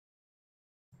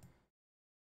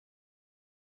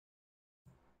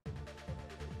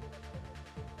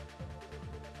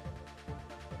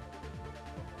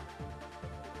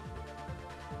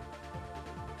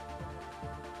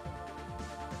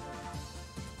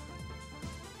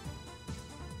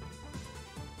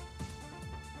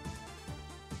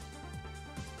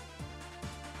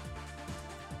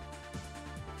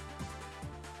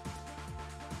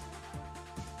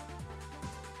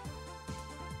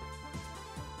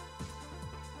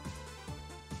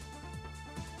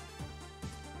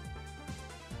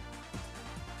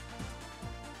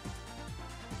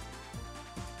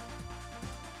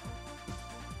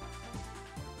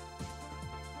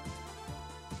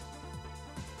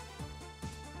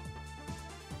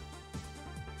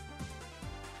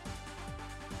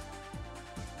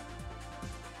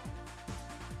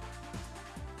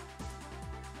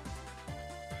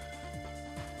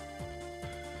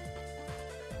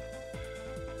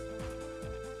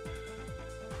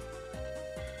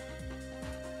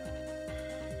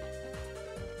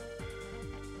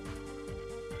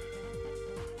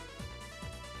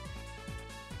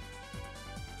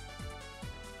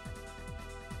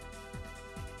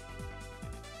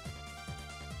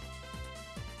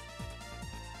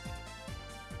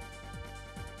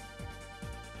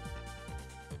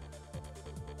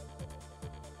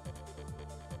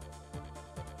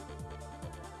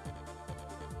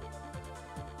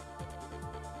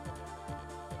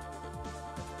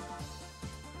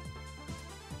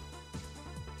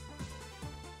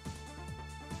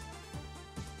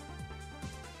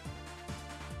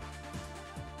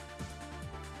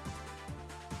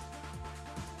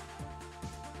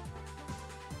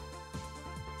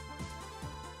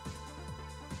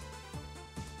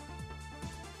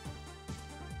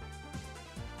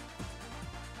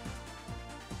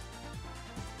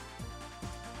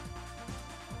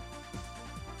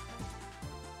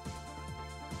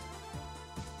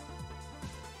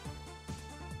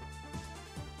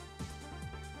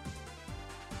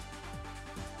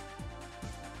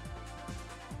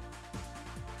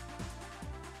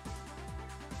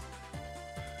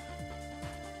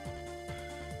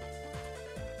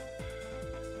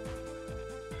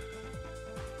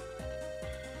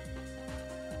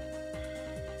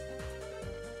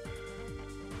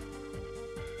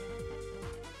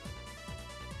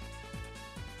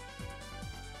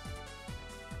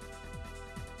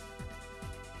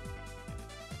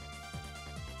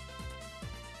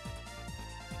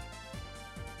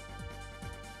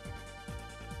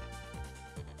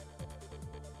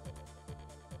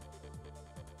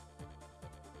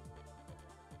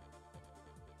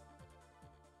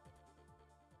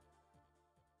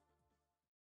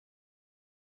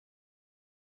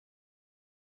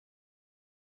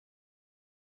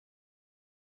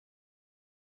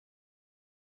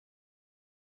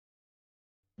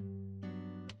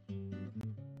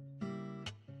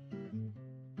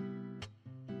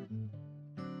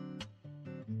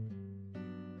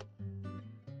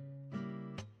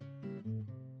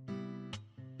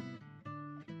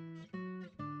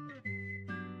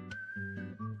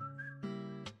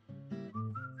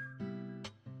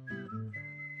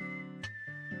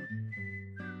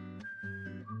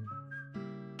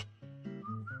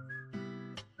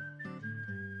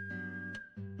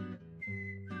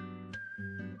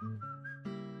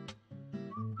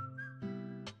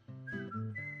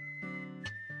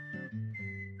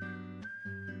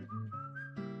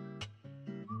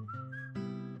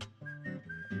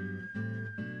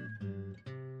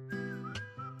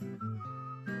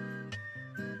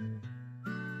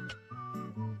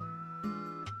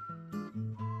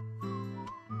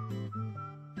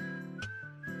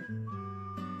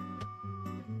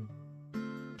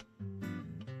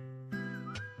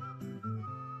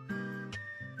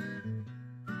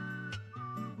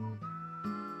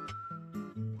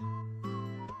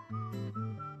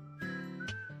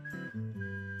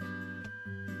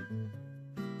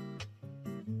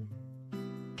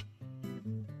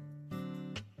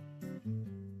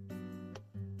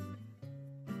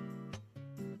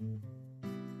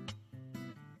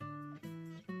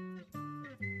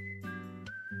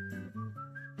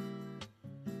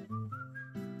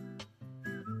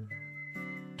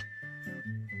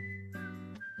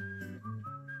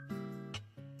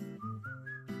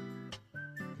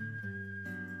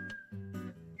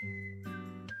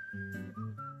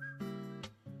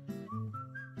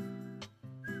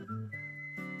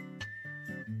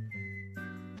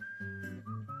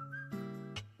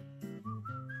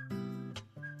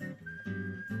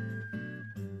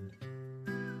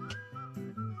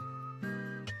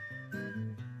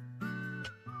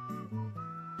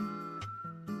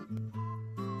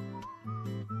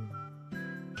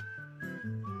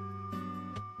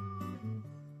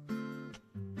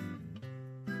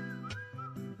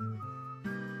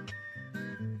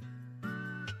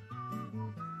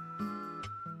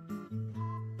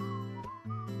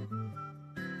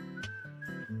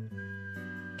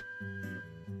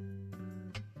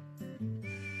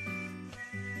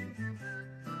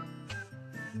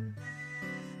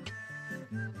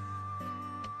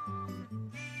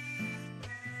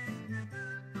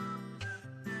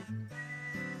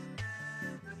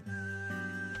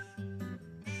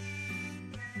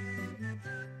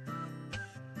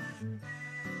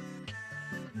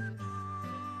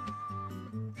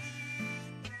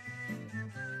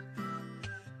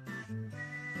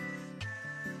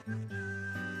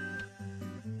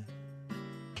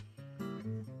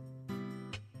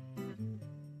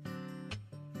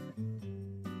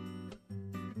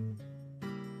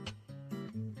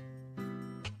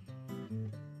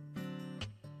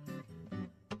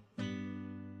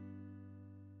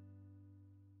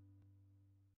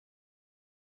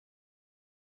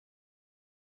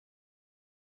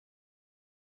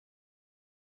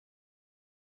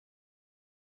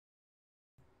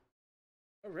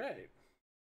All right.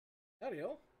 Howdy,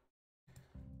 all.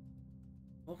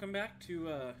 Welcome back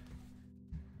to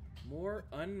more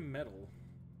Unmetal.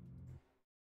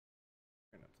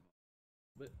 Turn up the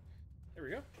volume. But there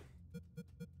we go.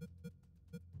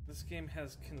 This game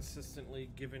has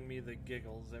consistently given me the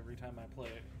giggles every time I play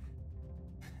it.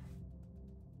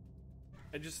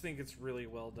 I just think it's really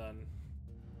well done.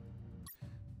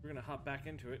 We're gonna hop back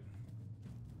into it.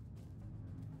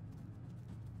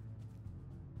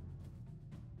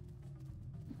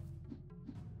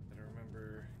 Gotta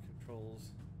remember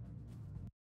controls.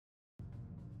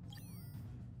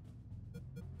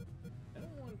 I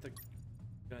don't want the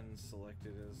gun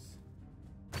selected as...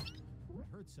 I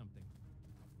heard something.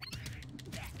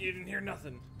 You didn't hear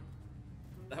nothing.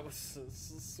 That was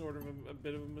sort of a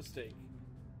bit of a mistake.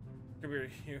 Come here,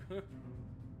 you.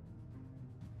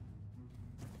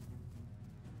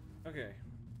 Okay.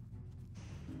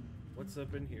 What's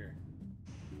up in here?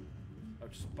 Oh,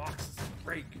 just boxes of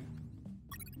break.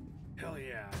 Hell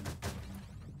yeah.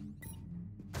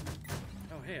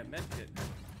 Oh, hey, a med kit.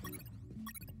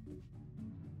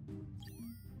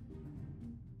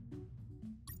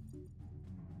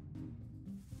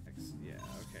 Yeah,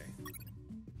 okay.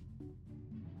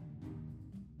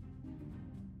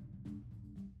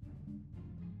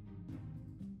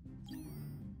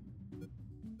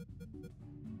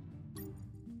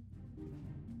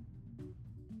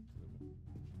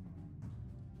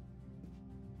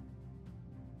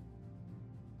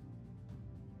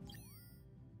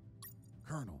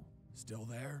 Colonel, still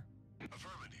there?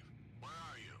 Affirmative. Where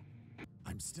are you?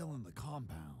 I'm still in the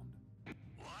compound.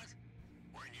 What?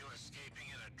 Weren't you escaping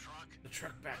in a truck? The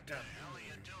truck backed up. What the hell are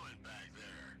you doing back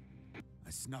there? I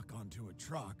snuck onto a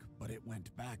truck, but it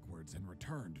went backwards and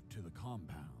returned to the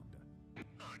compound.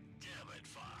 Oh, damn it,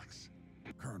 Fox.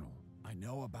 Colonel, I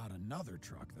know about another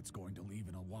truck that's going to leave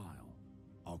in a while.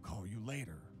 I'll call you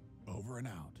later. Over and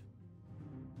out.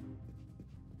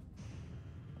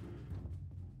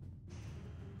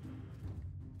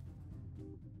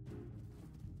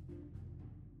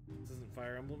 This isn't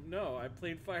Fire Emblem? No, I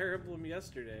played Fire Emblem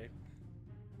yesterday.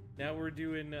 Now we're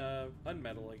doing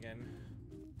Unmetal again.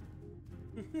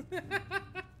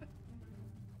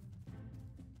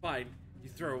 Fine, you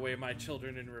throw away my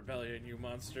children in rebellion, you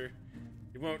monster.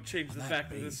 It won't change the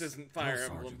fact that this isn't Fire drill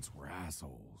Emblem. sergeants were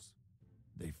assholes.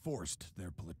 They forced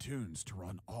their platoons to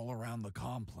run all around the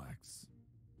complex.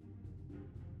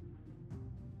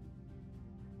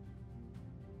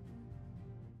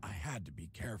 I had to be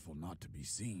careful not to be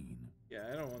seen. Yeah,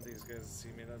 I don't want these guys to see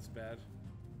me, that's bad.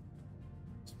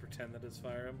 Just pretend that it's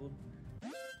Fire Emblem.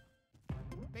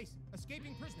 Base,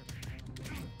 escaping prisoner.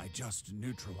 I just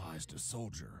neutralized a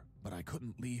soldier, but I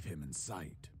couldn't leave him in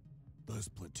sight. Those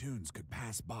platoons could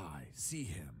pass by, see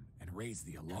him, and raise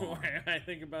the alarm. I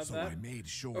think about So that. I made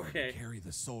sure Okay. to carry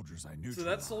the soldiers I neutralized. So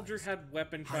that soldier had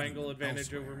weapon hiding triangle them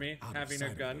advantage over elsewhere, me, out of having a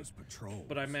sight of gun, those patrols.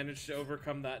 but I managed to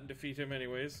overcome that and defeat him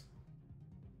anyways.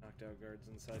 Knocked out guards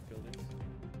inside buildings.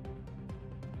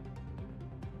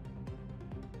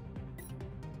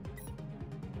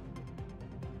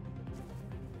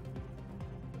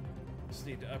 Just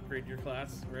need to upgrade your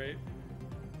class, right?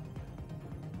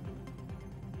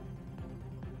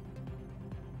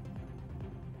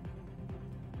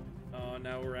 Oh,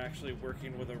 now we're actually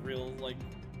working with a real, like,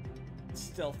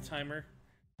 stealth timer.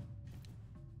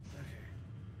 Okay.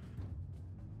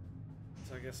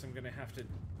 So I guess I'm gonna have to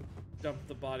dump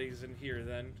the bodies in here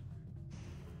then.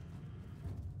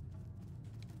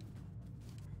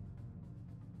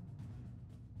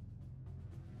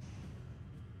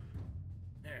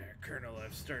 Colonel,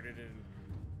 I've started an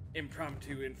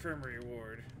impromptu infirmary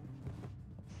ward.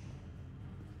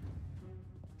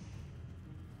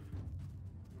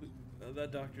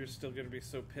 That doctor's still gonna be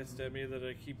so pissed at me that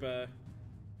I keep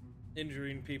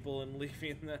injuring people and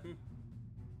leaving them.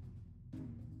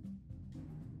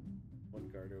 One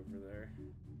guard over there.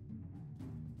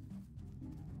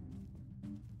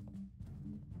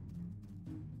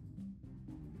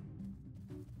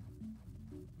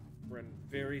 Run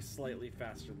very slightly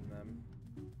faster than them.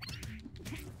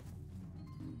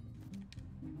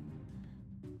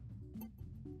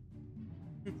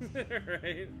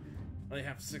 Right? I only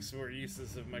have 6 more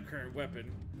uses of my current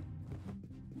weapon.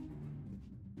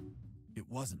 It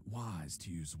wasn't wise to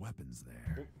use weapons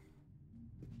there.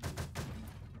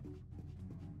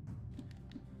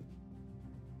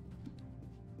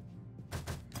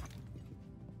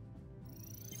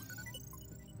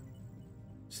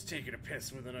 Just taking a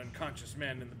piss with an unconscious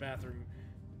man in the bathroom.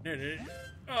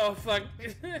 Oh, fuck.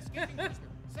 Escaping prisoner.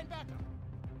 Send backup.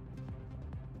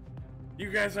 You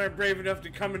guys aren't brave enough to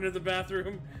come into the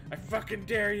bathroom. I fucking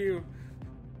dare you.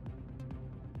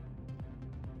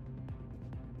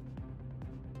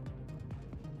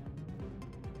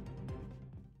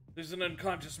 There's an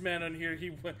unconscious man on here.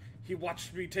 He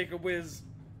watched me take a whiz.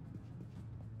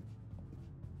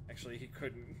 Actually, he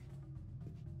couldn't.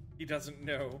 He doesn't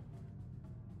know.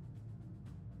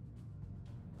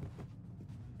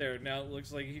 There, now it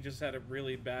looks like he just had a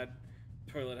really bad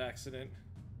toilet accident.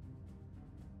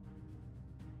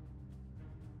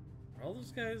 Are all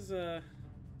those guys,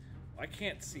 I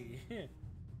can't see. Are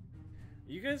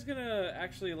you guys gonna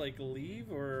actually, like,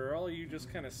 leave, or are all you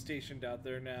just kind of stationed out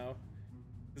there now?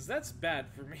 Because that's bad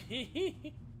for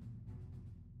me.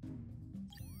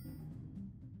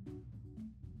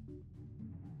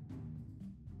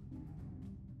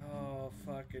 Oh,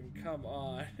 fucking come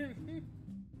on.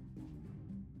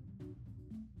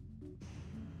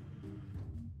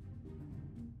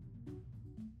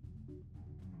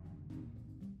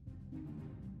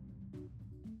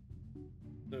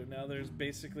 So now there's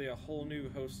basically a whole new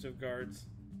host of guards.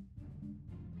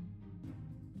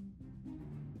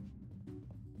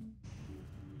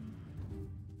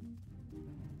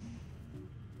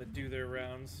 That do their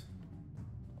rounds.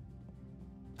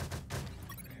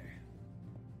 Okay.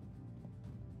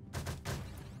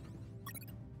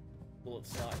 Bullet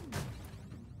slot.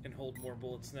 Can hold more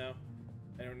bullets now.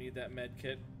 I don't need that med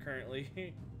kit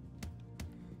currently.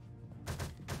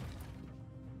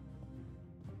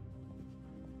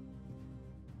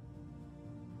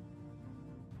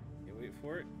 Wait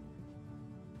for it.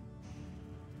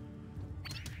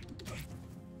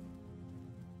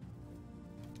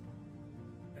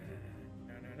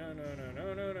 No.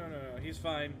 He's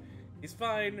fine. He's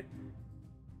fine.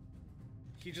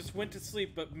 He just went to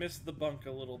sleep but missed the bunk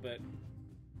a little bit.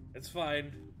 It's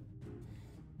fine.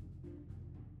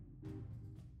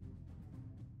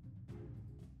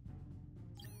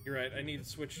 You're right, I need to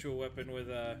switch to a weapon with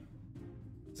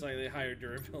slightly higher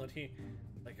durability,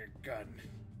 like a gun.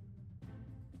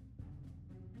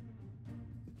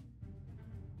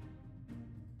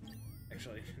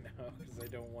 Actually, no, because I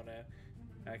don't want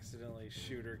to accidentally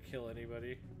shoot or kill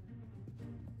anybody.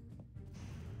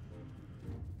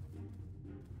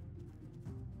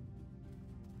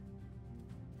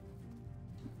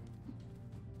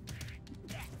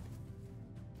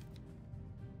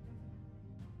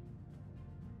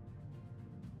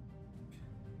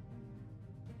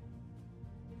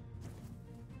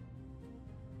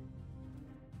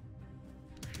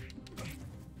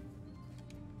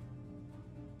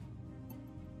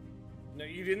 No,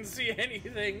 you didn't see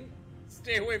anything.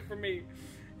 Stay away from me.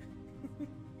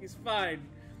 He's fine.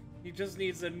 He just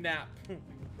needs a nap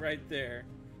right there.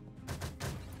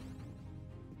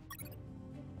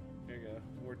 There you go.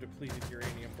 More depleted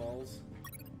uranium balls.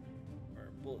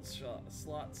 Or bullet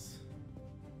slots.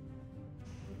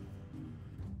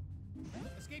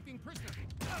 Escaping prisoner.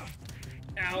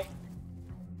 Ow.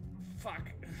 Fuck.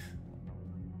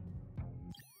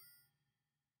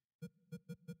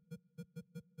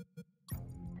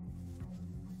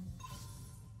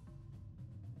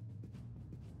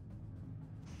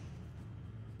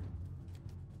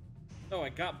 Oh, I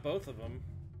got both of them.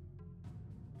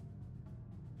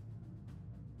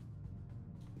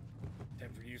 Time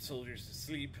for you soldiers to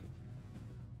sleep.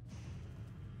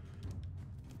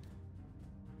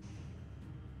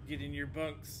 Get in your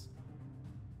bunks.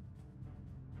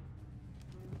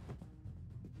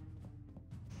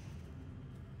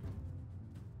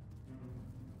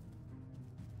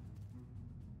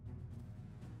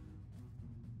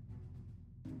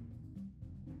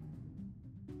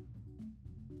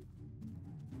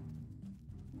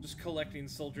 Just collecting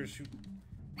soldiers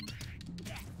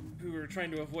who are trying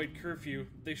to avoid curfew.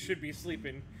 They should be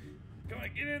sleeping. Come on,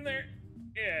 get in there.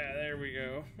 Yeah, there we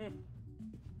go.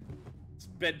 It's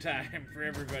bedtime for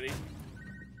everybody.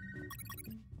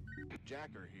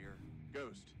 Jacker here.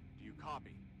 Ghost, do you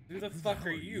copy? Who the fuck are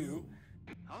you?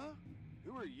 Huh?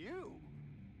 Who are you?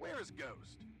 Where is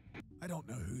Ghost? I don't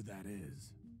know who that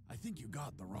is. I think you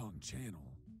got the wrong channel.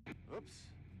 Oops.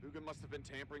 Hugo must have been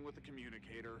tampering with the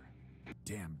communicator.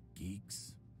 Damn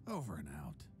geeks. Over and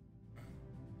out.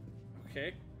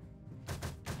 Okay.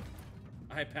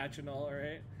 Eye patch and all,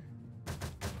 alright?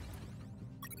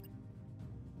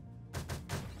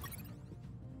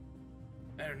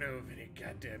 I don't know of any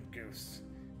goddamn ghosts.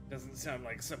 Doesn't sound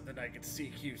like something I could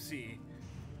CQC.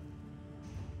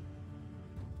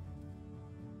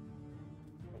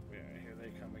 Oh yeah, here they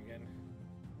come again.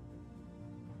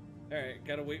 Alright,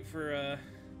 gotta wait for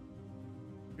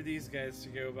these guys to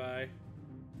go by.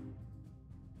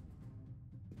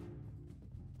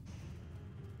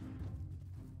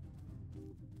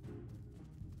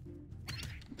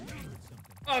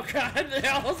 Oh god, they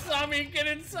all saw me get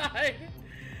inside!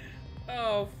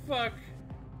 Oh fuck.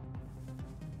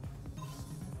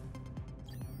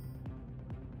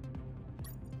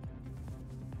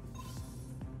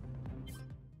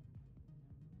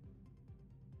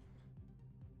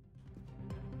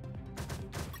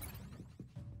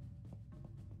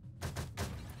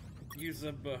 Use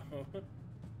a bow.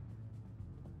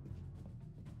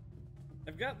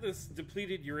 I've got this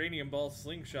depleted uranium ball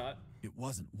slingshot. It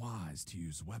wasn't wise to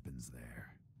use weapons there.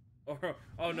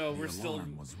 Oh no, we're The still.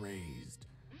 alarm was raised.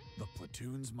 The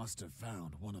platoons must have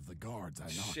found one of the guards I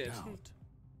knocked Shit. out.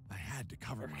 I had to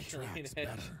cover my killing tracks it.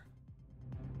 better.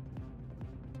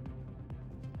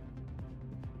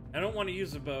 I don't want to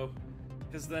use a bow,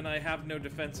 because then I have no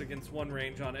defense against one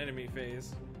range on enemy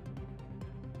phase.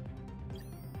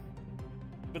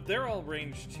 But they're all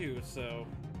ranged too, so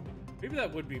maybe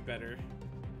that would be better.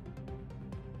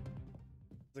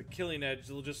 The killing edge,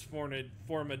 they'll just form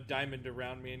a diamond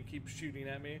around me and keep shooting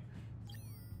at me.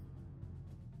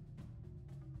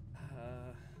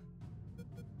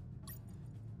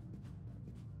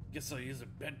 Guess I'll use a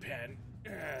bedpan.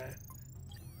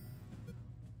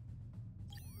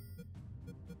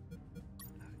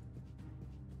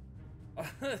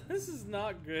 This is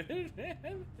not good,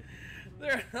 man.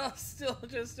 They're all still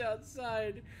just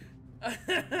outside.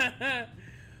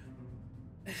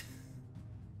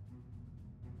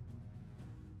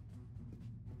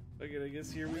 Okay, I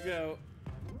guess here we go.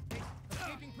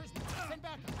 Escaping prisoner. Send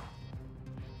backup.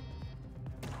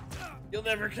 You'll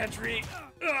never catch me.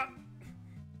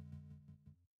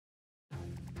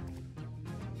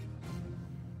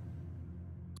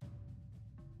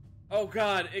 Oh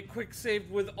god, it quick saved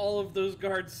with all of those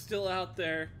guards still out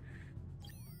there.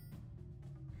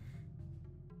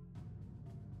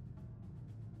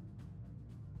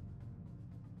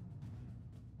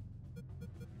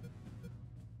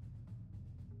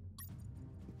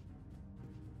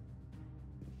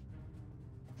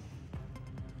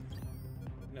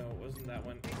 No, it wasn't that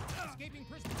one. Escaping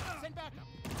prisoner. Send backup.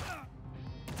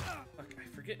 Fuck,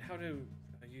 I forget how to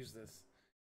use this.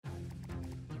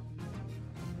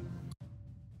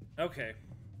 Okay.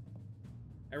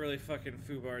 I really fucking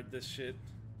foobarred this shit.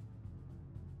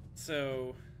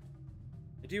 So,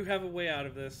 I do have a way out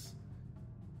of this.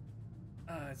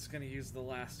 It's gonna use the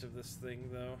last of this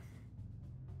thing, though.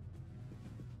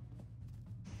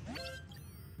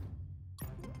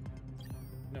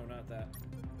 No, not that.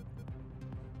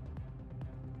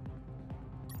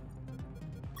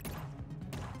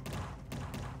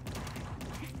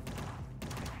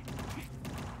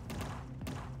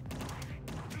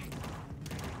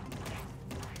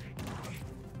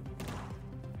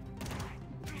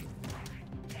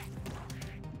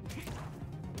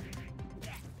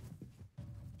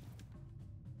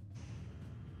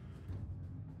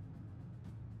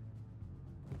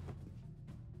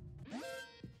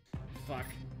 Fuck.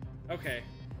 Okay.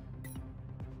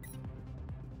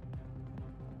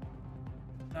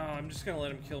 Oh, I'm just gonna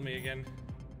let him kill me again.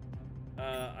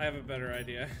 I have a better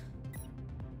idea.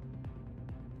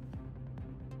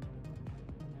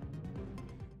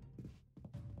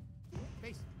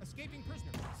 Base. Escaping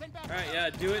prisoner. Send backup. Alright, yeah,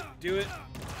 do it, do it.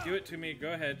 Do it to me,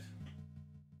 go ahead.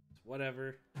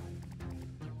 Whatever.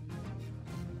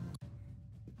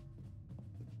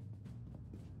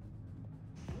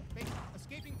 Base.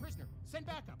 Escaping prisoner. Send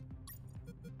backup.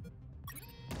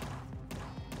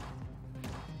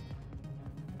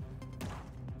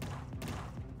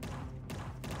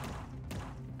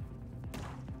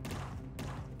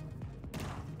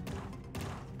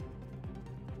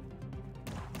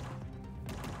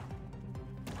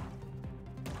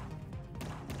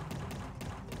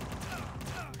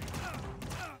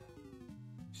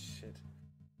 Shit.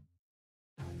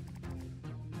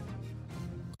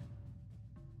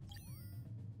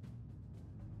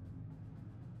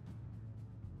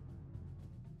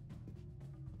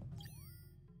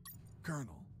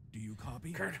 Colonel, do you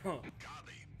copy? Colonel.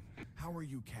 Copy. How were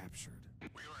you captured? We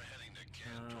were heading to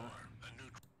Cantor, a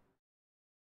neutral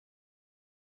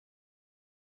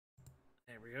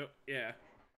There we go. Yeah.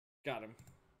 Got him.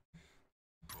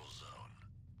 zone.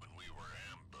 When we were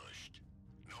ambushed,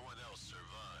 no one else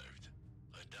survived.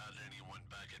 I doubt anyone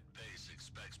back at base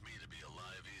expects me to be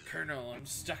alive either. Colonel, I'm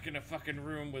stuck in a fucking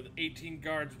room with 18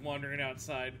 guards wandering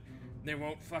outside. They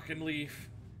won't fucking leave.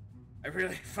 I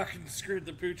really fucking screwed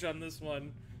the pooch on this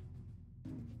one.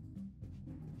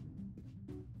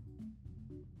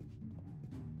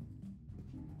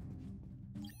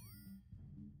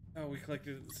 Oh, we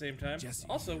collected at the same time. Jesse,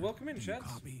 Also, welcome in, do you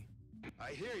Chats. copy?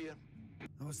 I hear you.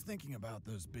 I was thinking about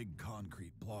those big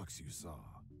concrete blocks you saw.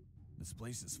 This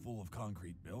place is full of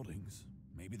concrete buildings.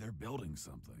 Maybe they're building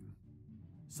something.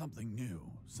 Something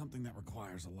new, something that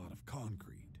requires a lot of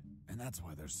concrete. And that's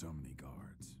why there's so many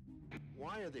guards.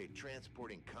 Why are they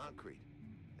transporting concrete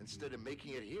instead of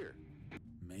making it here?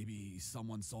 Maybe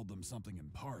someone sold them something in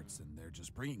parts and they're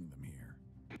just bringing them here.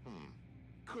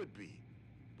 Could be.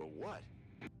 But what?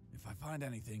 If I find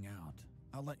anything out,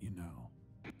 I'll let you know.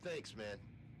 Thanks, man.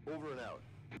 Over and out.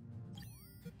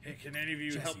 Hey, can any of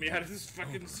you Jesse, help me out of this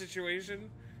fucking over. situation?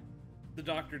 The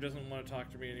doctor doesn't want to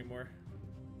talk to me anymore.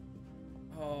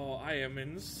 Oh, I am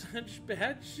in such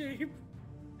bad shape.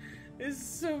 It's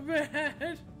so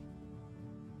bad.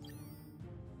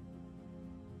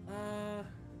 Oh,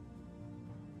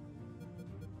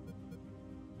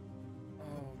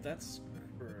 that's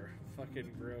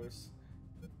fucking gross.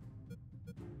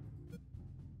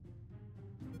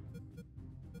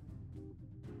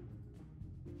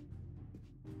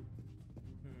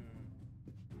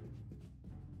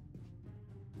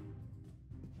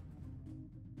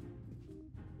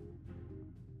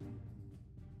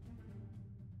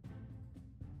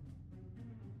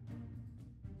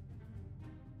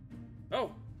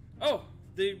 Oh,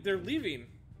 they're leaving.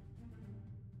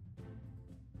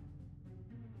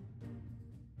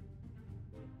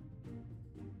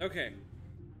 Okay,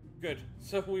 good.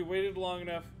 So we waited long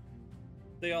enough.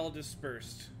 They all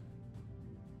dispersed.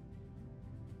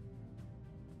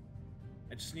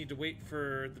 I just need to wait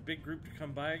for the big group to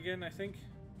come by again, I think.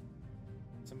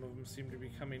 Some of them seem to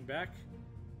be coming back.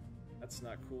 That's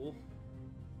not cool.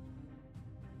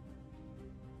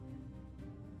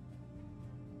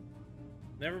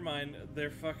 Never mind, they're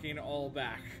fucking all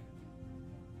back.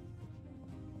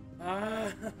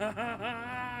 What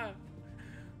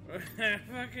did I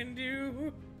fucking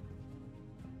do?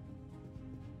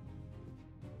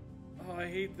 Oh, I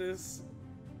hate this.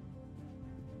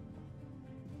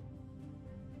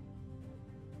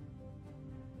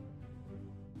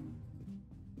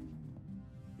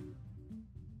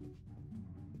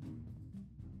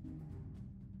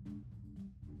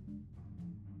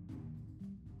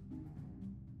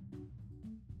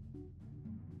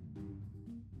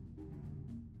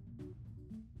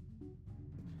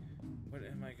 What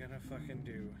am I gonna fucking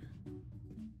do?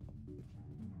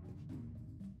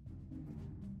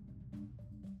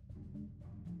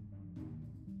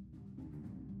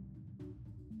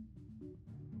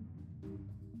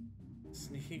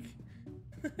 Sneak.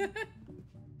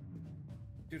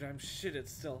 Dude, I'm shit at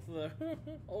stealth though.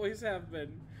 Always have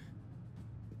been.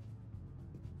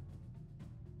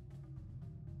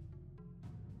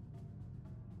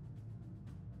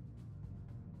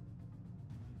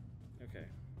 Okay.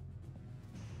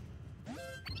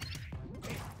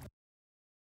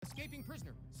 Escaping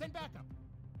prisoner. Send backup.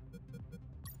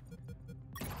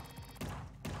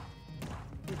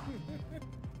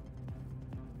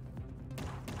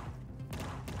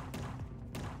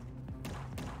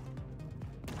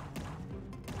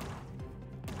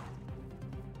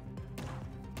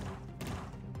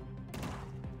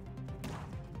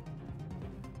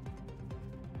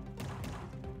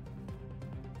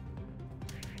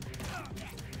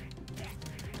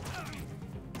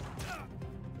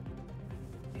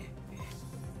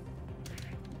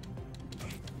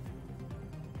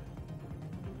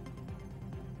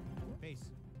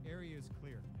 Base. Area is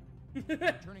clear.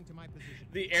 Returning to my position.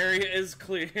 The area is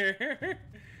clear.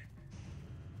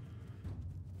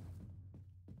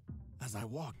 As I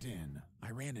walked in,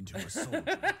 I ran into a soldier.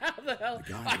 How the hell?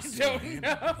 The guy I was so don't hammered,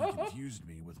 know. he confused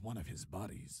me with one of his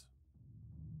buddies.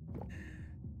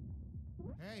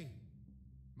 Hey,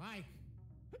 Mike.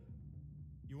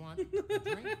 You want a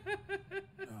drink?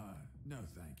 No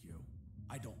thank you.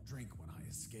 I don't drink when I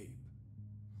escape.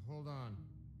 Hold on.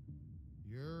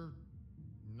 You're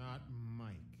not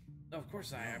Mike. Of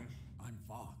course I am. I'm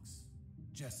Fox.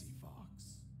 Jesse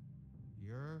Fox.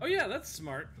 You're Oh yeah, that's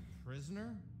smart. the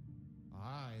prisoner?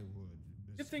 I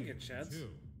would Good thinking, escape Chads. too,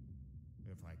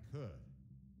 if I could.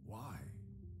 Why?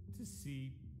 To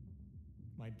see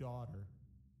my daughter.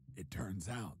 It turns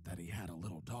out that he had a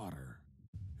little daughter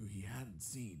who he hadn't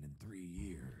seen in 3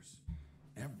 years.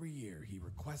 Every year he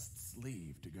requests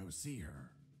leave to go see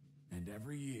her, and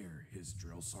every year his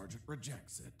drill sergeant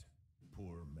rejects it.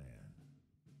 Poor man.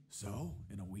 So,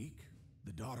 in a week,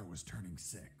 the daughter was turning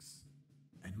 6,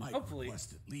 and Mike Hopefully.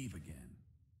 requested leave again.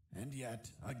 And yet,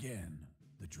 again,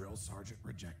 the drill sergeant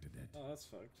rejected it, Oh, that's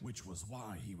fucked. which was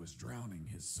why he was drowning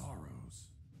his sorrows.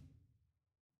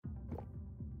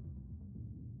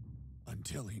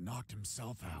 Until he knocked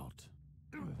himself out.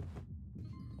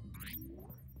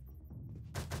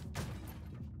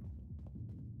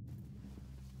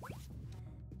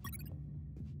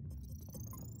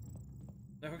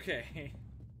 Okay.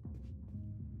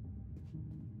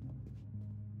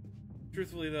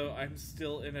 Truthfully, though, I'm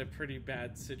still in a pretty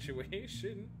bad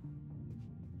situation.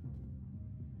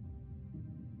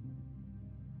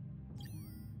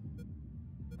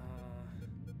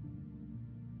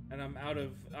 And I'm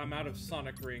out of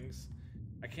Sonic rings.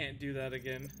 I can't do that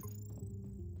again.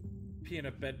 Pee in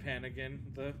a bedpan again,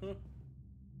 though.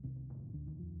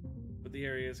 But the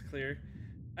area is clear.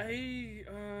 I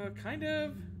kind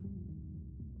of.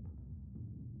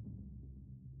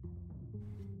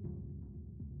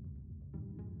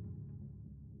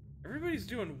 Everybody's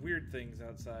doing weird things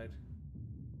outside.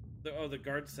 The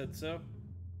guard said so.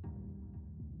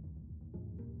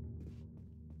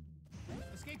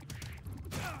 Escaping.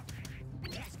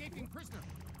 Escaping prisoner.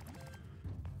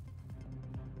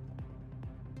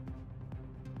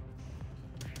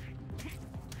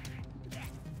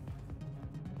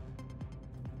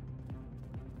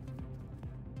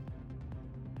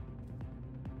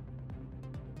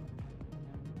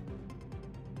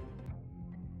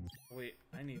 Wait,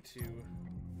 I need to.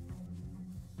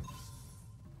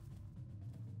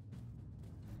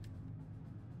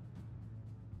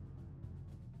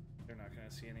 They're not gonna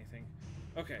see anything.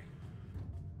 Okay.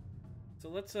 So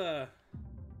let's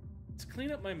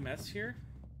clean up my mess here.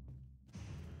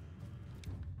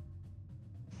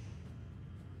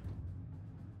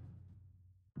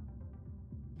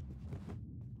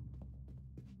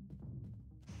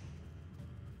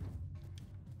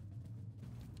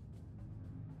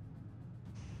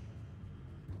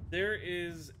 There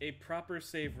is a proper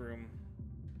save room,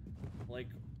 like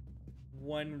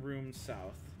 1 room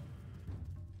south.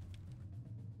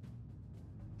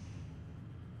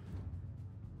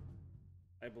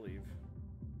 I believe.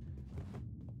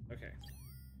 Okay.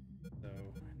 So,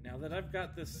 now that I've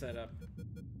got this set up,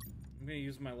 I'm gonna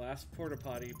use my last porta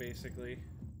potty, basically.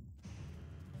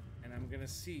 And I'm gonna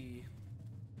see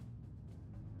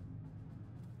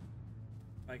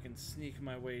if I can sneak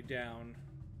my way down.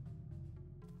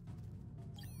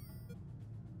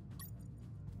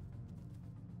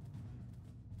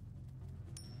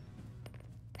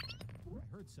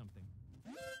 I heard something.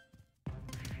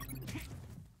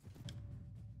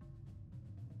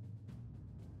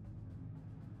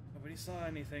 Nobody saw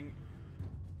anything.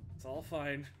 It's all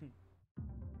fine.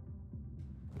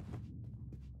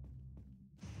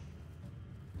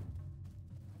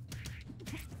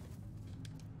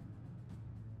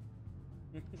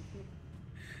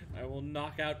 I will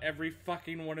knock out every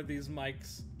fucking one of these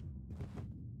mics.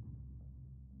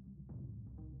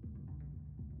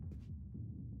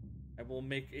 I will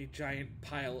make a giant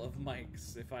pile of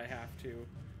mics if I have to.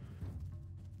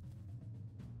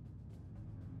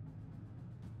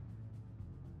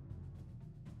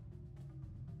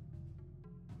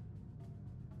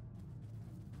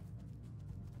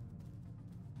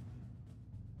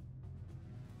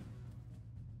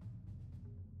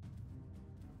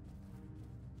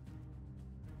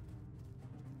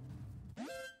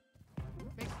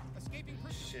 Base, escaping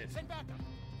prisoner. Shit. Send backup.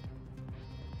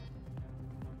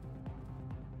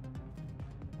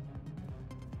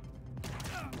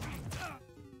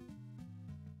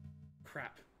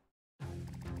 Crap.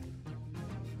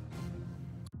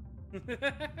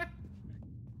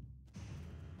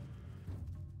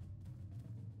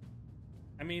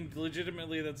 I mean,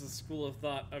 legitimately, that's a school of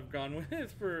thought I've gone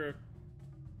with for a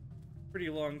pretty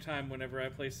long time whenever I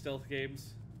play stealth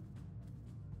games.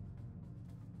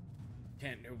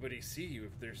 Can't nobody see you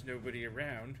if there's nobody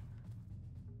around.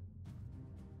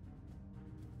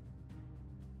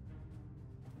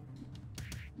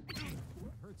 I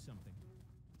heard something.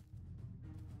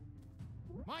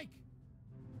 Mike!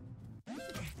 I heard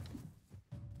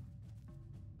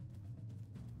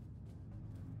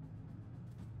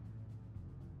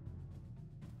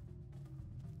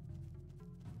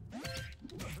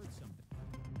something.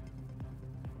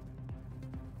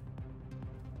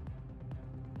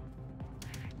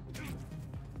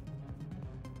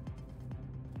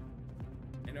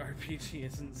 An RPG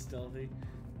isn't stealthy.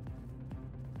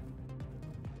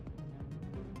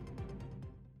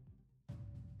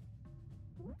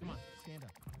 Come on, stand up.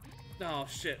 Oh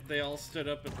shit, they all stood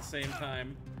up at the same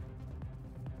time.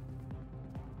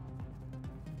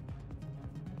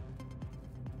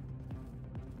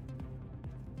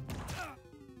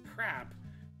 Crap.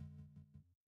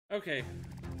 Okay,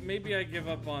 maybe I give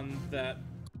up on that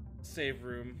save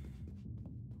room.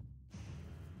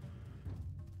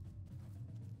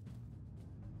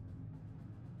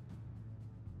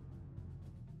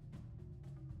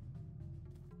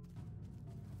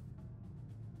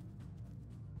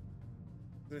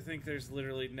 I think there's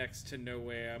literally next to no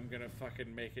way I'm gonna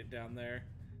fucking make it down there.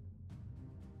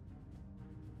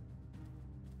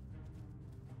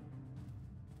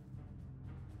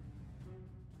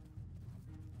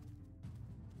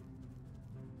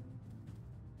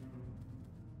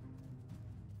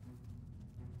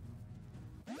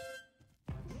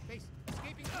 Base,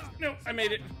 escaping prisoner. No, I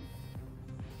made it.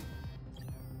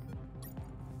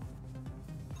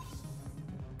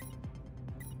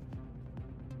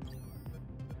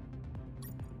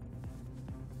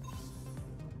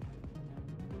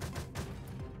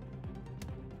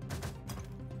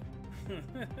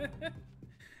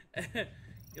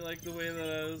 You like the way that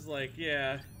I was like,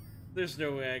 yeah, there's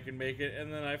no way I can make it,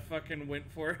 and then I fucking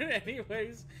went for it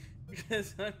anyways,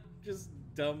 because I'm just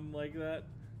dumb like that.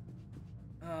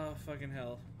 Oh, fucking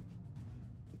hell.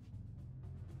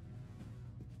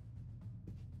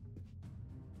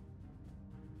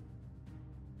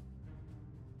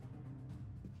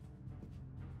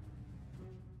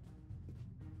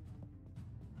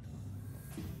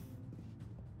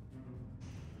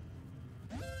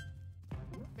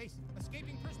 Base,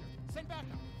 escaping prisoner. Send backup.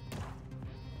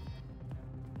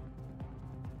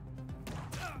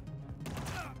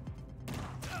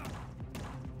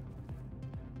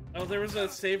 Oh, there was a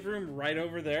save room right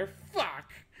over there?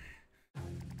 Fuck!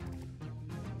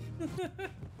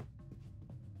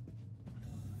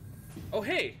 Oh,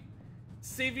 hey!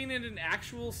 Saving in an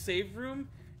actual save room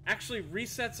actually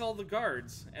resets all the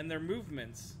guards and their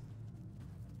movements.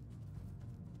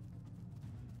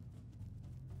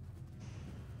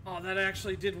 Oh, that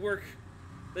actually did work.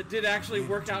 That did actually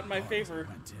work out in my favor.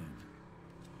 Went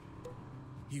in.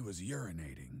 He was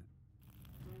urinating.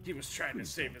 He was trying to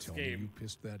save his Tell me you game.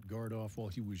 pissed that guard off while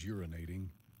he was urinating.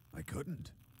 I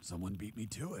couldn't. Someone beat me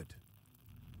to it.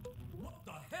 What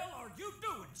the hell are you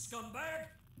doing, scumbag?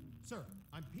 Sir,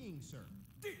 I'm peeing, sir.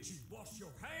 Did you wash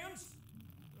your hands?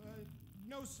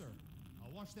 No, sir.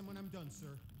 I'll wash them when I'm done,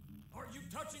 sir. Are you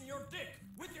touching your dick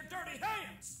with your dirty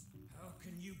hands? How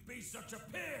can you be such a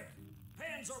pig?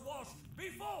 Hands are washed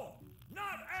before,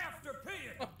 not after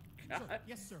peeing. Sir,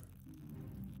 yes, sir.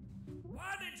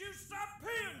 Why did you stop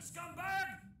peeing,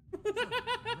 scumbag? Sir,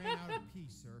 I ran out of pee,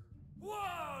 sir.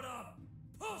 What a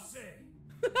pussy!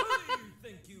 Who do you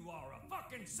think you are, a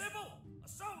fucking sybil? A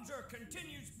soldier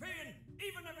continues peeing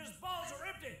even if his balls are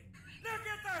empty. Now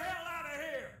get the hell out of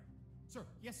here! Sir,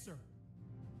 yes, sir.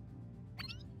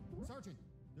 Sergeant,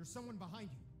 there's someone behind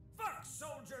you. Fuck,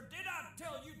 soldier, did I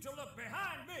tell you to look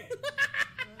behind me?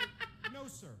 No,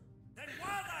 sir. Then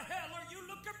why the hell are you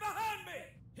looking behind me?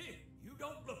 Here, you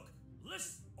don't look,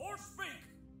 listen, or speak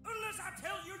unless I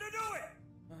tell you to do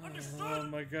it. Understood? Oh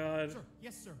my god. Sir,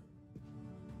 yes, sir.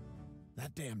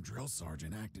 That damn drill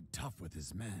sergeant acted tough with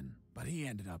his men, but he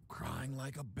ended up crying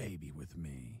like a baby with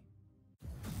me.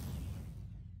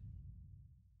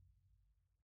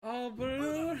 Oh, Who but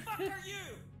the fuck are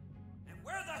you? And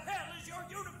where the hell is your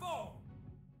uniform?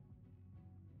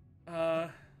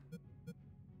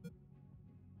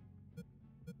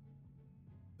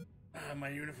 My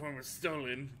uniform was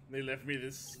stolen. They left me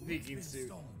this sneaking It's been suit.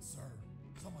 stolen, sir.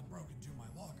 Someone broke into my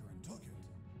locker and took it.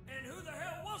 And who the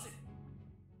hell was it?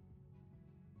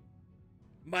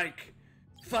 Mike.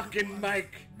 Fucking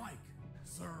Mike. Mike,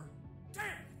 sir. Damn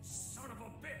it, son of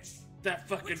a bitch! That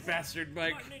fucking Which one? bastard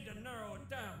Mike. Might need to narrow it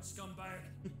down,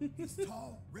 scumbag. He's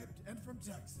tall, ripped, and from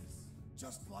Texas.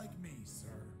 Just like me, sir.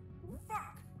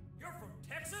 Fuck! You're from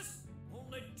Texas?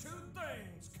 Only two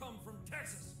things come from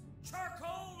Texas.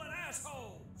 Charcoal and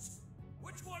assholes.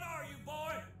 Which one are you,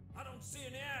 boy? I don't see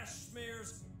any ash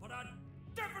smears, but I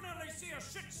definitely see a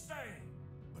shit stain.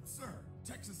 But sir,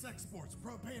 Texas exports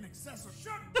propane accessories.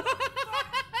 Shut the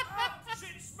fuck up,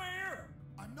 shit smear!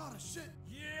 I'm not a shit.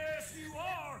 Yes, you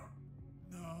are!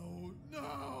 No,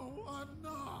 I'm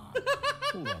not.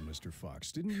 Hold on, Mr.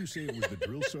 Fox. Didn't you say it was the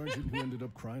drill sergeant who ended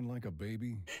up crying like a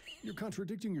baby? You're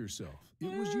contradicting yourself.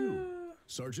 It was you.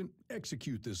 Sergeant,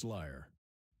 execute this liar.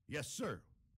 Yes, sir.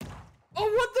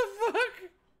 Oh, what the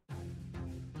fuck?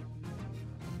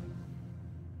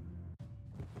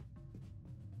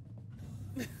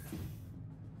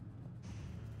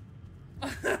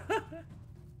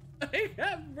 I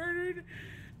got murdered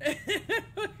in a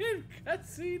fucking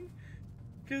cutscene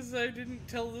because I didn't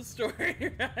tell the story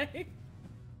right.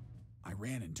 I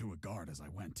ran into a guard as I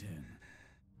went in.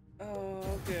 Oh,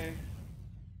 okay.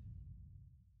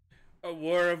 A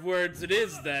war of words it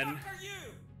is Who the then. fuck are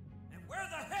you? And where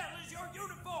the hell is your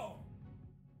uniform?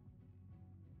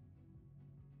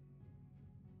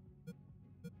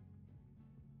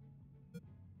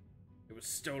 It was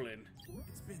stolen.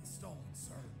 It's been stolen,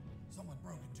 sir. Someone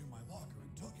broke into my locker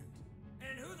and took it.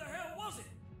 And who the hell was it?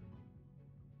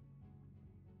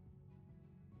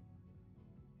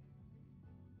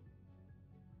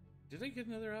 Did I get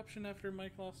another option after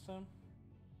Mike last time?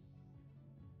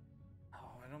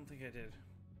 Oh, I don't think I did.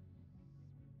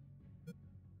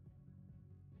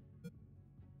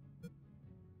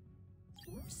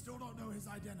 We still don't know his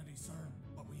identity, sir,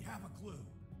 but we have a clue.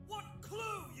 What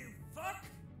clue, you fuck?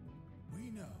 We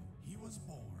know he was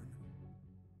born.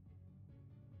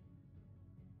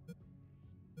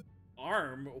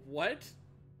 Arm? What?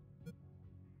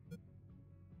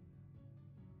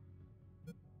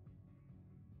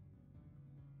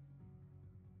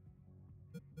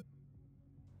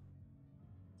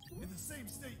 In the same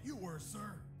state you were,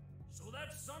 sir. So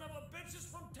that son of a bitch is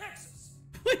from Texas.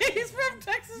 He's from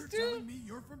Texas You're too? telling me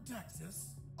you're from Texas?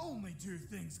 Only two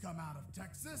things come out of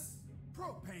Texas.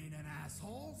 Propane and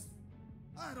assholes.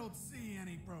 I don't see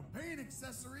any propane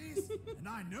accessories, and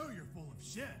I know you're full of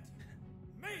shit.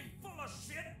 Me full of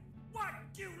shit? What,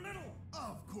 you little...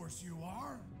 Of course you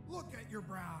are. Look at your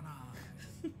brown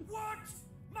eyes. What?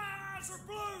 My eyes are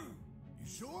blue! You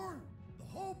sure? The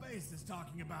whole base is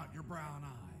talking about your brown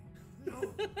eye.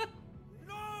 No!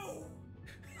 No!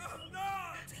 I'm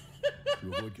not! To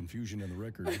avoid confusion in the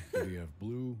record, did he have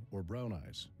blue or brown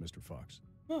eyes, Mr. Fox?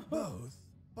 Both,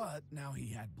 but now he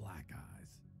had black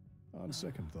eyes. On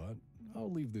second thought,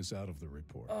 I'll leave this out of the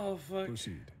report. Oh, fuck.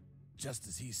 Proceed. Just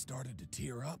as he started to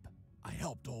tear up, I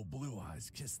helped old Blue Eyes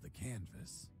kiss the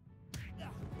canvas.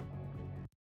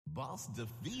 Boss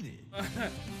defeated.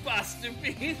 Boss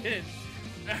defeated!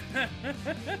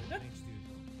 Thanks,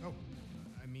 dude. Oh,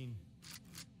 I mean...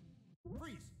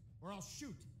 Freeze, or I'll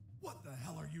shoot. What the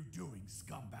hell are you doing,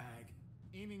 scumbag?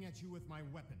 Aiming at you with my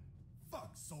weapon.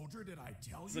 Fuck, soldier, did I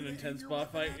tell It's you an to intense aim your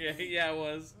boss weapon fight. at me? Yeah, it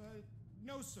was.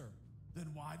 No, sir.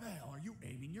 Then why the hell are you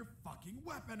aiming your fucking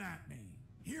weapon at me?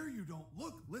 Here you don't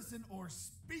look, listen, or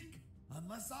speak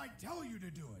unless I tell you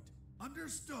to do it.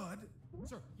 Understood?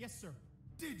 Sir, yes, sir.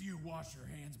 Did you wash your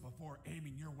hands before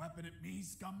aiming your weapon at me,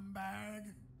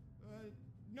 scumbag?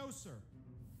 No, sir.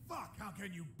 Fuck, how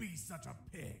can you be such a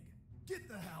pig? Get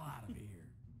the hell out of here.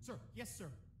 Sir, yes, sir.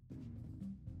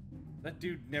 That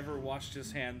dude never washed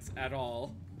his hands at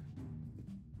all.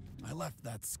 I left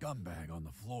that scumbag on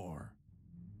the floor.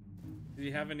 Did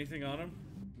he have anything on him?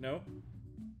 No?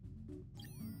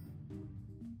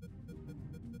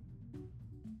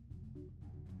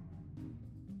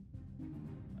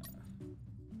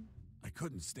 I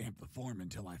couldn't stamp the form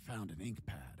until I found an ink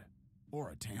pad.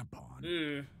 Or a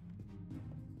tampon. Ugh.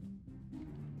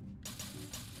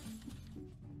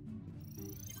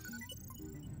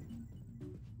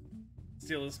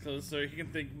 Steal his clothes so he can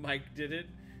think Mike did it.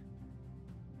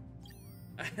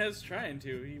 I was trying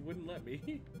to, he wouldn't let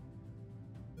me.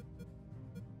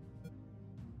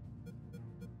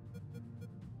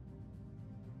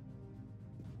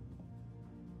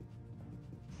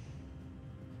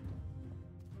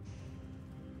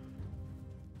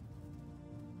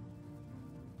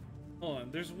 Hold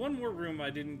on, there's one more room I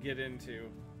didn't get into.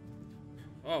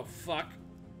 Oh, fuck.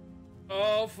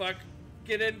 Oh, fuck.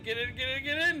 Get in, get in, get in,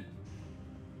 get in!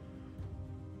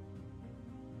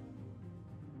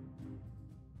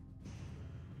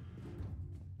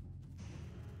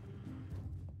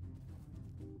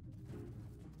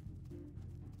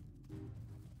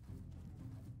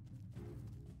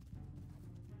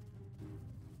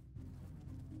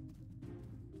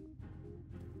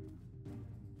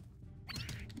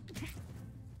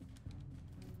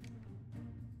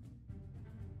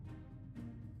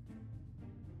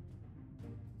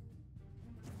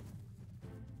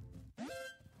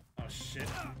 Oh, shit.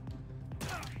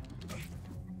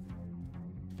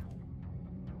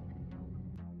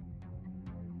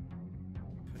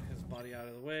 Put his body out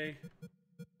of the way.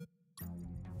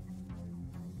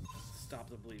 Stop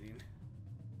the bleeding.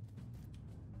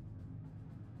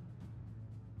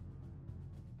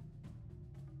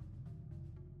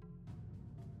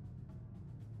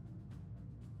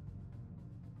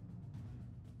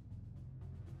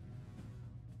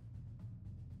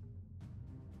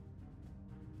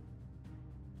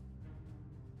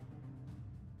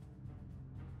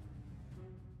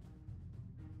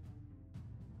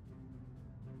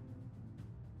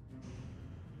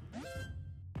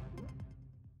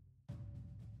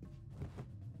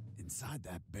 Inside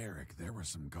that barrack, there were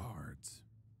some guards.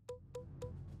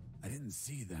 I didn't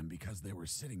see them because they were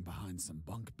sitting behind some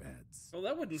bunk beds. Well,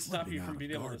 that wouldn't stop slipping you out from of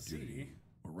being able to guard see. duty,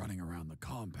 or running around the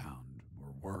compound,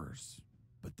 or worse.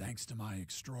 But thanks to my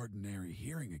extraordinary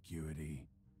hearing acuity,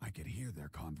 I could hear their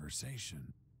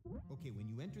conversation. Okay, when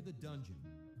you enter the dungeon,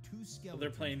 two skeletons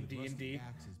they're playing with D&D. rusty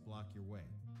axes block your way.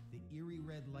 The eerie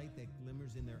red light that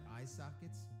glimmers in their eye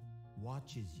sockets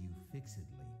watches you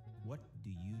fixedly. What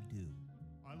do you do?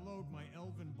 I load my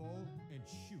elven bow and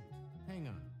shoot. Hang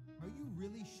on. Are you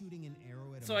really shooting an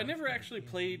arrow at a So I never monster that actually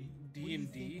can't played see? What do you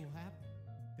D&D, think will happen?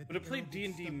 That but I the played arrow gets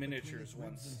D&D stuck between miniatures its ribs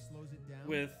once and slows it down?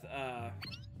 with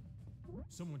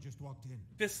Someone just walked in.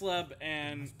 Fisleb It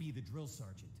and must be the drill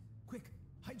sergeant. Quick,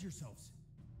 hide yourselves.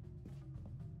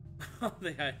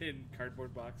 they hid in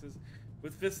cardboard boxes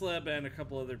with Fisleb and a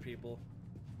couple other people.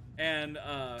 And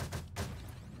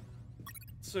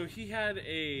so he had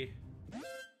a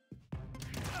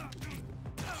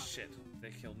shit,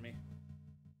 they killed me.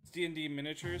 It's D&D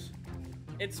miniatures.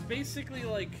 It's basically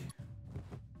like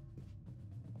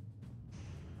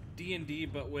D&D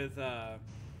but with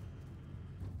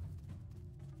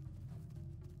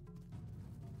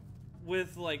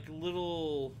like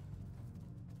little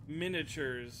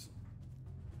miniatures,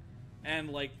 and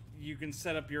like you can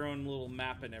set up your own little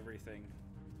map and everything.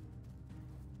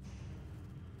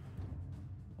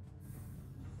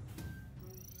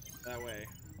 That way.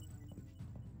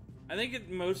 I think it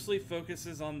mostly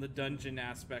focuses on the dungeon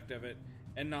aspect of it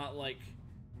and not like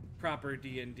proper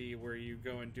D&D where you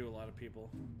go and do a lot of people.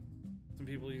 Some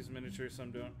people use miniatures,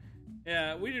 some don't.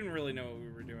 Yeah, we didn't really know what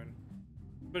we were doing.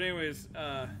 But anyways,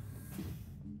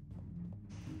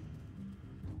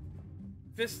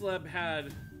 Fisleb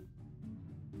had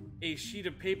a sheet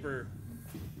of paper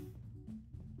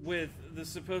with the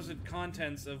supposed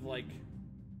contents of like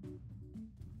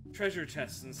treasure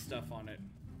chests and stuff on it.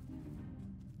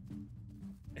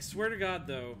 I swear to God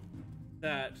though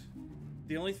that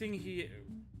the only thing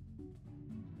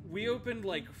we opened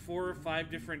like 4 or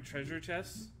 5 different treasure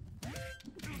chests.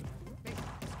 Hey,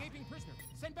 escaping prisoner,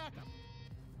 send backup.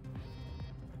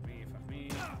 Fuck me.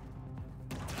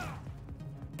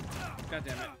 God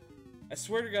damn it. I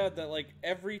swear to God that like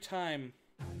every time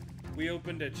we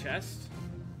opened a chest,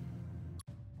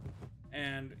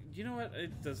 And you know what?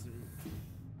 It doesn't...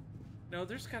 No,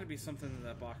 there's got to be something in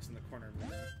that box in the corner of the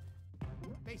room.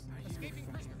 Base, escaping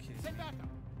prisoner. Send backup.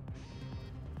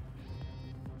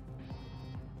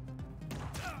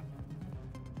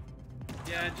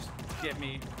 Yeah, just get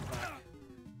me. Fuck.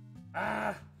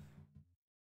 Ah!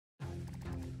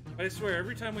 I swear,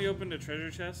 every time we opened a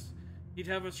treasure chest, he'd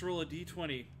have us roll a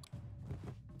d20.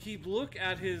 He'd look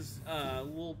at his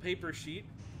little paper sheet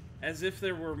as if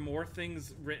there were more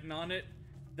things written on it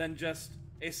than just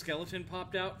a skeleton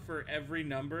popped out for every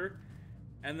number.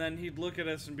 And then he'd look at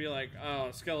us and be like, oh,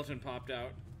 a skeleton popped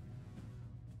out.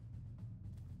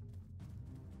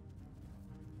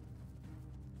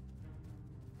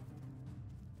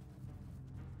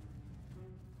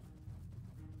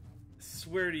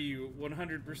 Swear to you,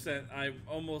 100%, I'm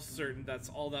almost certain that's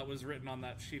all that was written on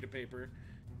that sheet of paper.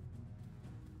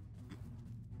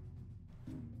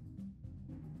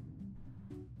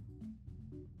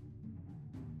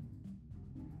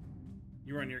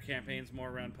 You run your campaigns more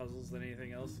around puzzles than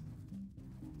anything else?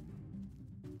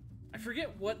 I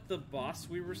forget what the boss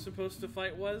we were supposed to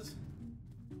fight was,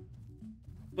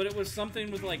 but it was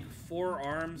something with like 4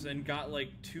 arms and got like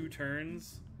 2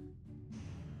 turns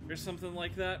or something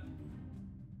like that.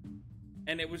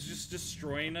 And it was just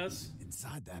destroying us.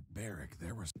 Inside that barrack,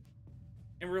 there was...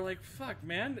 And we're like, fuck,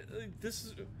 man, this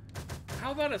is...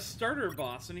 How about a starter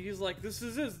boss? And he's like, this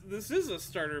is a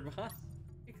starter boss.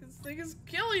 This thing is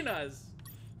killing us.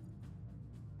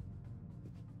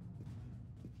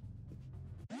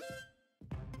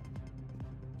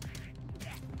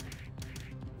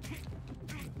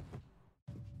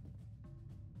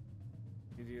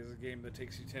 It is a game that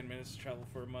takes you 10 minutes to travel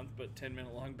for a month, but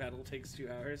 10-minute long battle takes 2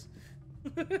 hours.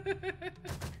 Okay,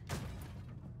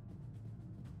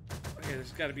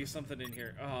 there's got to be something in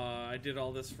here. I did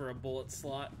all this for a bullet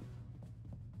slot.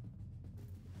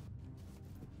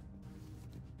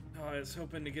 Oh, I was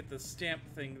hoping to get the stamp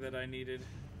thing that I needed.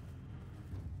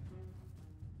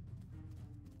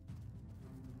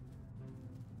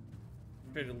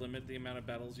 Try to limit the amount of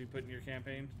battles you put in your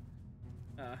campaign.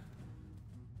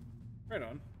 Right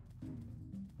on.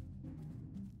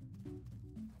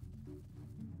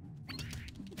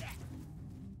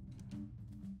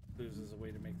 Clues is a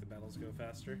way to make the battles go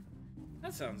faster.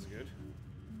 That sounds good.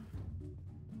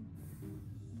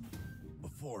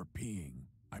 Before peeing,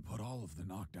 I put all of the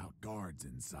knocked out guards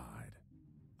inside.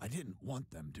 I didn't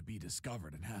want them to be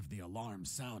discovered and have the alarm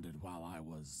sounded while I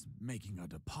was making a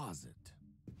deposit.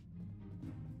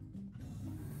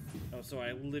 Oh, so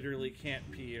I literally can't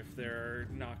pee if there are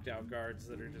knocked out guards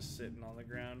that are just sitting on the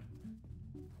ground.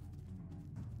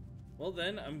 Well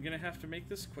then, I'm gonna have to make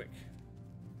this quick.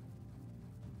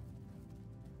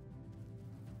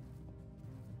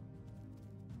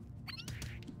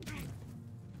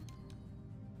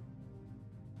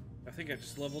 I think I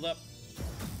just leveled up.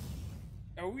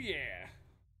 Oh yeah!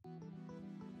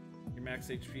 Your max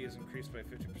HP is increased by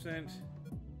 50%.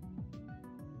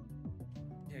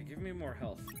 Yeah, give me more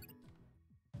health.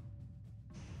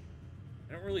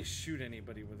 I don't really shoot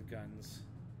anybody with guns.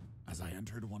 As I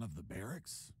entered one of the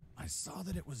barracks, I saw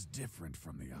that it was different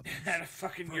from the others. It had a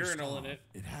fucking urinal in it.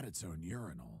 It had its own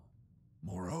urinal.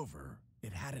 Moreover,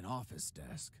 it had an office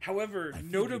desk. However,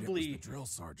 notably,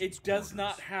 it does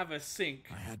not have a sink.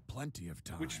 I had plenty of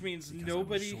time, which means because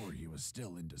nobody. I was sure he was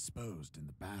still indisposed in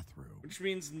the bathroom. Which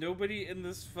means nobody in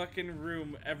this fucking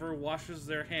room ever washes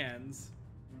their hands.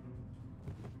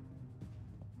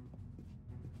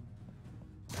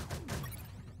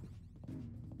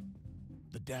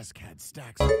 The desk had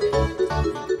stacks of...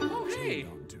 Oh hey!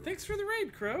 Thanks for the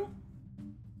raid, Crow.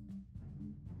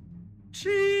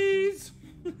 Cheese!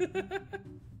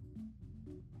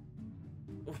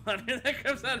 Water that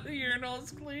comes out of the urinal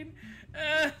is clean.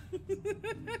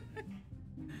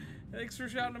 Thanks for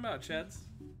shouting them out, Chads.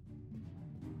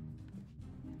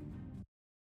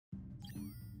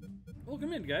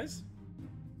 Welcome in, guys.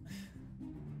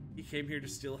 He came here to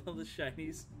steal all the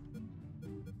shinies.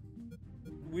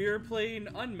 We're playing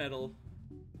Unmetal,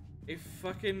 a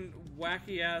fucking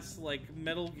wacky ass like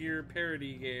Metal Gear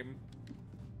parody game.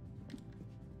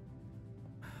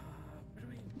 What do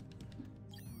we?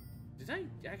 Did I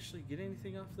actually get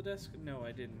anything off the desk? No,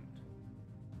 I didn't.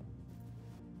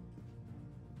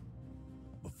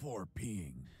 Before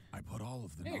peeing, I put all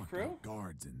of the knocked out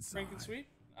guards inside. Frank and Sweet.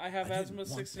 I have asthma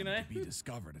 69. I didn't want them to be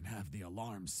discovered and have the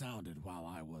alarm sounded while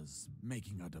I was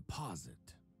making a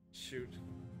deposit. Shoot.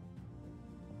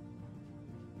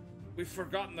 We've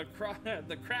forgotten the crack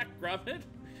grommet.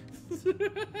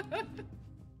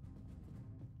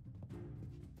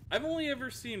 I've only ever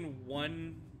seen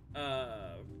one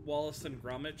Wallace and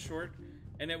Gromit short,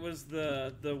 And it was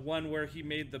the one where he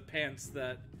made the pants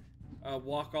that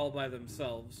walk all by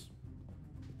themselves.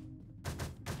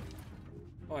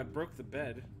 Oh, I broke the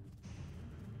bed.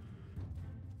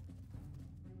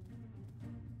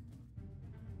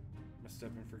 Must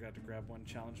have forgot to grab one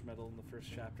challenge medal in the first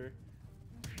chapter.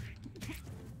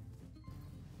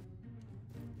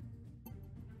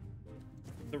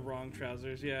 The wrong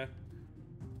trousers, yeah.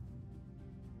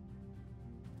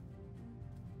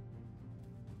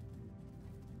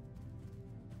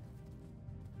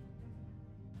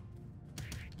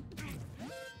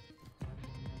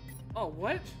 Oh,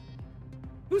 what?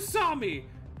 Who saw me?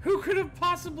 Who could have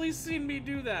possibly seen me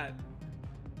do that?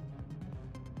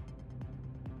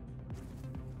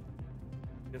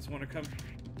 Guys want to come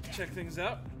check things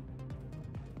out?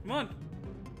 Come on.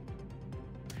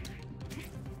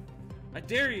 I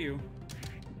dare you.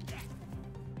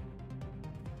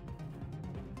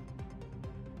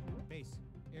 Base,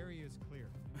 area is clear.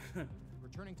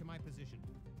 Returning to my position.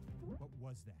 What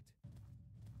was that?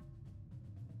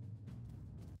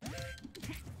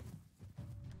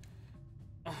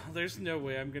 Oh, there's no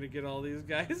way I'm gonna get all these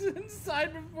guys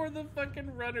inside before the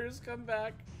fucking runners come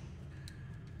back.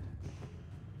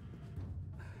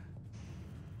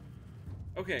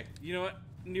 Okay, you know what?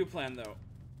 New plan though.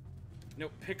 No,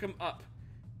 pick them up.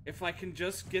 If I can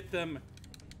just get them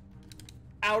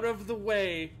out of the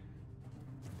way.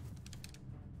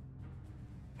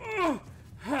 Ugh!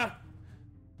 Ha!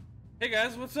 Hey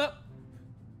guys, what's up?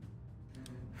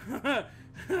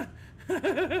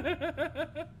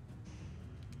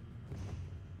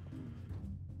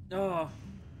 Oh.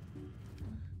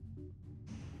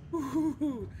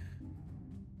 Woo-hoo-hoo.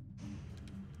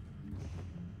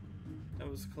 That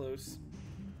was close.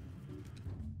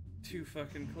 Too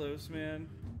fucking close, man.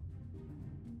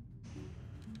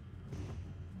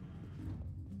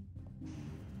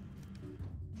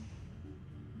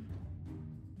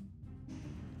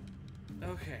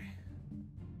 Okay.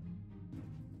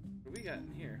 What do we got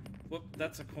in here? Whoop,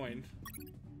 that's a coin.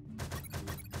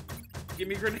 Give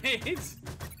me grenades!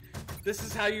 This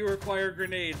is how you acquire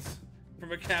grenades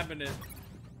from a cabinet.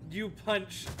 You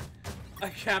punch a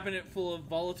cabinet full of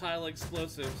volatile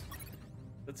explosives.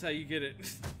 That's how you get it.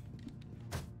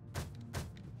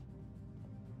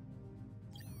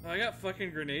 Oh, I got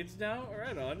fucking grenades now?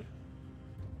 Right on.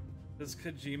 Does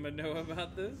Kojima know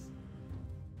about this?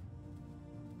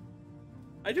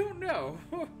 I don't know.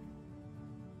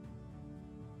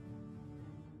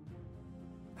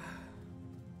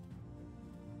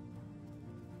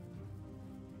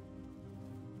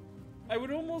 I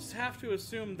would almost have to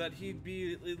assume that he'd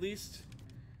be at least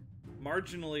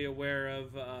marginally aware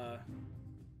of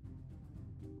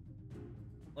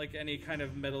like any kind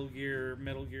of Metal Gear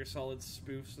Solid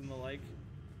spoofs and the like.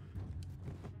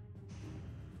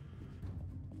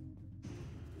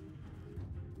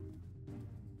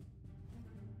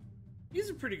 He's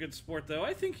a pretty good sport though.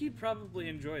 I think he'd probably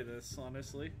enjoy this,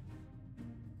 honestly.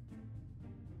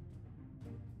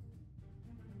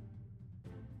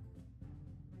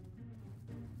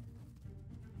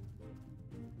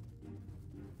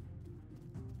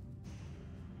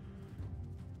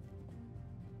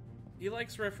 He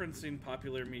likes referencing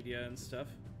popular media and stuff.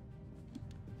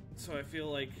 So I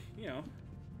feel like, you know,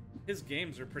 his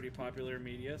games are pretty popular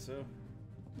media, so...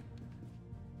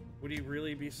 Would he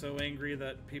really be so angry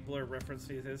that people are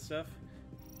referencing his stuff?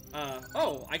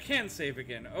 Oh, I can save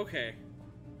again. Okay.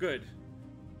 Good.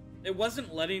 It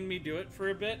wasn't letting me do it for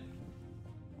a bit,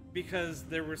 because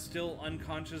there were still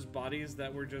unconscious bodies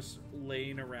that were just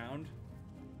laying around.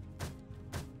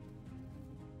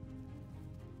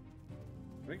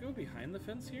 Do I go behind the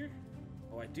fence here?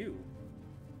 Oh, I do.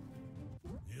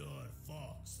 You're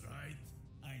Fox, right?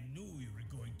 I knew you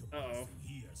were going to Uh-oh. pass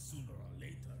here sooner or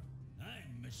later.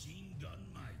 I'm Machine Gun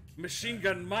Mike. Machine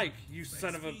Gun Mike, you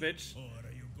son of a bitch. Or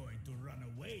are you going to run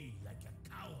away like a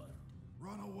coward?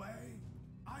 Run away?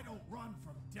 I don't run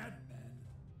from dead men.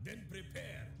 Then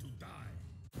prepare to die.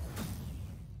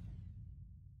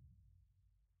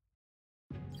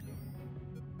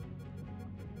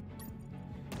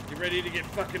 You ready to get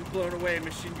fucking blown away,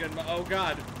 Machine Gun Mike? Oh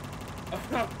god.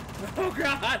 Oh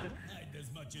god. Hide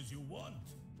as much as you want.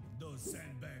 Those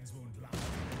sandbags won't last.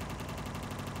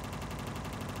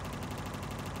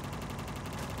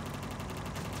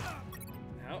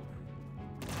 Now.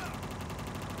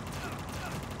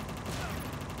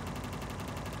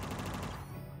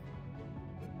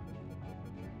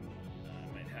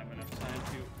 I might have enough time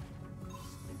to...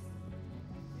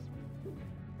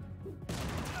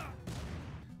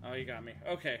 Oh, you got me.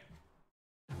 Okay.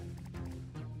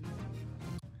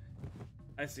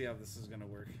 I see how this is gonna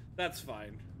work. That's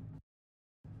fine.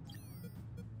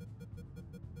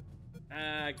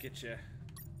 Ah, get you.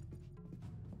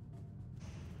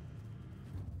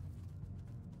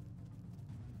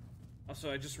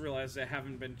 Also, I just realized I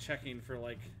haven't been checking for,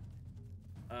 like,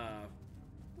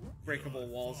 breakable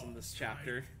walls in this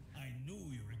chapter. I knew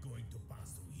you were going to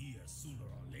pass through here sooner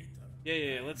or later.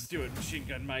 Yeah, let's do it, Machine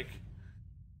Gun Mike.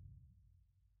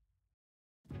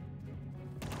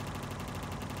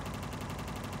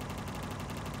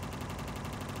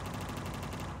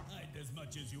 Hide as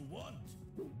much as you want.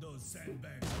 Those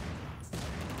sandbags.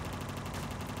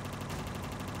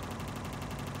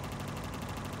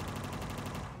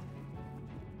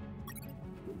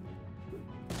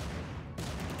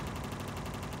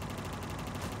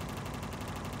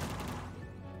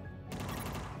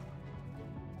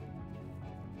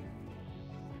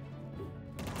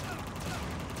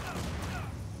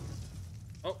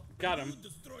 Oh, got him. You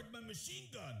destroyed my machine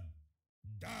gun.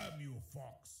 Damn you,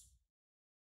 Fox.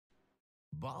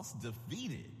 Boss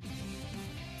defeated.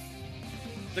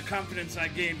 The confidence I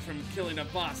gained from killing a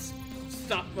boss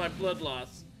stopped my blood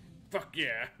loss. Fuck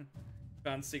yeah.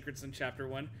 Found secrets in chapter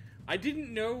 1. I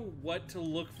didn't know what to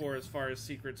look for as far as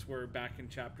secrets were back in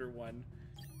chapter 1.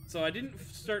 So I didn't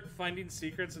start finding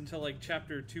secrets until like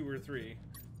chapter 2 or 3.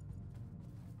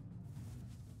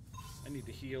 I need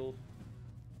to heal.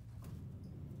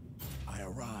 I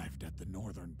arrived at the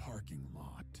northern parking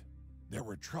lot. There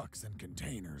were trucks and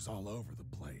containers all over the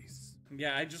place.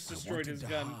 Yeah, I just destroyed his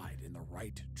gun. I wanted to hide in the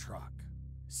right truck.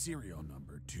 Serial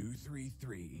number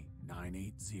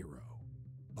 233980.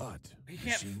 But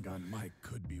Machine Gun Mike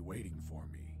could be waiting for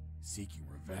me, seeking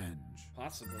revenge.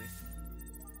 Possibly.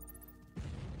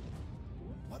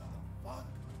 What the fuck?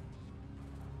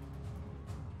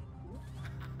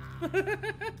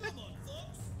 Come on,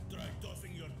 Fox. Try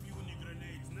tossing your puny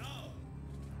grenades now.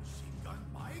 Machine Gun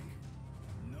Mike?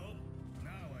 Nope.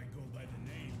 Now I go by the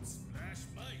name Splash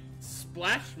Mike.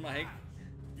 Splash Mike?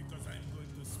 Because I'm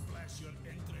going to splash your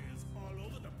entrails all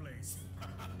over the place.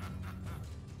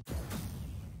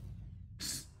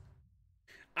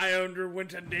 I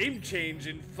underwent a name change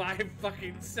in 5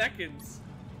 fucking seconds.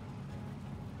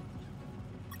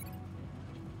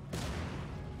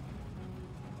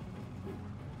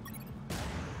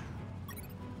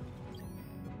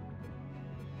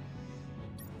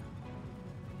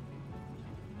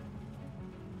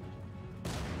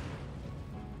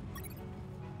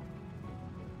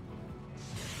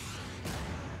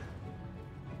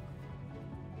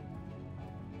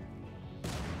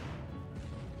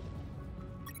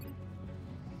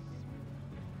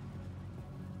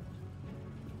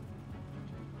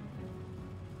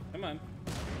 Come on.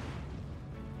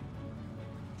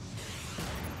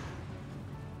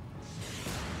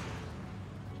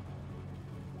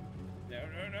 No.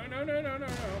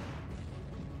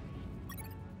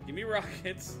 Give me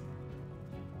rockets.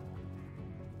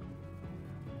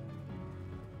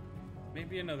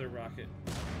 Maybe another rocket.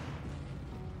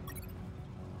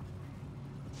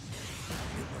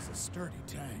 It was a sturdy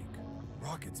tank.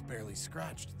 Rockets barely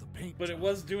scratched the paint. But it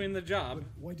was doing the job. But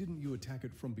why didn't you attack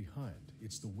it from behind?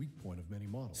 It's the weak point of many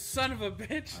models. Son of a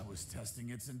bitch! I was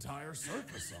testing its entire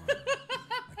surface on it.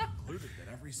 I concluded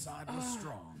that every side was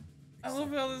strong. I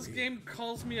love how this game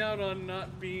calls me out on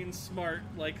not being smart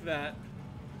like that.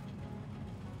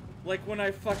 Like when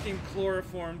I fucking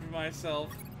chloroformed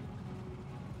myself.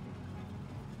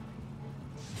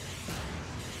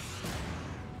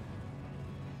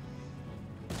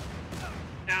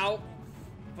 Ow!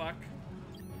 Fuck.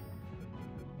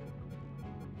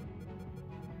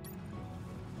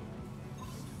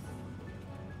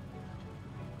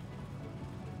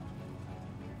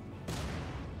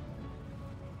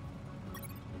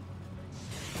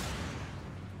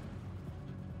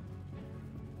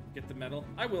 Get the medal.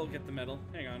 I will get the medal.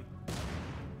 Hang on.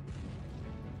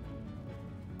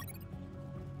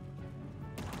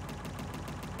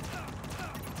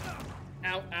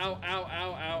 Ow, ow, ow, ow,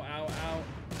 ow, ow, ow.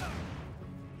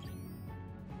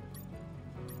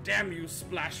 Damn you,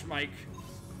 Splash Mike.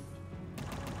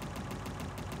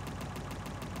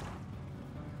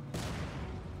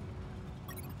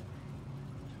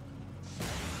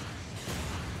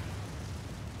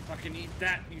 Fucking eat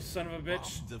that, you son of a bitch.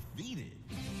 Boss defeated.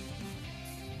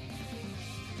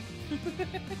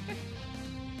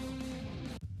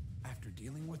 After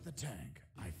dealing with the tank,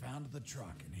 I found the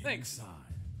truck and hid Thanks.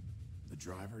 inside. The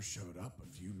driver showed up a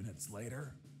few minutes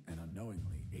later and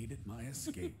unknowingly aided my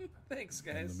escape. Thanks,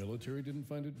 And guys. the military didn't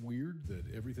find it weird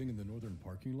that everything in the northern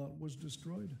parking lot was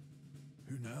destroyed?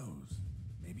 Who knows?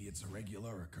 Maybe it's a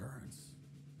regular occurrence.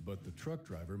 But the truck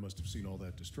driver must have seen all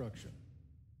that destruction.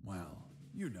 Well,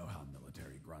 you know how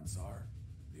military grunts are.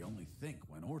 They only think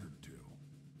when ordered to.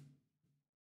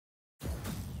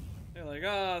 They're like,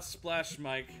 ah, Splash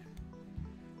Mike.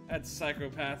 That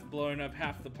psychopath blowing up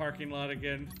half the parking lot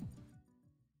again.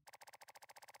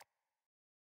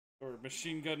 Or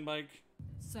Machine Gun Mike.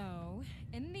 So,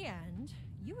 in the end,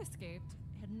 you escaped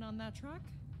hidden on that truck?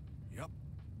 Yep.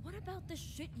 What about the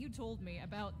shit you told me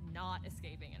about not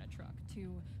escaping in a truck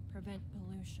to prevent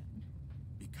pollution?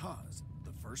 Because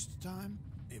the first time,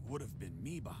 it would have been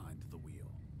me behind the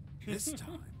wheel. This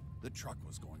time, the truck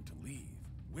was going to leave,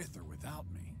 with or without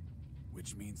me.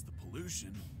 Which means the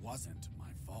pollution wasn't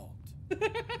my fault.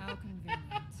 How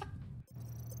convenient.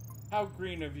 How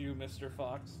green of you, Mr.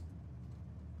 Fox.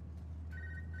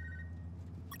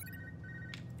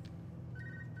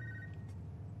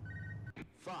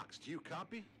 Fox, do you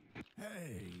copy?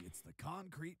 Hey, it's the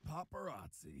concrete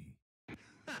paparazzi.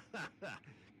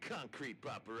 Concrete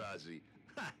paparazzi.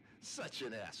 Ha, such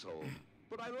an asshole.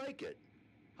 But I like it.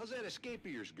 How's that escape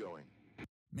of yours going?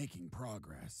 Making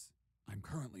progress. I'm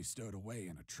currently stowed away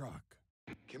in a truck.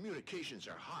 Communications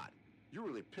are hot. You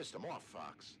really pissed them off,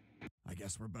 Fox. I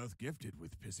guess we're both gifted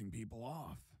with pissing people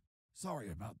off.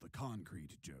 Sorry about the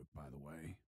concrete joke, by the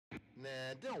way.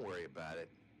 Nah, don't worry about it.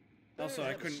 Also, They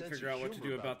I have a couldn't sense figure of out what to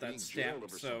humor do about that being jailed stamp,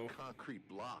 over so some concrete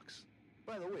blocks.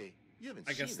 By the way, you haven't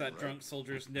I guess seen that them, drunk right?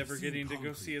 soldier's never I've getting seen to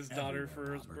go see his concrete daughter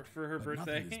everywhere, Robert, for her but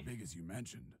birthday. Nothing as big as you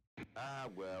mentioned. Ah,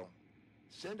 well.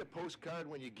 Send a postcard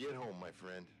when you get home, my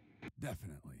friend.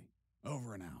 Definitely.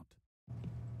 Over and out.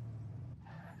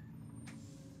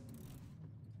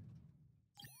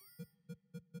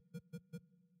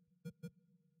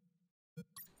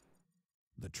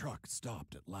 The truck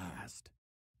stopped at last.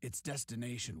 Its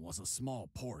destination was a small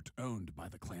port owned by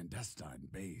the clandestine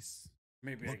base.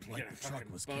 Maybe I Looked can like get a the truck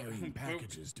fucking was boat. carrying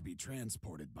packages to be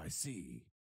transported by sea.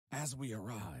 As we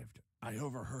arrived, I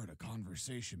overheard a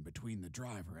conversation between the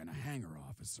driver and a hangar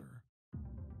officer.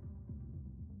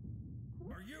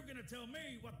 Are you gonna tell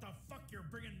me what the fuck you're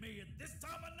bringing me at this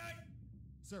time of night?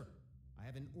 Sir, I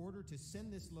have an order to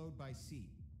send this load by sea.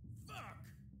 Fuck!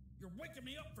 You're waking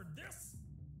me up for this?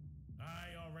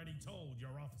 I already told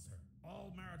your officer.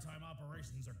 All maritime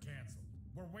operations are canceled.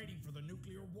 We're waiting for the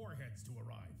nuclear warheads to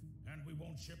arrive, and we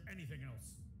won't ship anything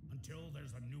else until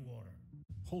there's a new order.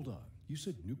 Hold on. You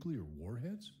said nuclear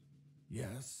warheads?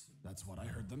 Yes, that's what I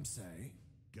heard them say.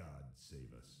 God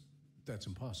save us. That's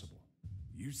impossible.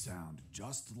 You sound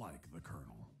just like the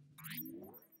Colonel.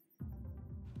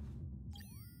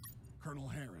 Colonel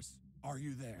Harris, are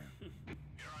you there?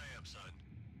 Here I am, son.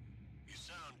 You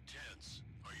sound tense.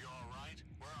 Are you all right?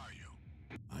 Where are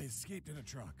you? I escaped in a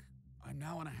truck. I'm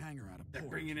now in a hangar at a They're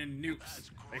port. bringing in nukes.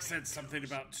 They said something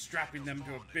about strapping them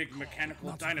to a big mechanical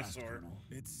Not so fast, dinosaur. Colonel.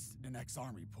 It's an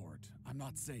ex-army port. I'm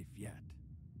not safe yet.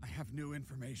 I have new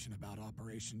information about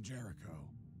Operation Jericho.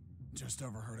 Just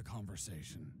overheard a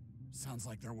conversation. Sounds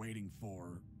like they're waiting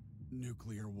for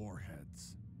nuclear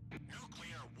warheads.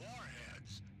 Nuclear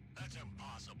warheads? That's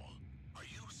impossible. Are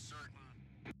you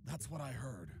certain? That's what I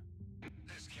heard.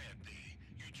 This can't be.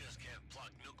 You just can't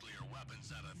pluck nuclear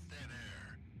weapons out of thin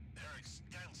air. They're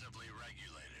extensively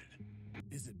regulated.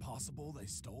 Is it possible they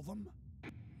stole them?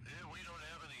 We don't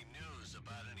have any news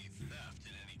about any theft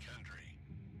in any country.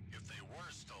 If they were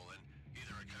stolen,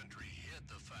 either a country hid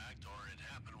the fact or it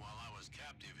happened while I was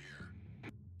captive here.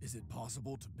 Is it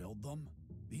possible to build them?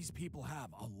 These people have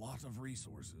a lot of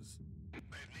resources.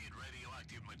 They'd need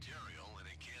radioactive material and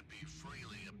it can't be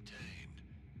freely obtained.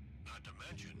 Not to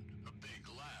mention a big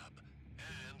lab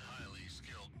and highly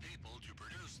skilled people to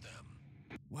produce them.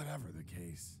 Whatever the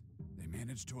case, they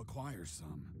managed to acquire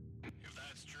some. If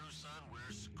that's true, son,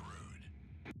 we're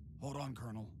screwed. Hold on,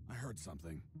 Colonel. I heard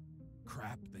something.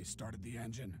 Crap, they started the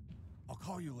engine. I'll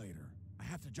call you later. I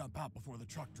have to jump out before the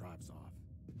truck drives off.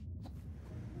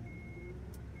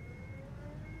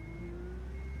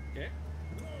 Okay.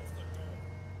 Close the door.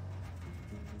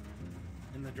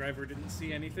 And the driver didn't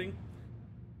see anything.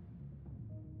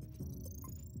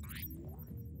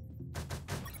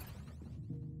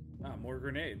 Ah, more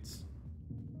grenades.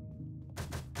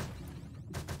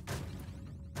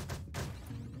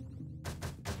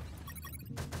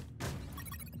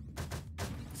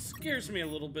 Scares me a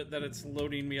little bit that it's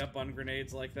loading me up on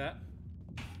grenades like that.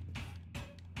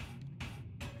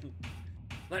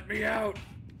 Let me out!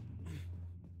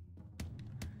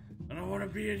 I don't want to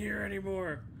be in here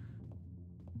anymore.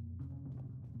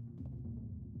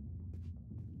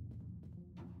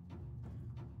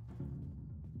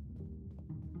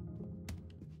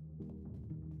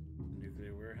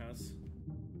 Nuclear warehouse.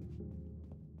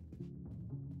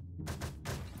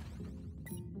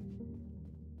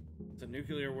 It's a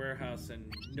nuclear warehouse and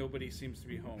nobody seems to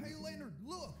be home. Hey, Leonard,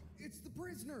 look! It's the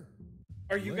prisoner!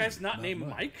 Are you guys not Not named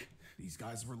Mike. Mike? These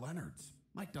guys were Leonards.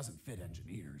 Mike doesn't fit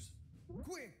engineers.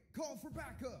 Quick, call for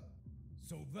backup.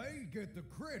 So they get the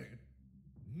credit?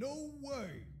 No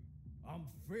way. I'm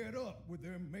fed up with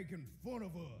them making fun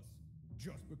of us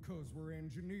just because we're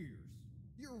engineers.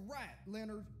 You're right,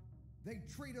 Leonard. They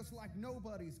treat us like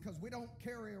nobodies because we don't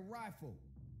carry a rifle.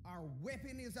 Our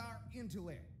weapon is our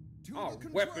intellect. To Our the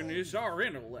weapon control, is our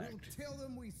intellect. We'll tell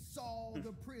them we saw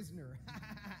the prisoner.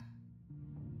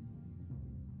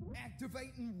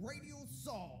 Activating radio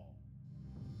saw.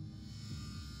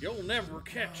 You'll never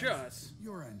catch us.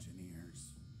 You're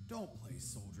engineers. Don't play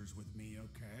soldiers with me,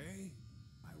 okay?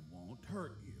 I won't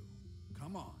hurt you.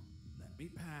 Come on, let me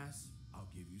pass. I'll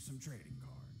give you some trading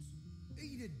cards.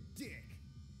 Eat a dick.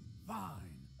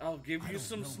 Fine. I'll give I you don't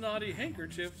some know what snotty you have on those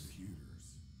handkerchiefs.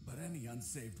 computers, but any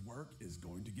unsaved work is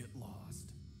going to get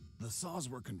lost. The saws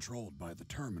were controlled by the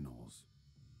terminals.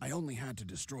 I only had to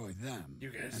destroy them. You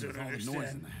guys and don't with all the noise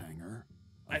understand. in the hangar,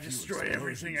 I a few destroy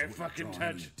everything I explosions fucking wouldn't draw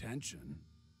any touch. Attention,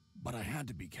 but I had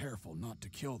to be careful not to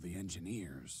kill the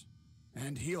engineers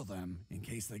and heal them in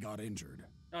case they got injured.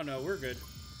 Oh no, we're good.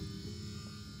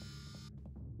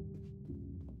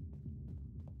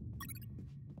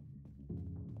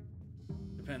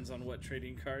 Depends on what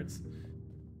trading cards.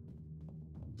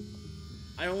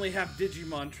 I only have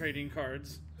Digimon trading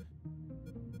cards.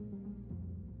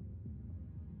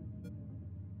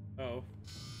 Oh.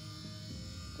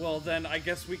 Well, then I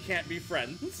guess we can't be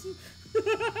friends.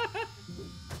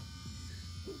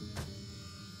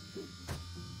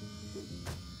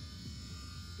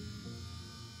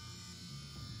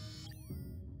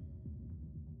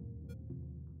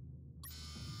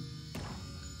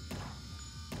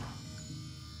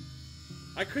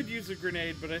 I could use a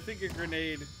grenade, but I think a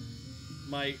grenade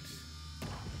might...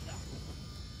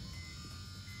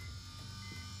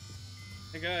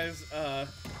 Hey guys,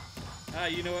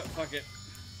 you know what? Fuck it.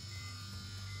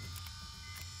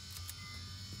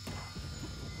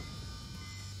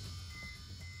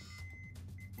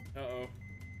 Uh-oh.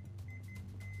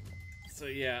 So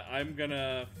yeah, I'm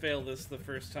gonna fail this the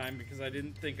first time because I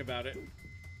didn't think about it.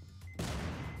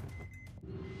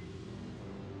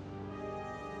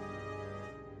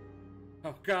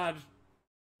 Oh god.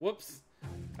 Whoops.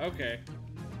 Okay.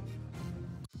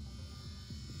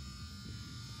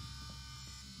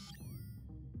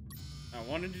 I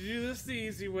wanted to do this the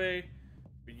easy way,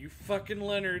 but you fucking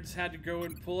Leonards had to go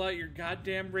and pull out your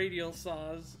goddamn radial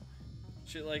saws.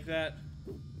 Shit like that.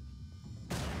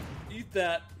 Eat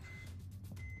that.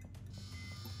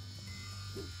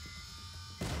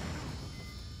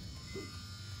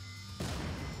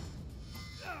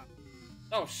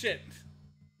 Oh shit.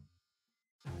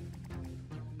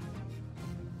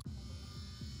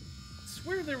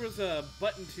 Swear there was a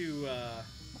button to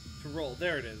roll.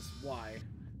 There it is. Y.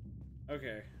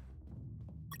 Okay.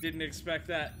 Didn't expect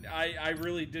that. I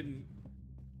really didn't.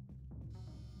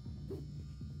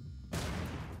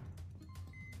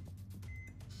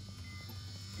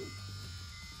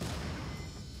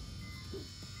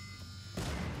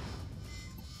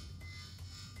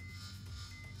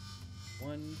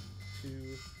 One,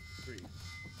 two, three.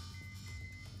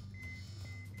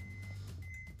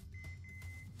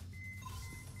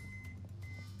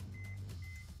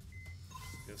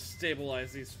 Gonna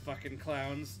stabilize these fucking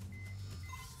clowns.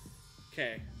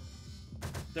 Okay.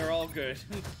 They're all good.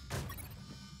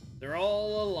 They're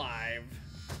all alive.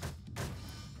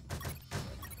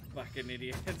 Fucking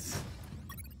idiots.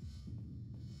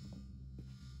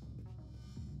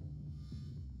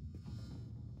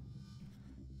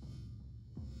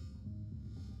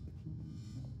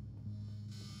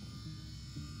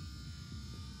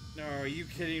 No, are you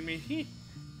kidding me?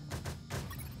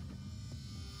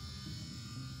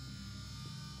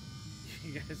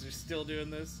 You guys are still doing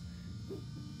this?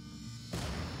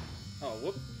 Oh,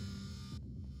 whoop.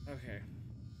 Okay.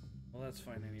 Well, that's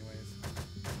fine anyways.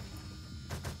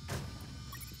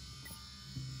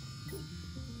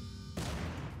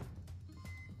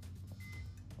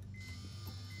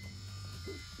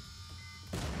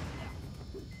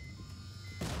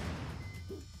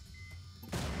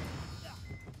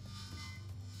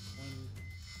 One,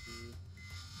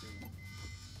 two, three.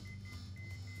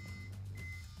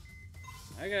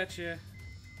 I got you.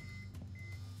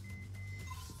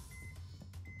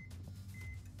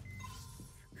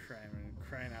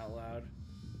 Crying out loud.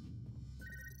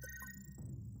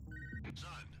 Son,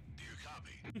 do you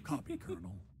copy? Copy,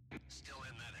 Colonel. Still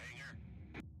in that hangar?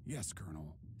 Yes,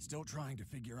 Colonel. Still trying to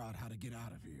figure out how to get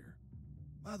out of here.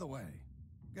 By the way,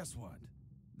 guess what?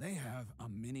 They have a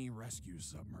mini rescue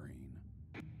submarine.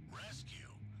 Rescue?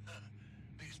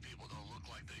 These people don't look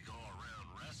like they go around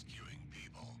rescuing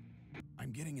people.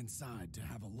 I'm getting inside to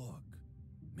have a look.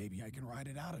 Maybe I can ride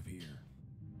it out of here.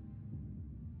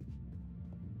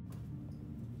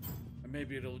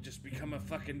 maybe it'll just become a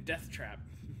fucking death trap.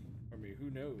 I mean, who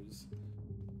knows?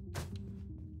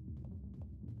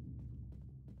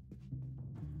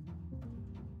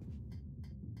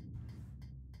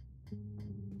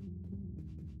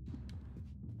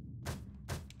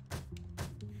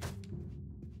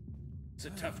 It's a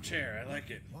tough chair. I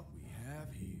like it. What we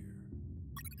have here.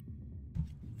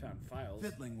 Found files.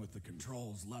 Fiddling with the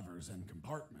controls, levers, and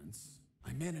compartments,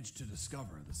 I managed to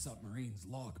discover the submarine's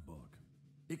logbook.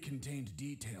 It contained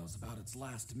details about its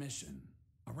last mission,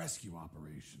 a rescue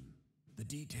operation. The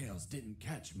details didn't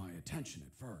catch my attention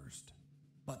at first,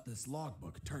 but this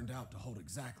logbook turned out to hold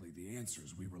exactly the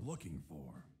answers we were looking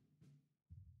for.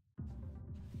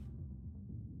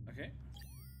 Okay.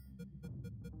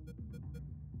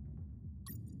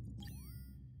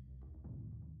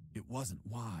 It wasn't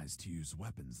wise to use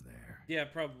weapons there. Yeah,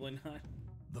 probably not.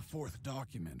 The fourth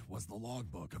document was the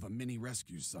logbook of a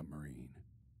mini-rescue submarine.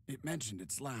 It mentioned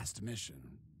its last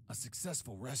mission, a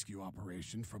successful rescue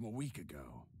operation from a week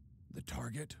ago. The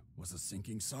target was a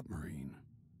sinking submarine.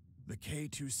 The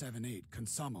K-278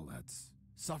 Consomolets,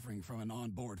 suffering from an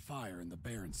onboard fire in the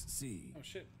Barents Sea. Oh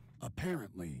shit.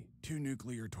 Apparently, 2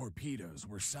 nuclear torpedoes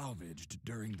were salvaged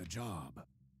during the job.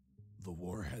 The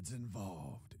warheads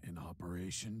involved in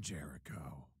Operation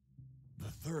Jericho.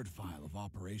 The third file of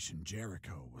Operation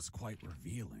Jericho was quite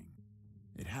revealing.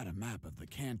 It had a map of the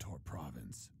Kantor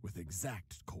province with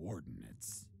exact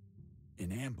coordinates,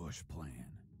 an ambush plan,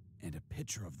 and a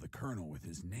picture of the colonel with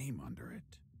his name under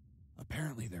it.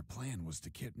 Apparently their plan was to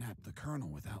kidnap the colonel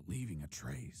without leaving a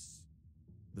trace.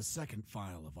 The second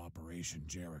file of Operation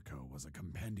Jericho was a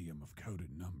compendium of coded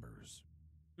numbers.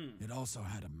 It also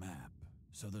had a map,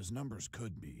 so those numbers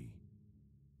could be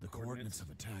the coordinates of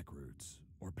attack routes,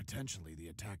 or potentially the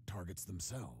attack targets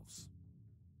themselves.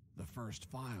 The first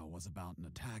file was about an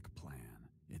attack plan.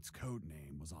 Its code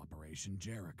name was Operation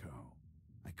Jericho.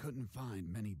 I couldn't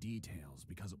find many details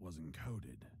because it was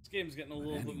encoded. This game's getting a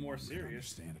little bit more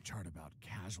serious. Understand a chart about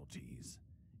casualties.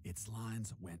 Its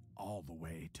lines went all the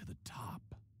way to the top.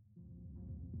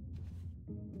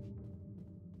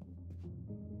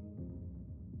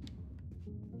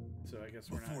 So I guess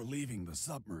we're Before not... leaving the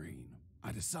submarine,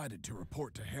 I decided to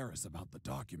report to Harris about the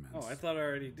documents. Oh, I thought I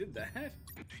already did that.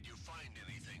 Did you find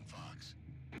anything, Fox?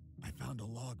 I found a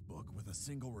logbook with a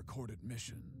single recorded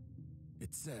mission.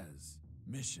 It says,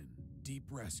 Mission, Deep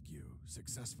Rescue,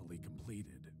 successfully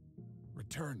completed.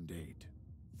 Return date,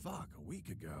 fuck, a week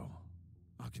ago.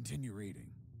 I'll continue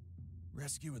reading.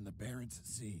 Rescue in the Barents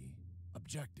Sea.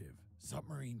 Objective,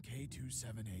 submarine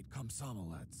K-278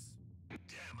 Komsomolets.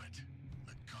 Damn it.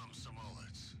 The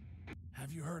Komsomolets.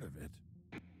 Have you heard of it?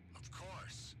 Of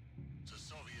course. It's a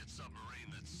Soviet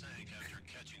submarine that sank after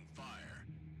catching fire.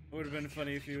 It would have been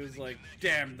funny if he was like,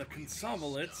 damn, the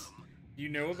Consomolets. You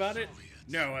know about it?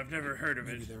 No, I've never heard of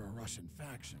Maybe it. they're a Russian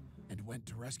faction and went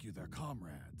to rescue their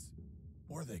comrades.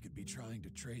 Or they could be trying to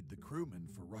trade the crewmen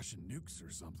for Russian nukes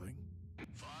or something.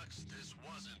 Fox, this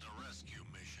wasn't a rescue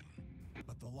mission.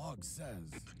 But the log says...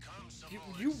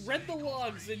 The You read the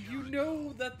logs and you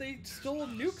know that they stole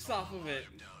nukes off of it.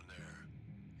 Down there.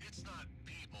 It's not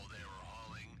people they were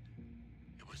hauling.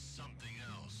 It was something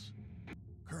else.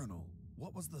 Colonel,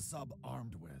 what was the sub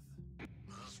armed with?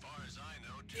 As far as I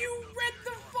know, You read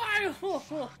the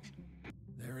file!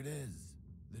 There it is.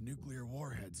 The nuclear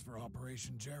warheads for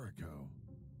Operation Jericho.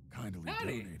 Kindly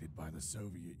Howdy. donated by the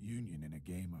Soviet Union in a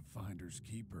game of Finders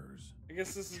Keepers. I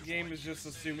guess this game is just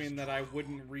assuming that I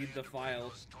wouldn't read the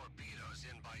file torpedoes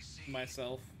in by sea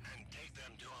myself. and take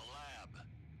them to a lab.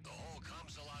 The whole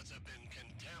Komsomolets have been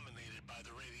contaminated by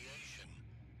the radiation,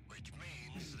 which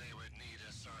means they would need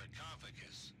a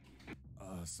sarcophagus.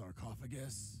 A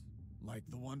sarcophagus? Like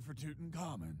the one for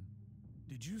Tutankhamun?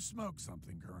 Did you smoke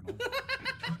something, Colonel? Don't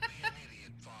be an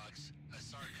idiot, Fox. A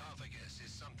sarcophagus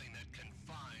is something that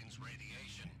confines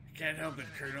radiation. Can't help it,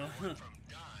 Colonel. From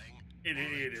dying, An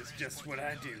idiot is just what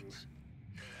I do.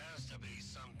 it has to be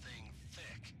something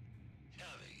thick,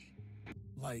 heavy.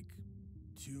 Like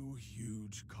 2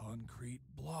 huge concrete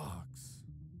blocks.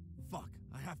 Fuck,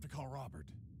 I have to call Robert.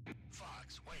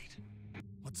 Fox, wait.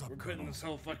 What's up, We're Colonel? putting this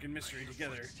whole fucking mystery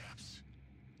together. Footsteps.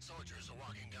 Soldiers are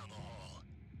walking down the hall.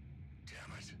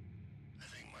 Damn it. I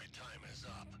think my time is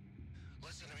up.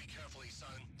 Listen to me carefully, son.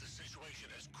 The situation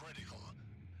is critical.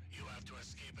 You have to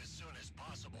escape as soon as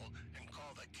possible and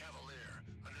call the Cavalier.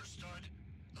 Understood?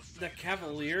 The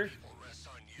Cavalier? People rest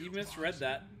on you, He misread Fox.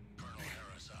 that. Colonel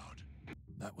Harris out.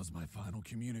 That was my final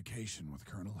communication with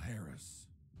Colonel Harris.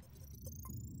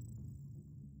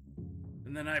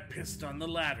 And then I pissed on the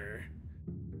ladder.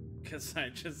 Because I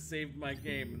just saved my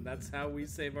game, and that's how we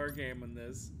save our game in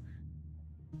this.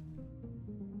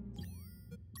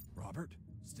 Robert?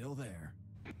 still there.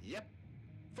 Yep.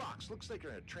 Fox, looks like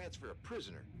they're gonna transfer a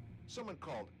prisoner. Someone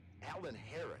called Alan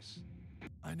Harris.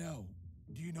 I know.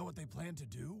 Do you know what they plan to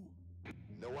do?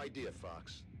 No idea,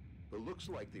 Fox. But looks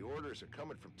like the orders are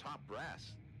coming from top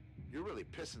brass. You're really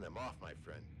pissing them off, my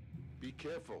friend. Be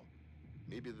careful.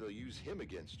 Maybe they'll use him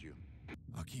against you.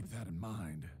 I'll keep that in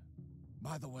mind.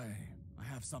 By the way, I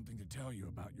have something to tell you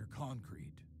about your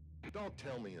concrete. Don't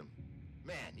tell me him.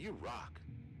 Man, you rock.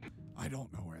 I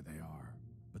don't know where they are,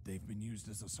 but they've been used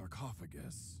as a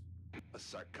sarcophagus. A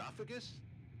sarcophagus?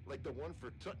 Like the one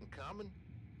for Tutankhamun?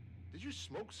 Did you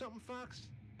smoke something, Fox?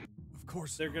 Of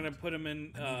course They're not. gonna put him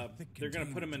in. They're gonna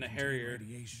put him in a Harrier,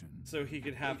 so he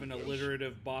could have an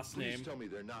alliterative boss Please name. tell me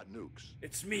they're not nukes.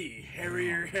 It's me,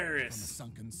 Harrier From a Harris.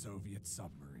 sunken Soviet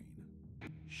submarine.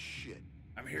 Shit.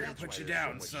 I'm here That's to put why you there's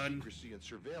down, so much son. secrecy and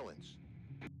surveillance.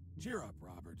 Cheer up,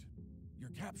 Robert. Your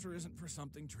capture isn't for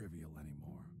something trivial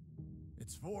anymore.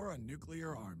 It's for a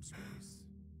nuclear arms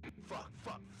race. Fuck.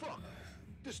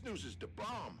 This news is the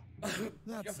bomb.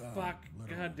 That's fuck.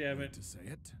 little God damn way it. to say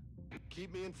it.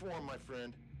 Keep me informed, my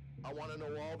friend. I want to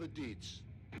know all the deets.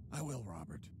 I will,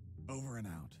 Robert. Over and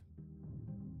out.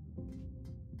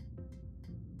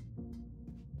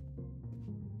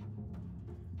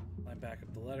 I back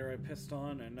up the letter I pissed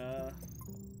on, and oh,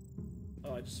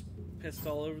 I just pissed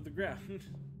all over the ground.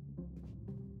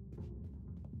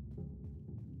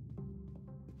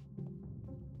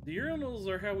 The urinals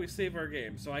are how we save our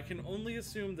game, so I can only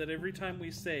assume that every time we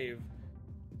save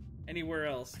anywhere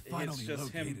else, it's Finally just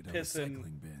him located a pissing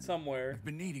recycling bin. somewhere. I've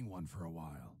been needing one for a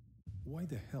while. Why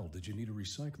the hell did you need a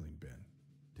recycling bin?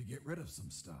 To get rid of some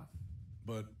stuff.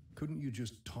 But couldn't you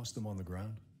just toss them on the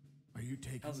ground? Are you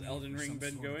taking How's me Elden for Ring some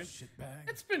been sort of going? shitbag?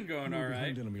 It's been going You were alright.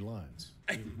 behind enemy lines.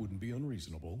 It wouldn't be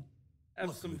unreasonable. Have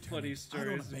Look, some Lieutenant, funny I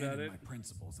don't stories abandon about it. my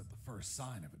principles at the first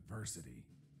sign of adversity.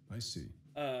 I see.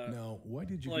 Now, why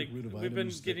did you Like, get rid of we've been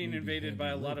items that getting may be invaded by a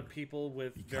handy lot of later? people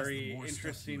with Because very the more stuff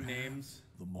interesting you have, names.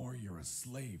 the more you're a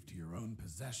slave to your own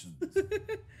possessions.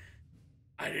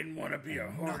 I didn't want to be a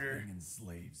And hoarder. Nothing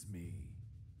enslaves me.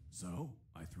 So,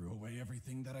 I threw away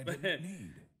everything that I didn't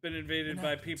need. Been invaded An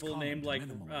by act that's people common named to like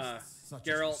minimalists such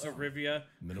as Geralt yourself. of Rivia,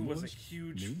 who was a Minimalist?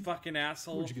 huge Me? fucking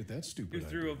asshole. Where'd you get that stupid Who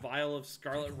threw a idea? vial of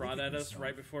scarlet Take a rot look at us yourself.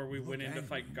 right before we You went look in to angry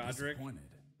fight and Godric. disappointed,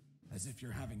 as if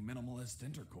you're having minimalist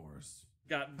intercourse.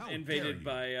 Got How dare invaded you.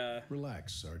 by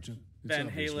Relax, Sergeant. It's Van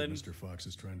obvious what Halen. Mr. Fox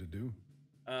is trying to do.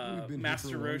 We've been Master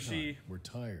here for a long Roshi, time. We're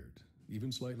tired,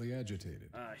 even slightly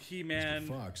agitated. He-Man. Mr.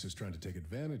 Fox is trying to take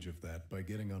advantage of that by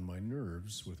getting on my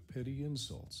nerves with petty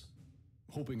insults,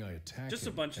 hoping I attack Just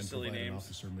him a bunch of and silly provide an names.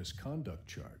 officer misconduct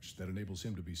charge that enables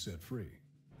him to be set free.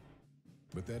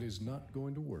 But that is not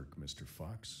going to work, Mr.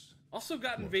 Fox. Also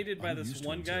got Look, invaded by I'm this used to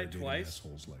one guy interrogating twice.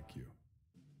 assholes like you.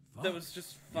 That Fuck. was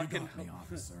just You fucking got me,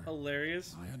 officer.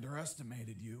 hilarious. I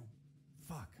underestimated you.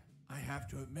 Fuck. I have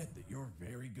to admit that you're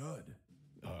very good.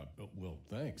 Well,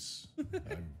 thanks.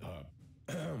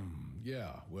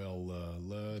 Yeah, well,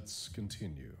 let's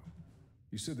continue.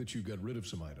 You said that you got rid of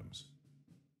some items.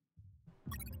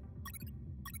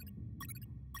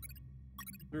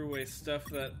 Threw away stuff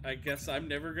that I guess I'm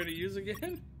never gonna use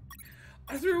again.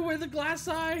 I threw away the glass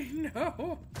eye.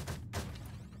 No.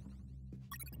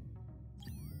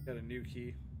 Got a new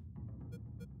key.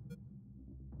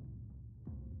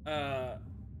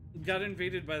 Got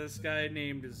invaded by this guy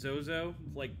named Zozo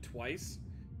like twice.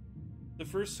 The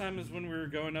first time is when we were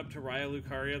going up to Raya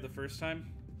Lucaria the first time.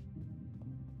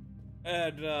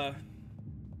 And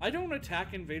I don't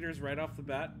attack invaders right off the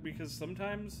bat because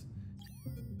sometimes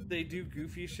they do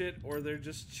goofy shit or they're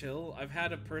just chill. I've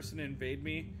had a person invade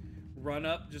me, run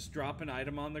up, just drop an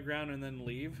item on the ground and then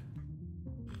leave.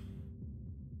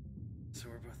 So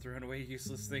we're both throwing away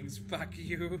useless things. Fuck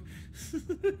you.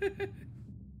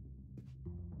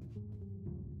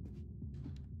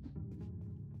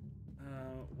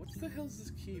 What the hell's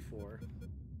this key for?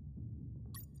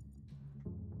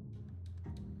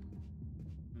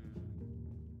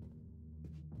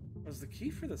 Was the key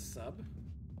for the sub?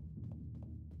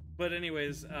 But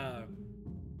anyways,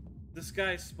 this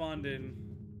guy spawned in,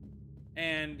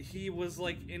 and he was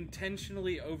like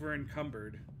intentionally over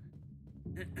encumbered,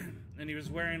 and he was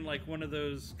wearing like one of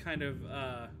those kind of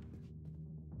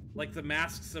like the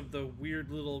masks of the weird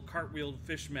little cartwheeled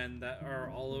fishmen that are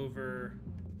all over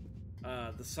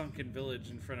the sunken village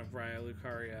in front of Raya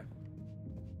Lucaria.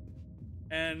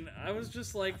 And I was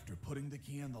just like, After putting the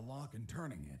key in the lock and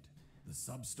turning it, the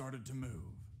sub started to move.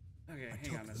 okay, I hang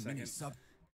took on a the mini second. sub.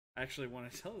 I actually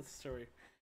want to tell the story.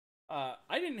 I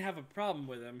didn't have a problem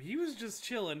with him. He was just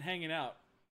chilling, hanging out.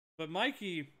 But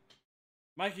Mikey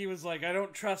was like, I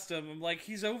don't trust him. I'm like,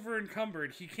 he's over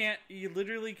encumbered. He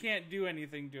literally can't do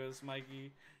anything to us,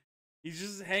 Mikey. He's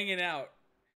just hanging out.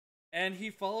 And he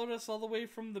followed us all the way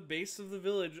from the base of the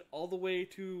village all the way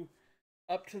to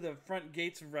up to the front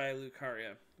gates of Raya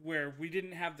Lucaria, where we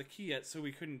didn't have the key yet, so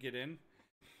we couldn't get in.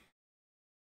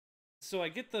 So I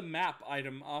get the map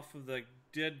item off of the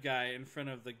dead guy in front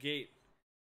of the gate.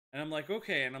 And I'm like,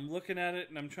 okay, and I'm looking at it,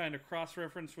 and I'm trying to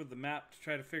cross-reference with the map to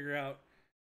try to figure out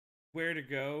where to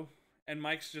go. And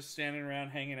Mike's just standing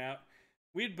around hanging out.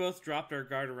 We had both dropped our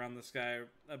guard around this guy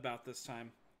about this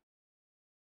time.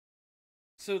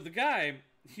 So the guy,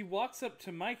 he walks up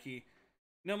to Mikey.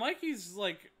 Now Mikey's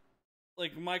like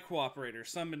my cooperator,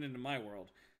 summoned into my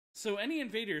world. So any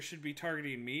invader should be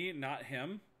targeting me, not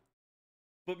him.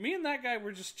 But me and that guy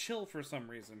were just chill for some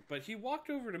reason. But he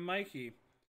walked over to Mikey,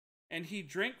 and he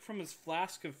drank from his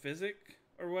flask of physic,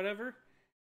 or whatever.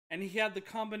 And he had the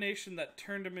combination that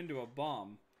turned him into a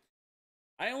bomb.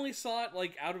 I only saw it,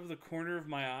 like, out of the corner of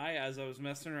my eye as I was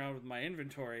messing around with my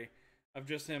inventory. Of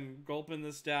just him gulping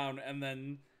this down and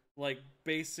then, like,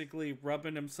 basically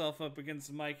rubbing himself up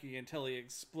against Mikey until he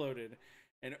exploded.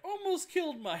 And almost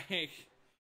killed Mike. And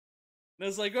I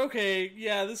was like, okay,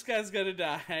 yeah, this guy's gonna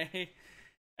die.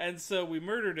 And so we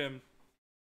murdered him.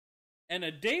 And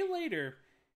a day later,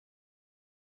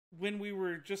 when we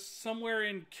were just somewhere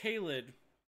in Kaled,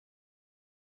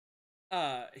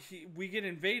 we get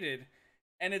invaded.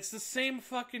 And it's the same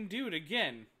fucking dude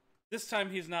again. This time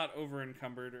he's not over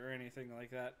encumbered or anything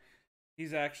like that.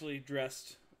 He's actually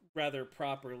dressed rather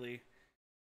properly.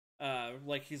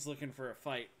 Like he's looking for a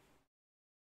fight.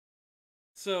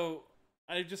 So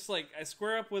I just I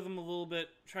square up with him a little bit,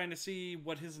 trying to see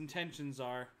what his intentions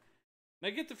are. And I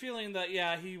get the feeling that,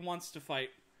 yeah, he wants to fight.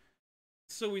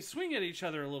 So we swing at each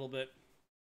other a little bit.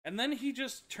 And then he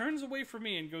just turns away from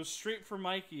me and goes straight for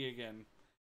Mikey again.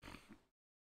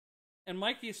 And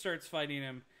Mikey starts fighting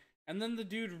him. And then the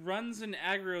dude runs and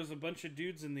aggroes a bunch of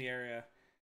dudes in the area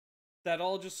that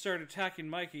all just start attacking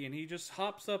Mikey, and he just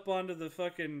hops up onto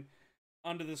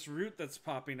onto this root that's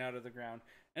popping out of the ground.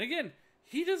 And again,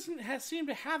 he doesn't seem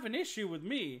to have an issue with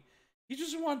me. He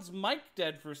just wants Mike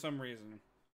dead for some reason.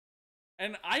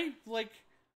 And I,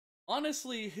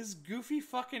 honestly, his goofy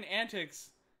fucking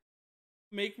antics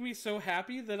make me so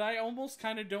happy that I almost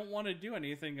kind of don't want to do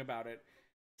anything about it.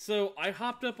 So I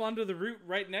hopped up onto the root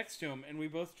right next to him, and we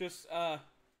both just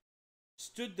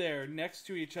stood there next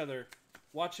to each other,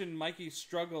 watching Mikey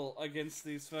struggle against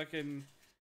these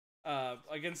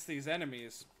against these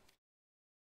enemies.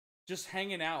 Just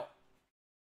hanging out.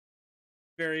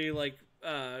 Very,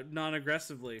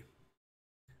 non-aggressively.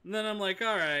 And then I'm like,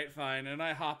 alright, fine. And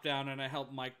I hop down and I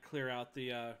help Mike clear out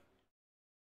the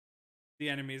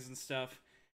enemies and stuff.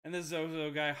 And the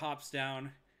Zozo guy hops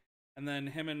down. And then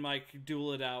him and Mike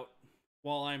duel it out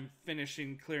while I'm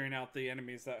finishing clearing out the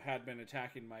enemies that had been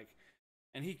attacking Mike.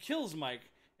 And he kills Mike.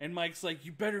 And Mike's like,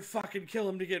 you better fucking kill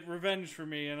him to get revenge for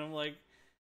me. And I'm like,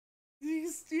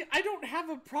 I don't have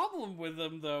a problem with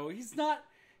him, though.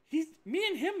 Me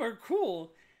and him are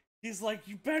cool. He's like,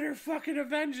 you better fucking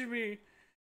avenge me.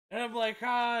 And I'm like,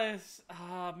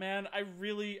 man,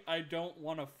 I don't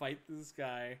want to fight this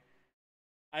guy.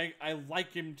 I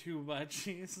like him too much.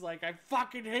 He's like, I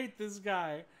fucking hate this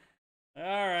guy.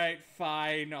 Alright,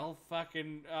 fine. I'll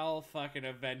fucking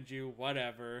avenge you,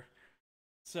 whatever.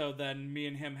 So then me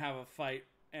and him have a fight,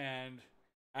 and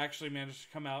I actually managed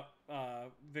to come out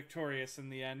victorious in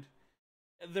the end.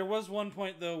 There was one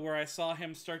point, though, where I saw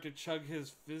him start to chug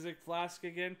his physic flask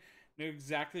again. Knew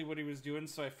exactly what he was doing,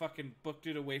 so I fucking booked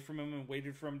it away from him and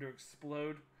waited for him to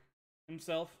explode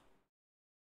himself.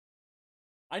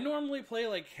 I normally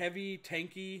play heavy,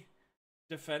 tanky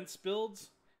defense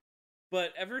builds,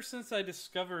 but ever since I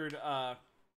discovered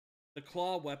the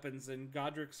claw weapons in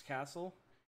Godric's castle,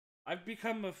 I've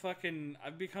become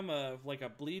a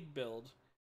bleed build.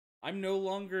 I'm no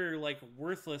longer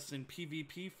worthless in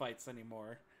PvP fights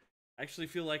anymore. I actually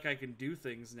feel like I can do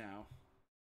things now.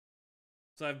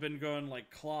 So I've been going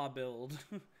claw build,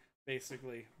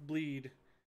 basically. Bleed.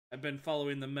 I've been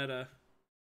following the meta.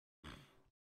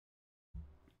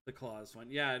 The claws one.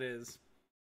 Yeah, it is.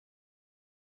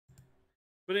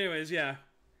 But anyways, yeah.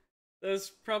 That's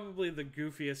probably the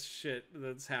goofiest shit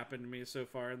that's happened to me so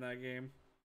far in that game.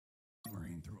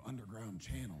 Submarine through underground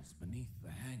channels beneath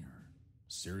the hangar.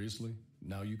 Seriously?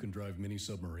 Now you can drive mini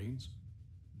submarines?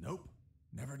 Nope.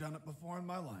 Never done it before in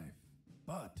my life.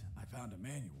 But I found a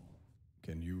manual.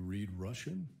 Can you read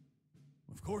Russian?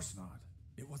 Of course not.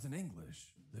 It was in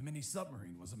English. The mini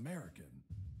submarine was American.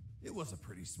 It was a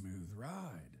pretty smooth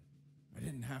ride. I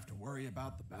didn't have to worry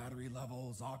about the battery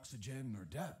levels, oxygen, or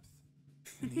depth.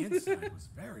 And the inside was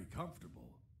very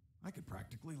comfortable. I could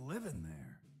practically live in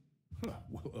there.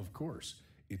 Well, of course.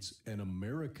 It's an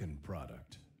American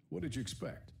product. What did you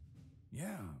expect?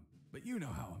 Yeah, but you know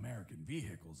how American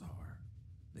vehicles are.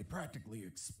 They practically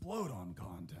explode on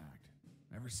contact.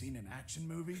 Ever seen an action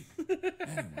movie?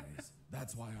 Anyways,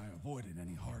 that's why I avoided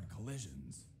any hard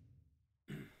collisions.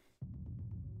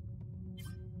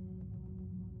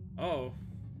 Oh.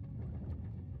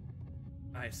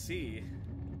 I see.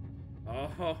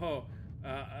 Oh.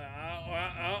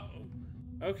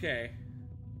 Okay.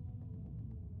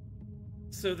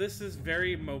 So this is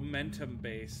very momentum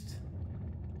based.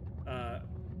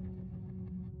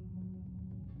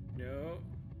 No.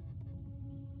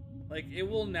 Like, it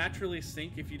will naturally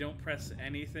sink if you don't press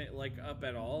anything, like, up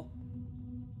at all.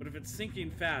 But if it's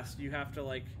sinking fast, you have to,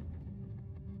 like,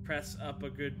 press up a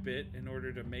good bit in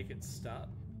order to make it stop.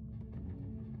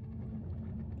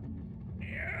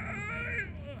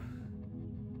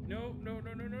 No.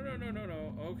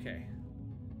 Okay.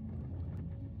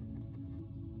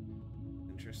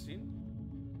 Interesting.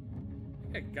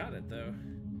 I think I got it, though.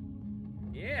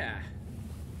 Yeah.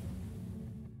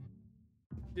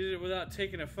 Did it without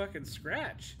taking a fucking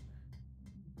scratch.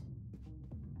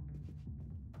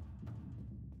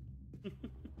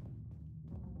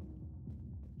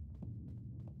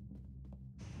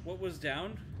 What was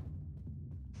down?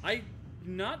 I'm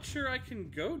not sure I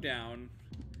can go down.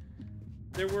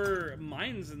 There were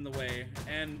mines in the way,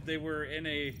 and they were in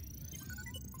a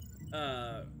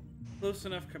close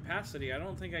enough capacity. I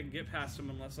don't think I can get past them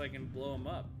unless I can blow them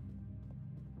up.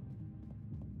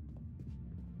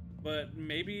 But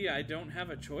maybe I don't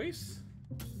have a choice?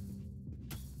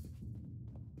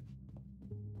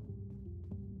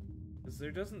 Because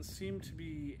there doesn't seem to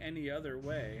be any other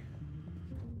way.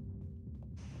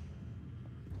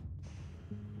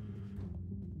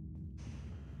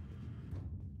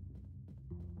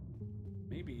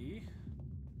 Maybe.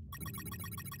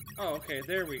 Oh, okay,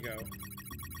 there we go.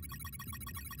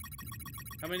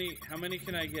 How many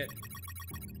can I get?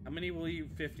 How many will you?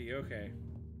 50, okay.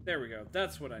 There we go.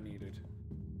 That's what I needed.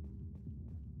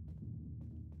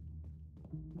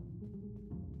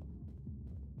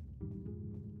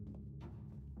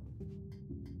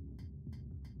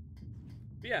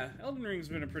 But yeah, Elden Ring's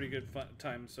been a pretty good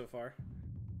time so far.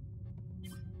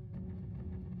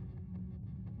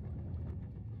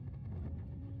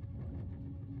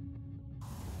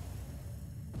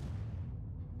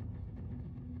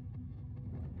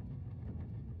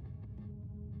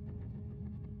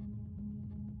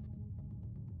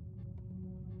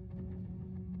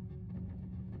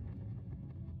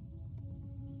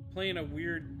 Playing a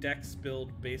weird dex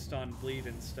build based on bleed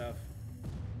and stuff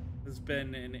has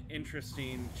been an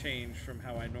interesting change from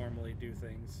how I normally do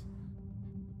things.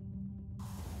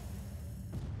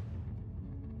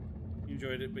 You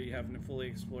enjoyed it, but you haven't fully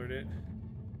explored it.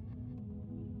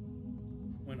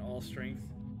 Went all strength.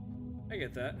 I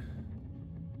get that.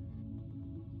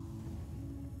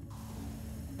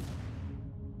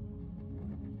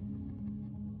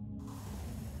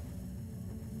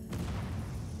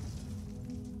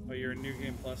 Oh, you're in New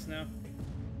Game Plus now?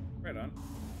 Right on.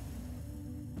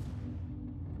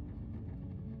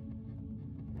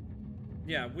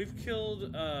 Yeah, we've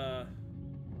killed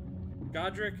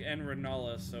Godric and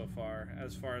Renala so far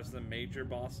as the major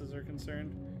bosses are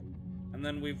concerned. And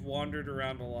then we've wandered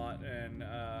around a lot and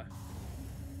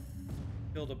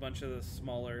killed a bunch of the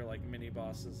smaller, like, mini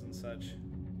bosses and such.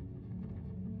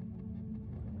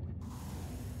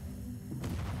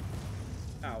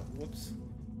 Ow, whoops.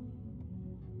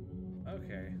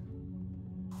 Okay.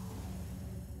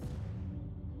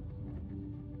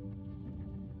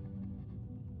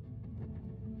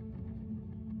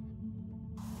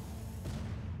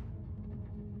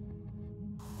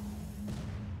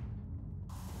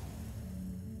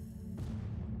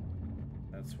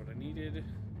 That's what I needed.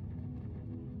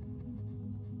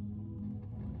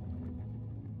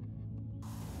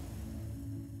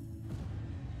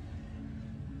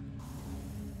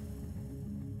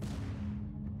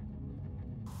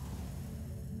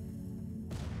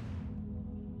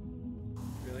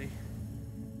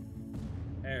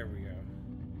 There we go.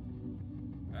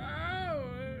 Oh,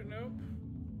 nope.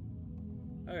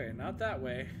 Okay, not that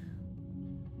way.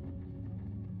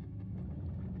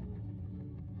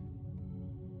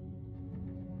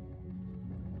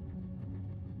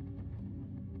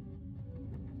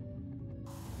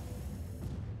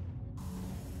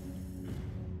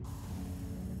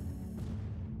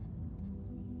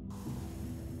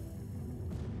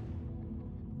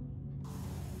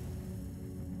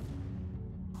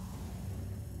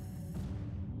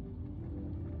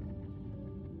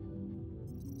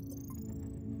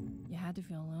 Had to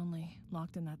feel lonely,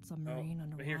 locked in that submarine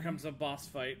underwater. But here comes a boss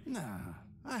fight. Nah,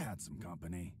 I had some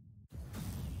company.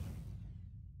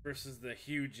 versus the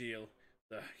huge eel.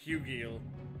 The huge eel.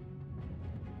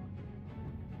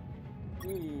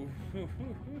 Ooh.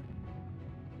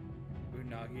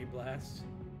 Unagi blast.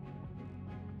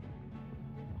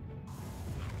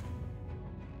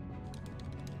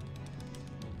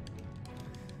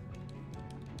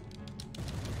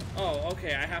 Oh,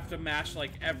 okay, I have to mash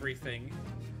like everything.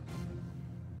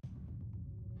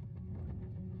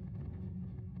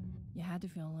 You had to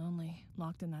feel lonely,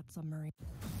 locked in that submarine.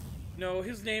 No,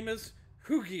 his name is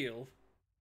Hugiel.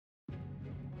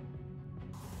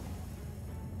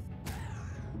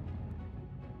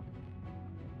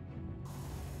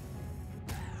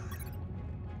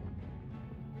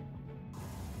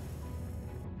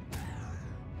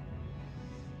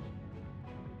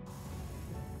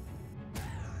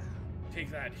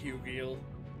 Take that, Hugiel.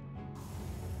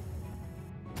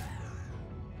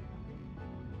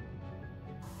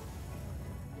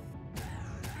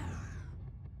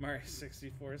 Mario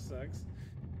 64 sucks.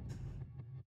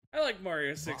 I like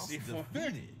Mario 64.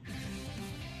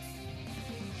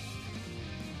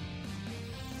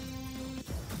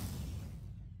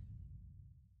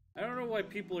 I don't know why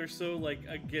people are so like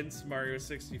against Mario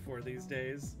 64 these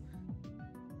days.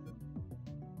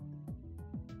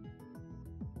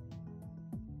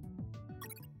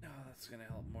 Oh, that's gonna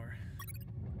help more.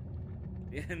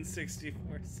 The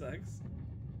N64 sucks.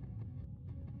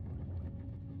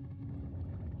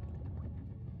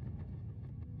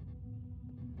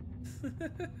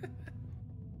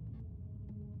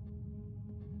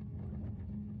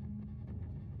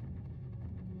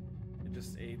 It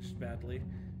just aged badly.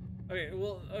 Okay,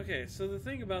 well, okay, so the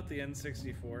thing about the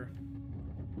N64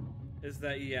 is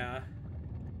that, yeah,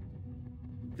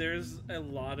 there's a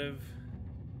lot of...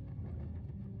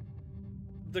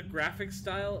 The graphic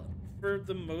style, for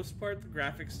the most part, the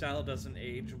graphic style doesn't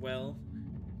age well.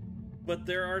 But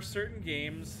there are certain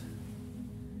games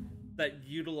that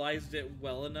utilized it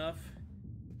well enough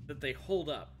that they hold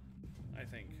up, I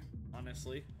think,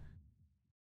 honestly.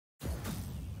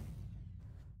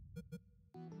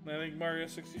 I think Mario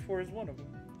 64 is one of them.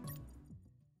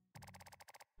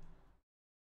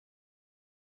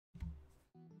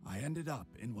 I ended up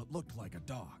in what looked like a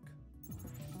dock.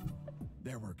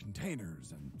 There were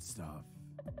containers and stuff.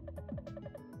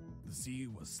 The sea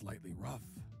was slightly rough.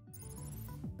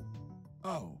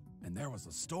 Oh, and there was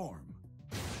a storm.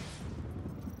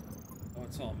 Oh,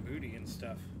 it's all moody and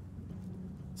stuff.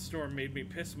 The storm made me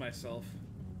piss myself.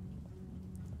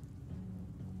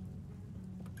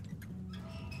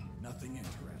 Nothing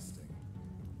interesting.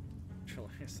 Controller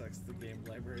sucks, the game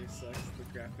library sucks,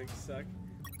 the graphics suck.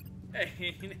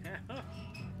 Hey, now.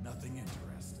 Nothing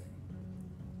interesting.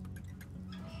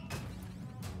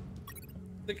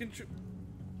 The control...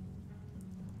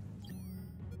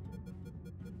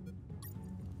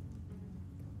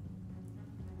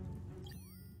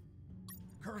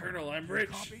 Colonel, I'm rich.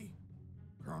 Copy?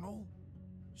 Colonel?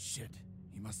 Shit,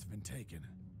 he must have been taken.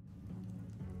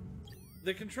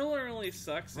 The controller only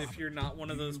sucks Robert, if you're not one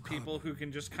of those you people copy? who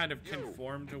can just kind of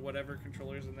conform to whatever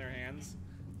controller's in their hands.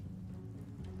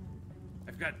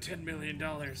 I've got $10 million.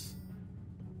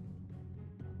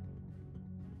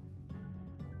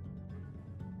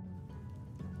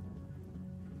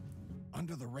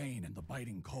 Under the rain and the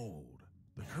biting cold,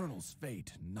 the Colonel's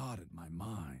fate gnawed at my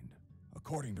mind.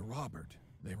 According to Robert,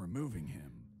 they were moving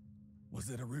him. Was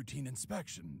it a routine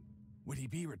inspection? Would he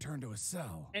be returned to his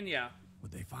cell? And yeah,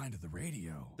 Would they find the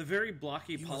radio? the very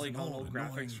blocky He was an polygonal old,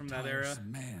 graphics annoying, from that era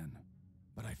tiresome man,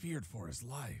 but I feared for his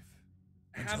life.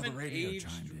 Until the haven't radio aged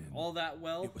chimed in. all that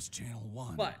well. It was Channel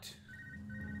 1. But,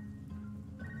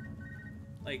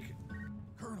 like,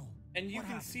 Colonel, and you what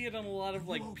can happened? see it on a lot of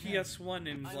Are like you okay?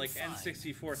 PS1 and I'm like fine,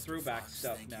 N64 Mr. throwback Fox,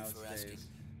 stuff thank you for nowadays. asking,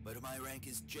 but my rank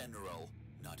is general,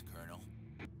 not colonel.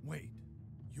 Wait,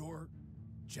 you're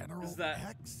General Is that-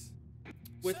 X?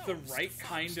 With So, the Mr. right Fox,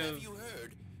 kind have of you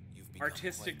heard? You've become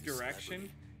artistic quite the direction,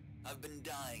 celebrity. I've been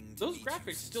dying to those meet you graphics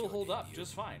since still your hold up debut.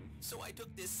 just fine. So I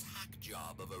took this hack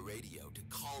job of a radio to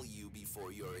call you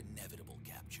before your inevitable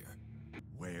capture.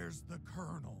 Where's the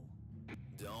Colonel?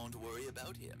 Don't worry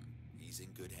about him. He's in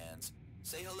good hands.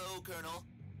 Say hello, Colonel.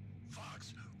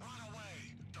 Fox, run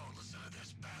away! Don't listen to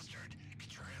this bastard!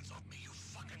 Get your hands off me, you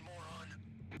fucking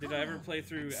moron! Did I ever play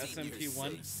through Seniors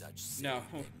SMT1? say such No.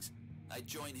 silly things. I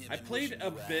join him I in played wishing a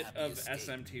you bit happy of escape,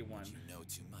 SMT1. but you know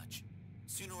too much.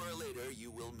 Sooner or later,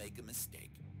 you will make a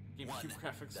mistake. One GameCube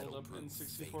graphics hold that'll up and prove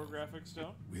 64 fatal. graphics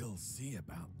don't. We'll see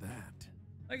about that.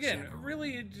 Again, General.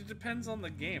 really, it depends on the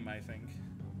game, I think.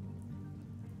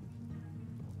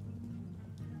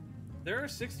 There are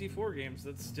 64 games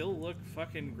that still look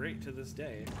fucking great to this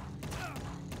day.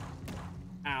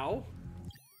 Ow.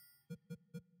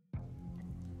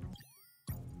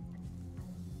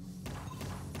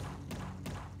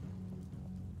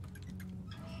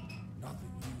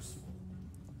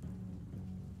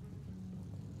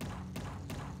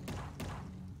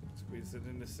 squeeze it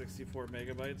into 64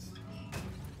 megabytes.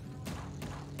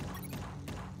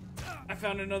 I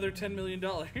found another $10 million.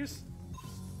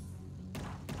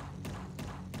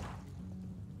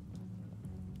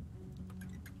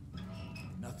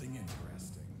 Nothing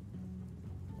interesting.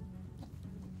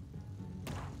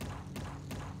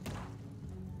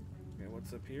 Okay,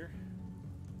 what's up here?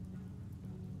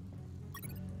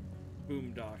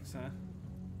 Boom docks, huh?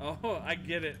 Oh, I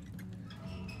get it.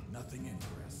 Nothing interesting.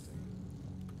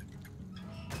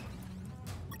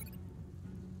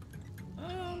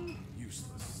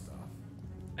 Useless stuff.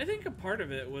 I think a part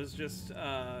of it was just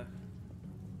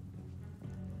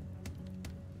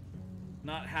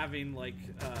not having like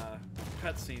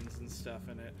cutscenes and stuff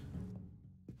in it.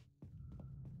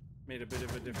 Made a bit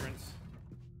of a difference.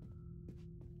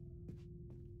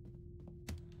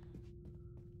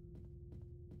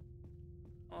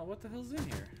 Oh, what the hell's in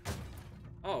here?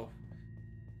 Oh.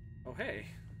 Oh, hey.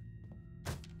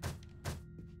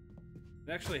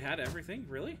 It actually had everything?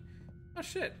 Really? Oh,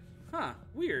 shit. Huh.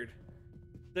 Weird.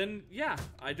 Then, yeah,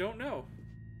 I don't know.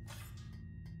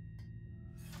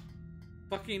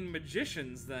 Fucking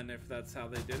magicians, then, if that's how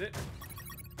they did it.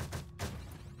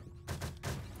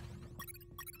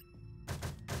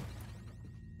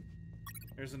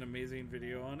 There's an amazing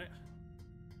video on it.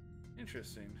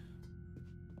 Interesting.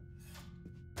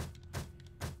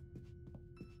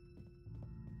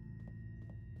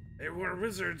 They were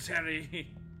wizards, Harry.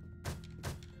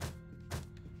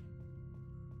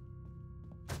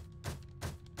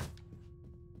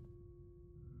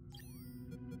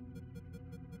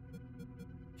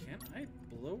 Can I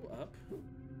blow up?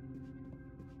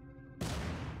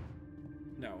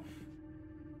 No.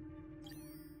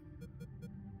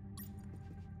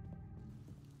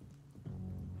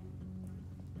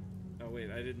 Oh wait,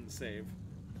 I didn't save.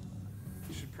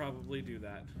 Should probably do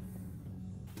that.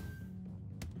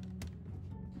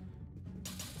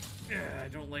 Yeah, I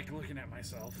don't like looking at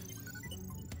myself.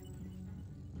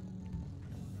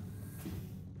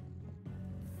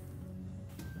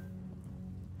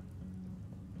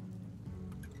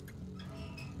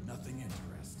 Nothing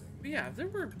interesting. Yeah, there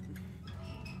were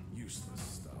Useless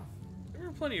stuff. there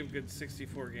were plenty of good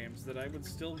 64 games that I would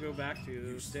still go back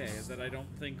to this day that I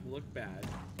don't think look bad.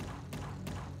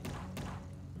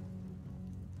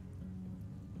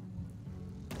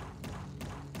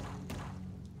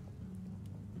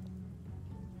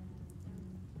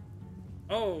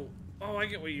 Oh, I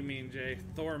get what you mean, Jay.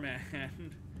 Thorman.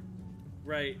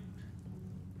 Right.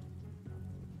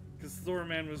 Because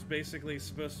Thorman was basically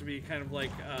supposed to be kind of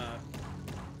like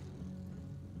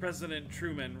President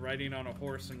Truman riding on a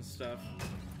horse and stuff.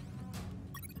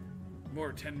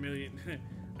 More 10 million.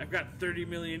 I've got $30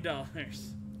 million.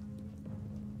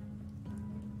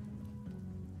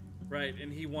 Right,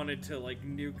 and he wanted to like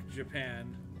nuke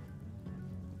Japan.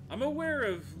 I'm aware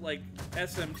of like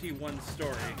SMT1's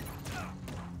story.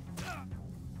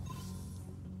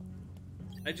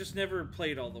 I just never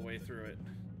played all the way through it.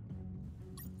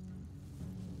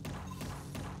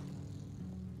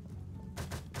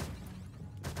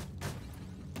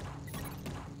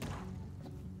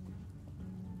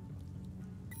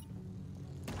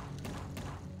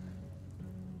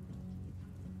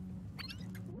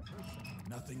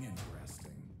 Nothing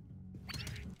interesting.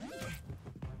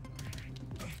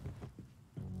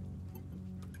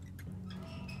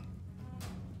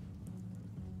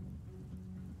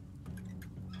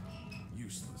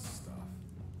 Useless stuff.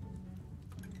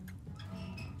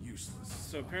 Useless.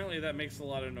 So apparently that makes a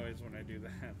lot of noise when I do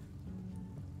that.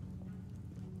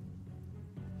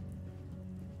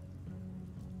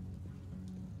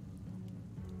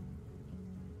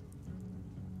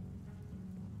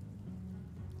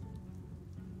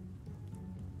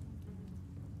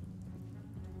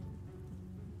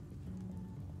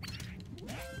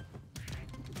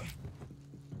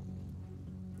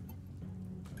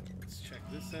 Let's check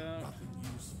this out. Nothing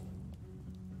useful.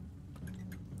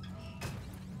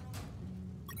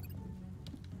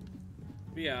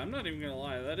 But yeah, I'm not even gonna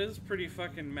lie, that is pretty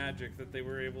fucking magic that they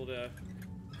were able to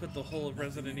put the whole of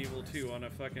Resident Evil 2 on a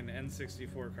fucking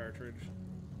N64 cartridge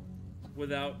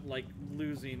without, like,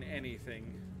 losing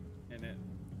anything in it.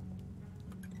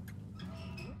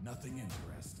 Nothing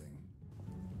interesting.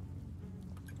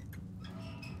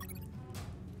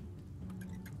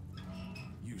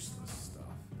 Useless stuff.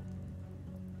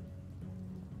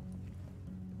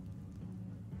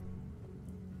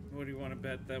 What do you want to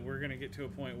bet that we're gonna get to a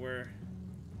point where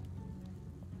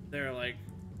they're like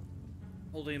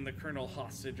holding the colonel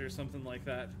hostage or something like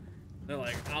that? They're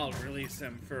like, I'll release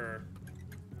him for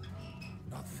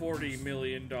 $40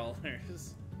 million.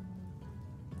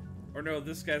 Or no,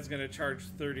 this guy's gonna charge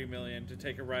 $30 million to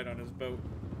take a ride on his boat.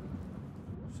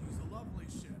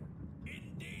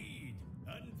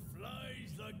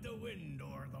 wind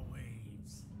or the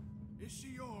waves. Is she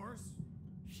yours?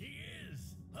 She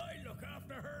is. I look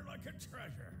after her like a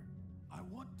treasure. I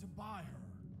want to buy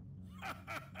her. Ha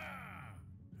ha ha!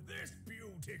 This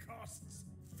beauty costs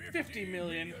 $50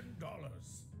 million.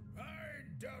 I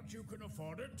doubt you can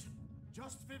afford it.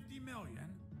 Just 50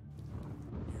 million?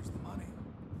 Here's the money.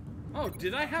 Oh,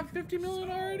 did I have 50 million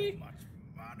already? Much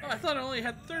money. Oh, I thought I only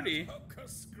had 30. That hook of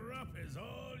scruff is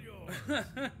all yours.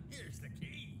 Here's the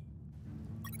key.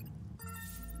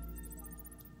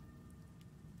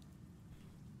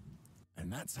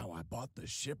 And that's how I bought the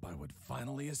ship I would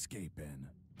finally escape in.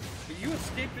 But you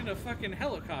escaped in a fucking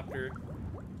helicopter.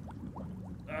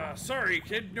 Sorry,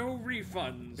 kid, no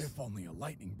refunds. If only a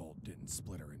lightning bolt didn't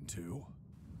split her in two.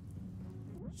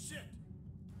 Shit.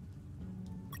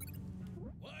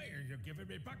 Why are you giving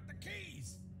me back the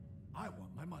keys? I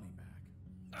want my money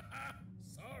back.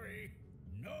 Sorry,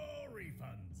 no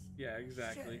refunds. Yeah,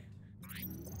 exactly.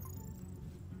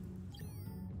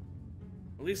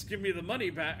 At least give me the money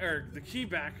back, or the key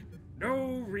back.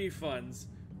 No refunds.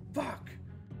 Fuck.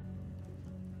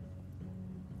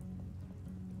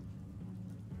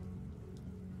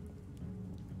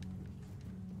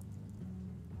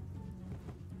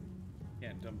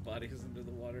 Can't dump bodies into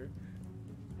the water.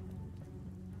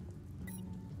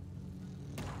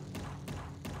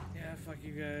 Yeah, fuck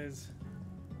you guys.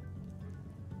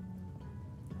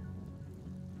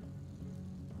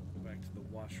 Go back to the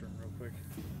washroom real quick.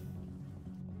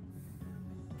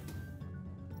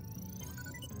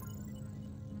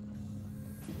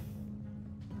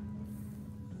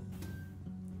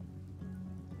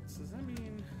 So does that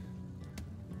mean...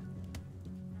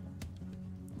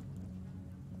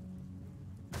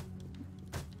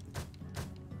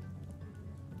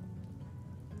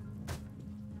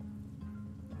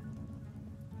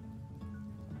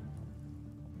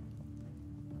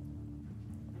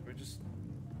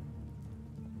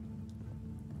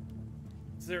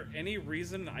 Is there any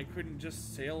reason I couldn't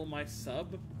just sail my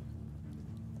sub?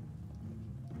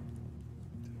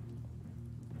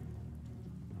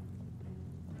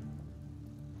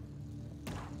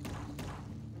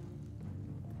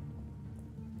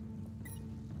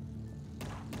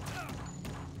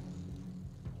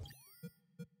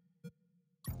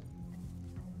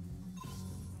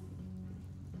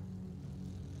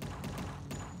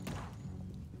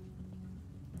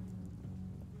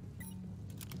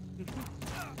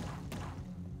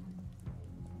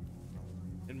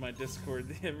 In my Discord,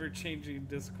 the ever-changing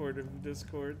Discord of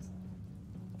Discords.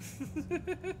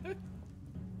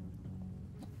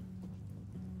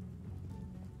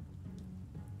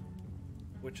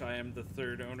 Which I am the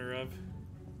third owner of.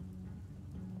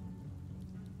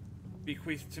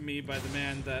 Bequeathed to me by the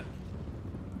man that...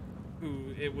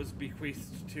 who it was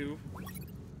bequeathed to.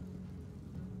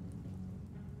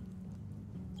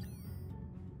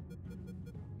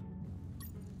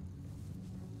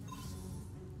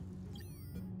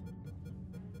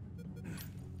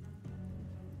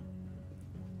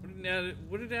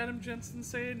 What did Adam Jensen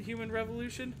say in Human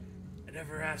Revolution? I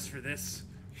never asked for this.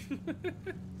 Nothing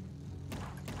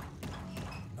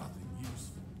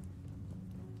useful.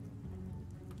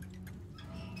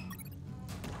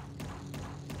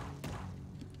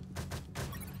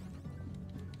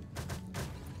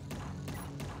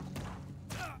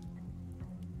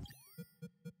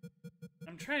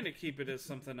 I'm trying to keep it as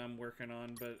something I'm working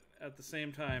on, but at the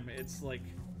same time, it's like...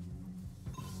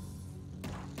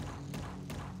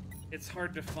 it's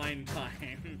hard to find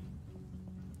time.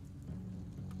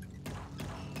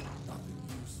 Nothing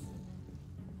useful.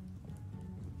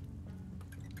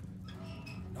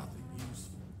 Nothing useful.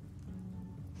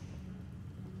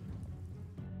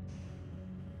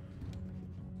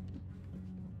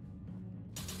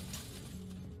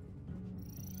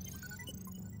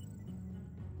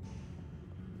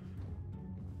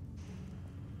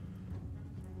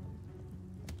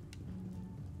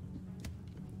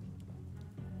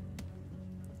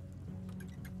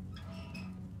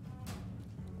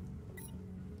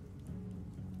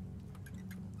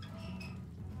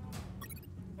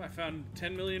 I found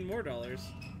 $10 million more dollars.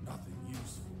 Nothing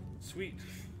useful. Sweet.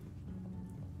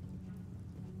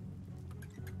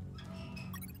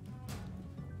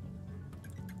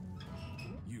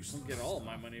 I Useless. won't get all of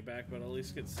my money back, but I'll at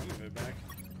least get some of it back.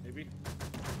 Maybe.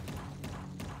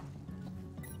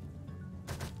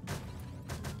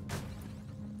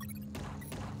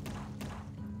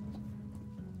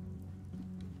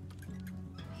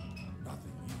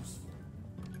 Nothing useful.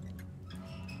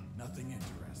 Nothing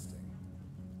interesting.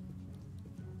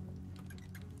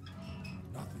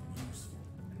 Nothing useful.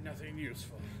 Nothing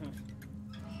useful.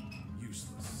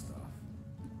 Useless stuff.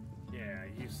 Yeah,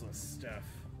 useless stuff.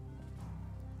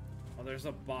 Oh, there's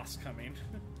a boss coming.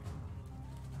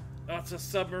 Oh, it's a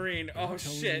submarine. Are Oh, you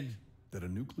telling shit. me that a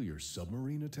nuclear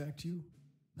submarine attacked you?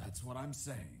 That's what I'm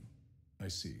saying. I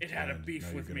see. It had a And beef now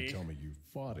with you're gonna me. tell me you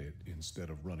fought it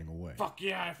instead of running away. Fuck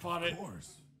yeah, I fought it. Of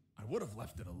course. I would have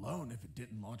left it alone if it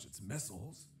didn't launch its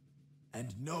missiles.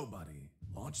 And nobody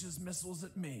launches missiles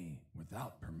at me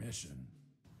without permission.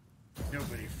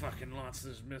 Nobody fucking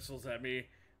launches missiles at me.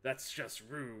 That's just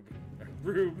rude.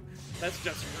 Rube. That's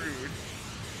just rude.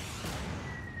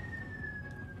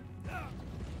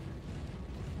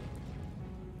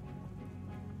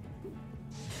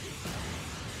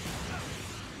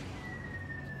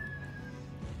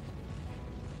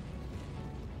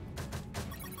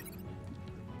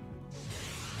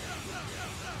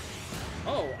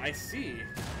 Oh, I see.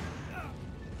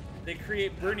 They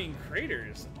create burning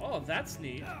craters. Oh, that's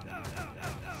neat.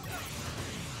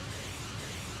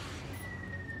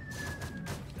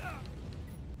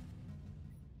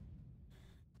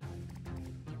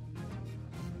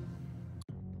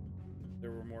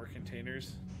 There were more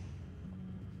containers.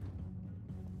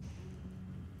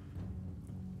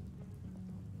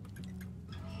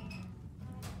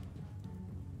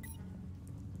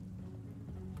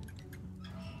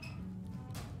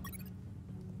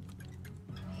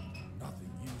 Nothing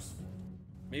useful.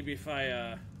 Maybe if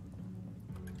I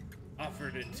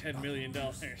offered it $10 million.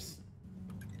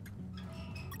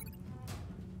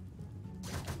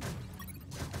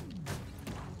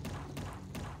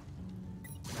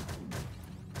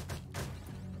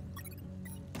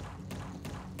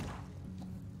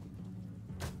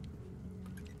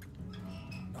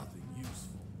 Nothing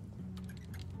useful.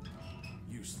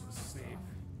 Useless stuff. Wait,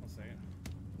 one second.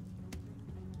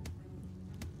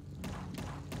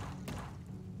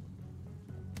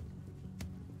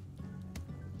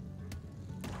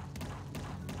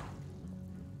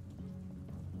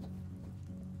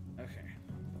 Okay.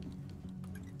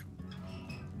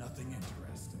 Nothing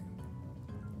interesting.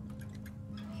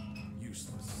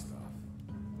 Useless stuff.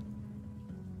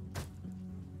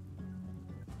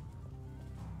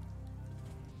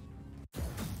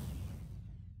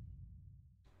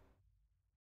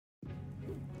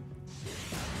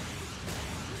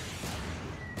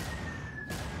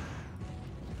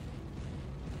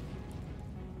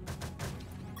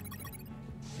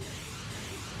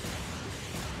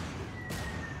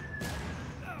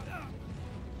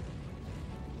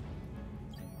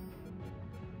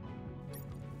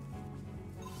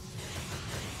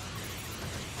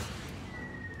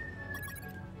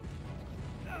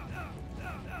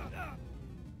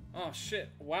 Oh shit.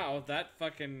 Wow, that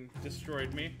fucking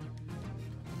destroyed me.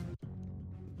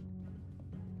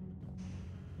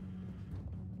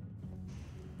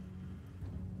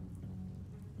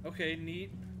 Okay,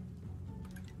 neat.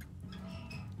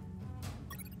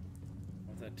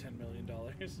 Want that $10 million?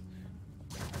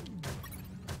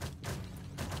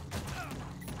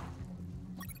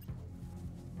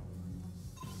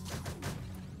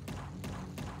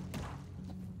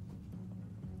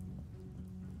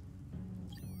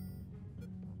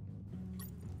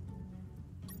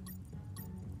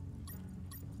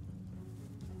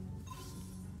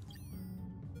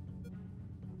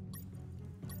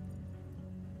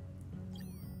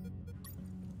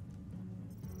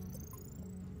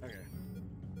 Okay.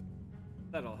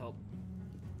 That'll help.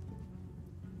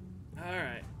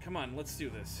 Alright, come on, let's do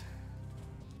this.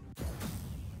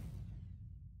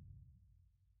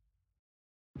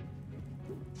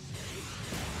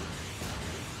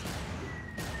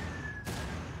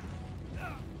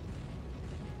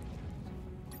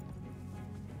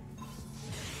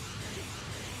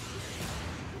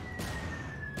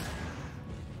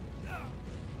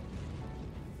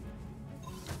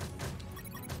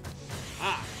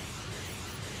 Ah!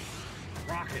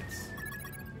 Rockets.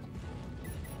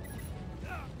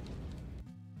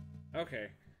 Okay.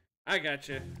 I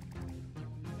gotcha.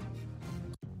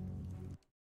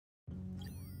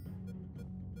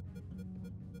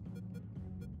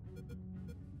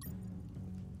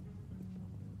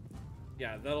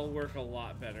 Yeah, that'll work a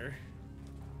lot better.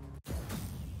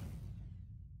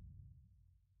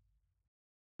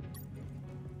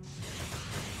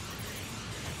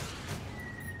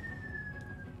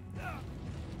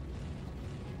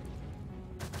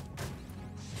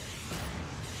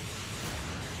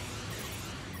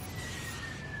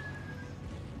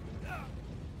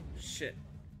 Shit,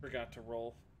 forgot to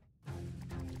roll.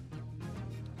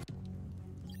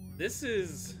 This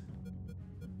is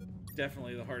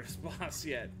definitely the hardest boss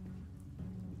yet.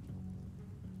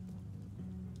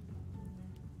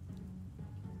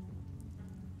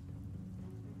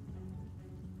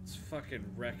 It's fucking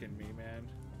wrecking me, man.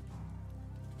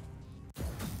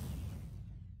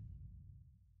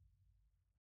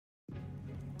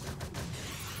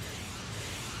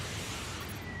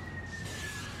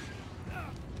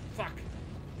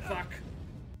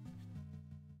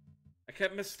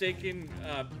 kept mistaking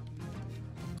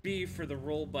B for the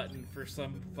roll button for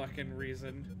some fucking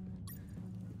reason.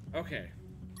 Okay.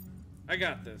 I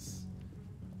got this.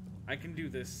 I can do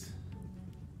this.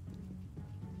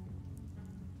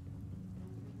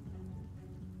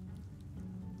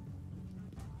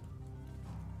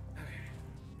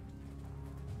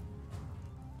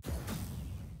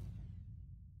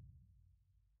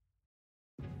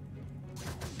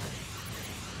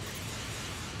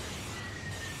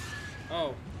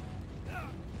 Oh.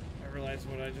 I realized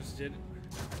what I just did.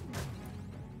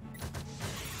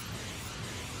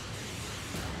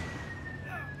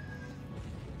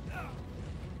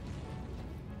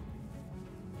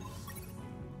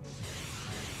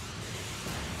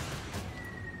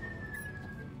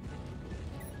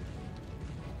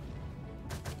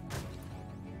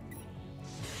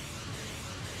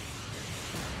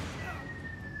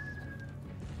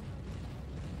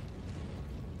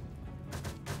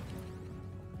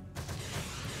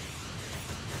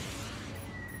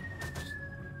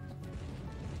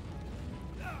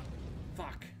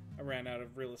 Fuck. I ran out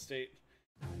of real estate.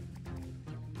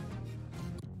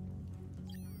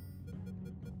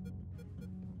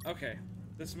 Okay.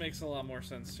 This makes a lot more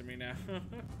sense to me now.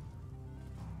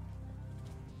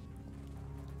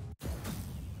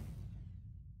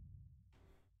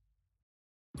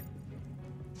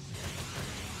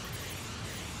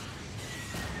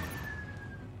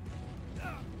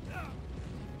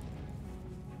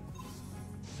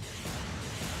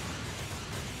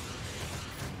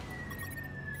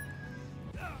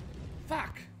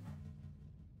 Fuck!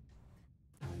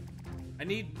 I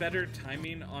need better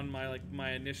timing on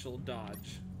my initial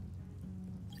dodge.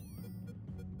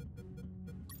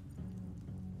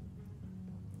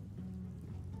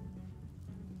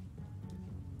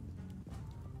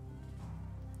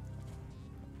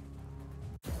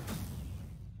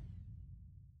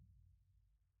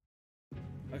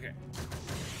 Okay.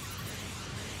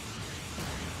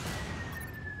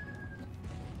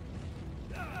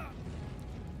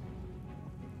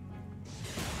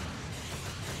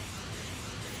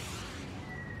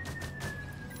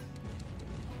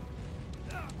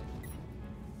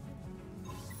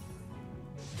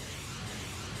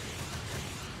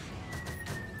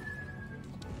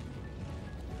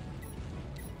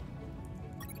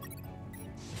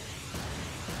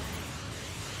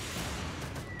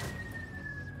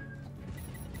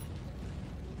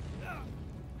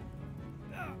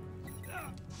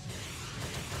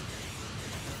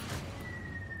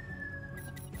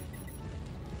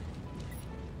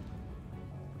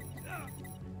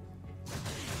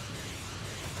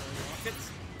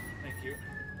 Rockets. Thank you.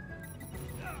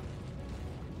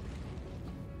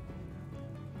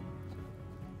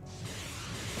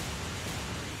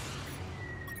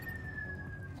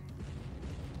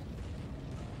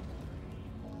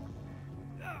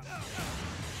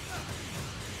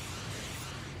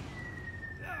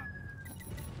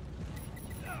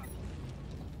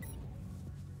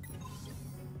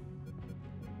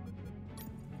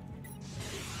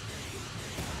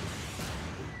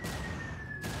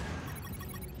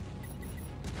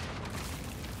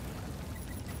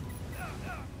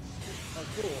 Oh,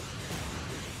 cool.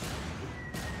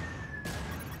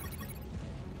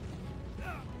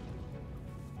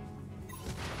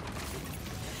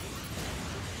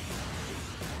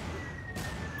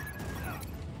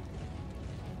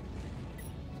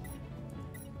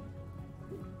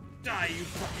 Die, you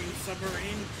fucking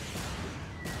submarine!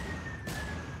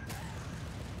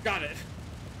 Got it.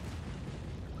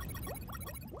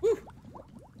 Woo!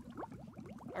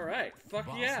 Alright, fuck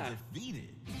Boss yeah.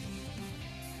 defeated.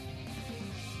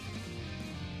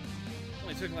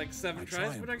 Only took like 7 My tries,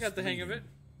 triumph but I was got the hang of it. fleeting.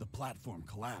 The platform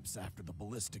collapsed after the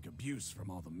ballistic abuse from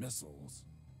all the missiles.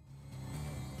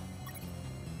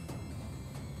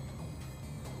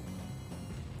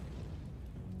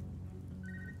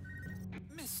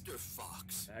 Mr.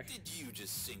 Fox, Back. did you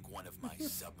just sink one of my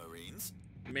submarines?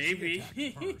 Maybe.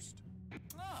 First,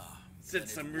 Ah, Said then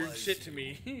some it rude was shit to you.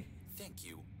 me. Thank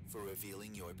you for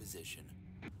revealing your position.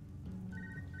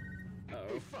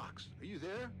 Uh-oh. Hey, Fox, are you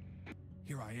there?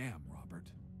 here I am, Robert.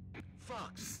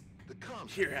 Fox, the comms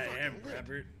Here are I am, fucking lit.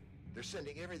 Robert. They're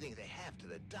sending everything they have to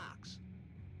the docks.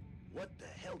 What the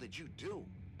hell did you do?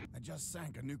 I just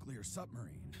sank a nuclear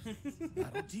submarine.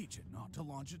 That'll teach it not to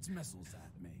launch its missiles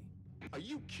at me. Are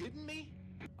you kidding me?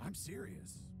 I'm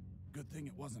serious. Good thing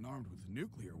it wasn't armed with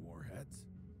nuclear warheads.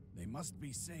 They must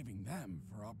be saving them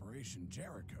for Operation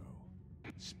Jericho.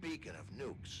 Speaking of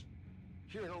nukes,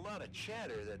 hearing a lot of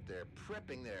chatter that they're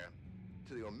prepping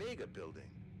to the Omega building.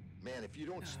 Man, if you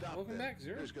don't stop welcome them, back,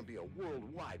 Zero. there's gonna be a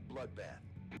worldwide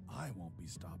bloodbath. I won't be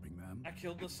stopping them. I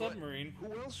killed the submarine.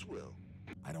 Who else will?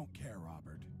 I don't care,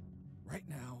 Robert. Right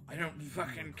now, I don't need to be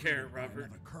fucking care, recruited by Robert.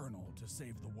 another colonel to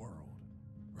save the world.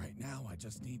 Right now, I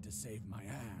just need to save my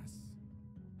ass.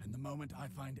 And the moment I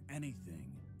find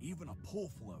anything, even a pull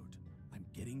float, I'm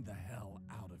getting the hell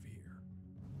out of here.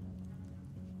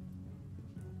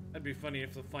 That'd be funny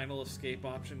if the final escape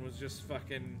option was just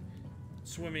fucking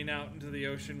swimming out into the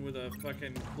ocean with a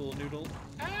fucking pool noodle.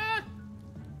 Ah!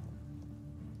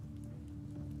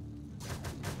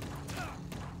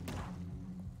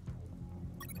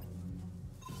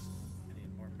 I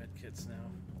need more medkits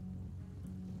now.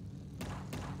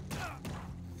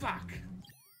 Fuck!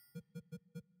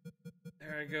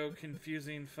 There I go,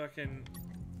 confusing fucking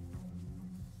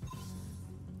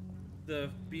the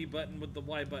B button with the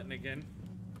Y button again.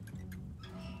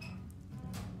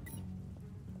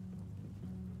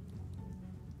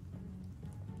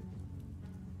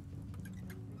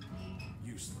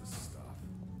 Useless stuff.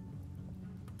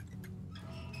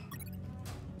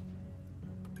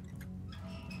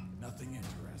 Nothing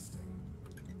interesting.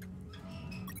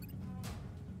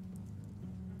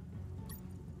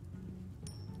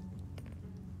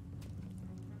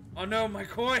 Oh no, my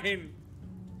coin!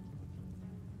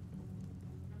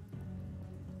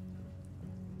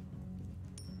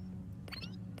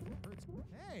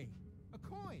 Hey, a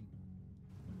coin.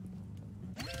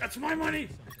 That's my money!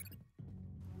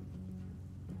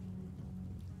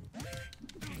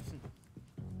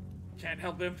 Can't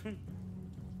help him.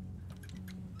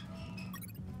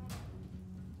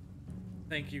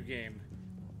 Thank you, game,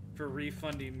 for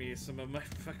refunding me some of my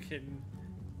fucking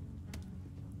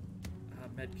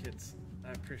medkits.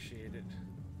 I appreciate it.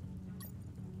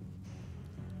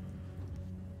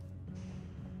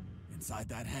 Inside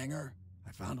that hangar,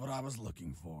 I found what I was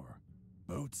looking for.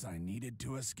 Boats I needed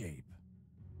to escape.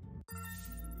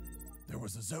 There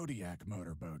was a Zodiac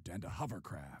motorboat and a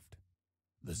hovercraft.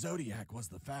 The Zodiac was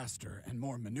the faster and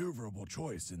more maneuverable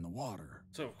choice in the water.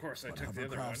 So of course I But took the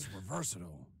other one. hovercrafts were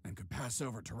versatile and could pass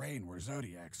over terrain where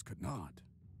Zodiacs could not.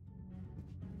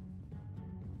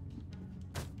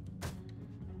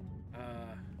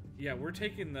 Yeah, we're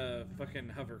taking the fucking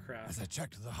hovercraft. As I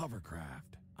checked the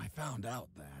hovercraft, I found out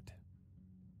that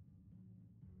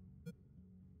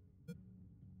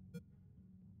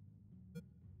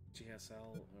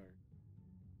GSL or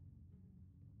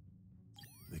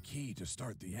the key to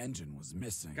start the engine was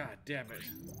missing. God damn it.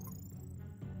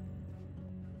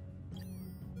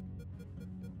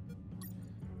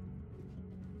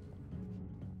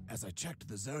 As I checked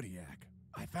the Zodiac,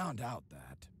 I found out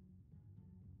that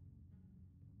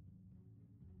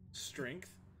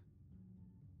Strength?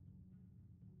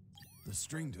 the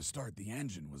string to start the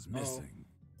engine was missing.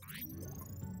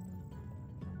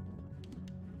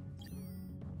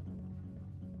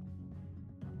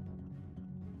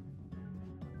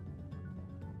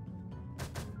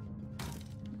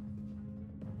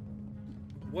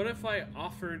 What if I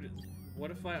offered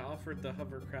the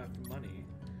hovercraft money?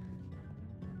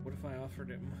 What if I offered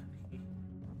it money?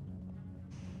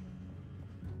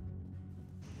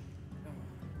 Oh.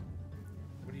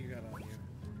 What do you got on you?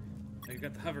 Oh, you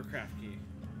got the hovercraft key.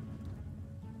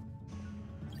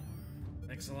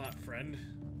 Thanks a lot, friend.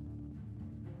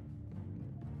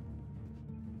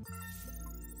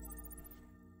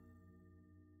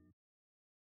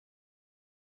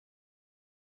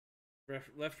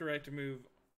 Left or right to move,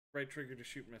 right trigger to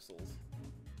shoot missiles.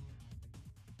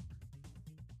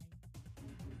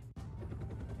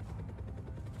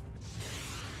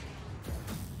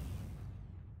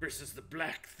 Versus the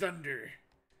Black Thunder.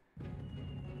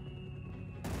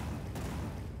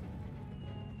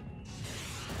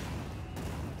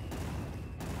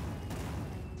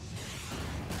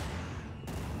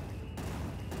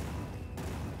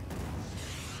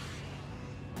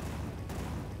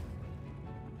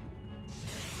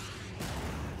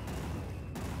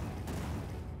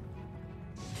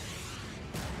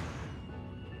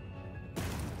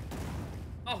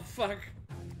 Oh, fuck.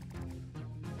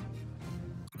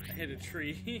 I hit a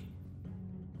tree.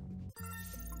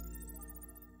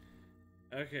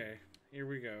 Okay, here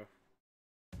we go.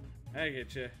 I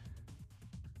get you.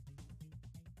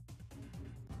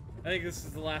 I think this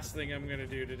is the last thing I'm gonna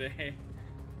do today.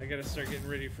 I gotta start getting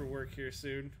ready for work here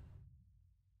soon.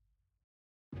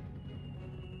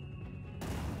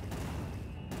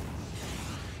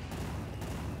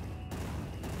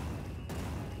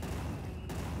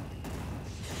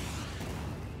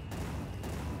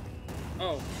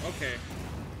 Oh, okay.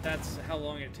 That's how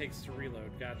long it takes to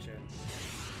reload. Gotcha.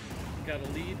 Gotta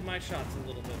lead my shots a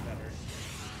little bit better.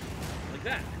 Like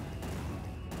that.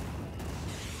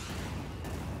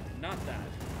 Not that.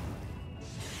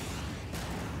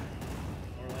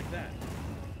 that?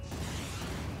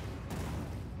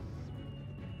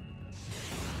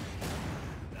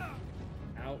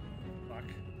 Ow. Fuck.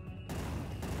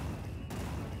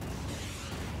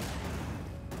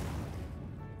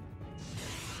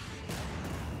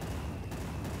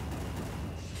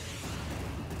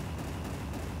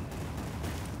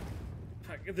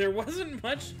 Fuck. There wasn't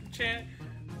much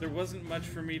There wasn't much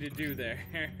for me to do there.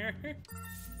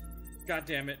 God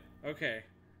damn it. Okay.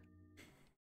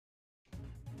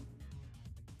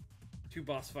 2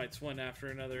 boss fights, one after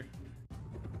another.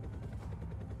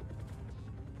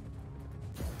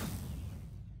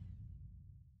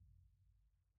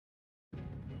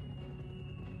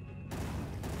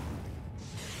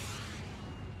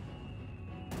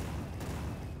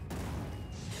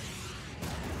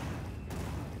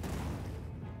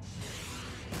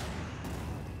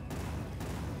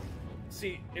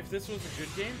 See, if this was a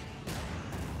good game...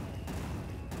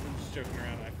 I'm just joking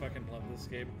around, I fucking love this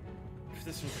game. If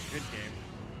this was a good game...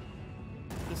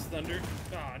 This Thunder,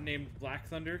 named Black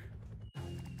Thunder,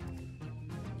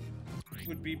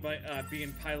 would be by,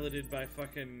 being piloted by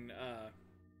fucking,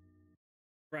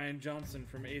 Brian Johnson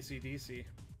from AC/DC.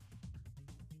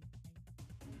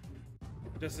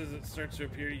 Just as it starts to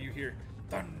appear, you hear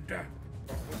thunder!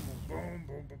 Boom, boom,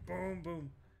 boom, boom, boom,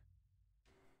 boom.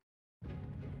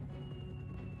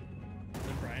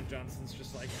 And Brian Johnson's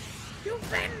just like,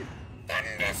 "You've been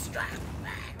thunderstruck!"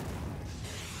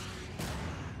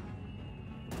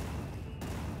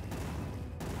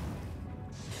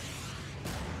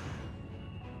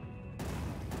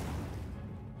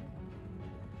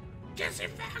 Jesse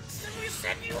Fox, and we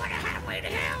send you on a highway to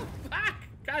hell! Fuck!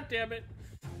 God damn it!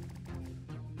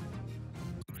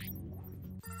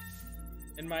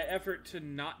 In my effort to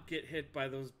not get hit by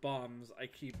those bombs, I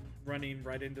keep running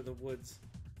right into the woods.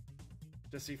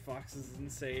 Jesse Fox is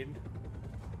insane.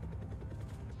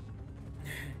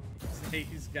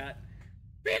 He's got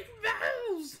big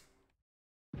balls!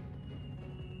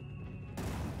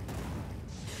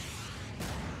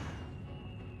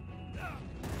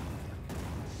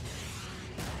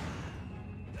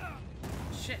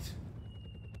 Shit.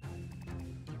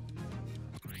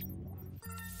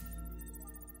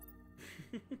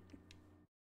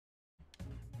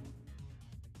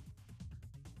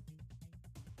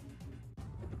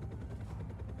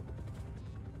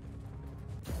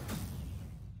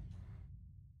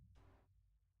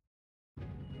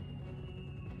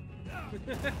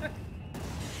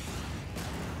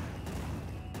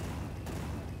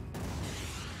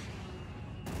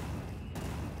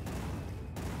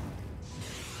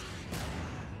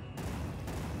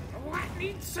 Oh, I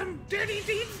need some dirty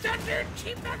deeds done dirt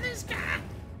cheap on this guy.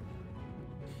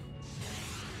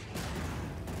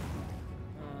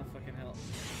 Oh, fucking hell.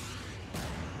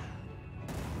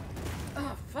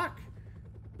 Oh, fuck.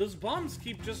 Those bombs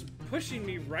keep just pushing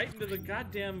me right into the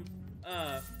goddamn,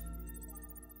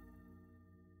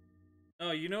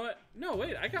 Oh, you know what? No,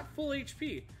 wait, I got full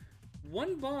HP.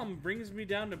 One bomb brings me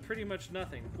down to pretty much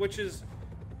nothing, which is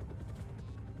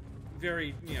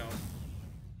very, you know...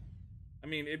 I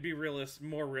mean, it'd be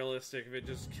more realistic if it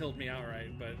just killed me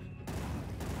outright, but...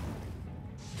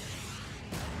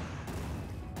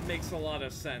 Makes a lot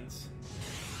of sense.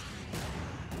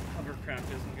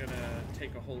 Hovercraft isn't gonna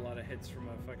take a whole lot of hits from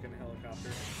a fucking helicopter.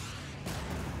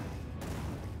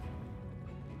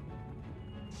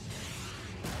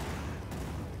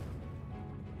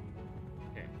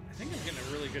 I think I'm getting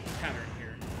a really good pattern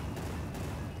here.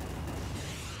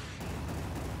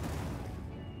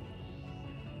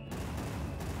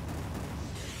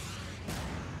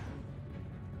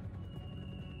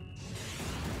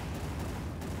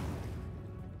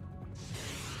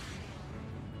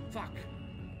 Fuck.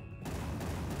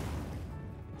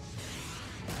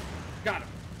 Got him.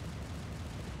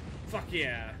 Fuck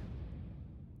yeah.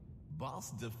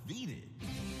 Boss defeated.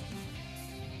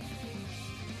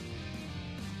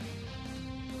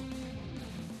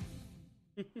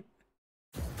 A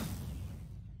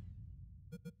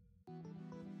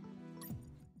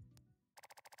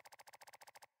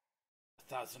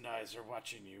thousand eyes are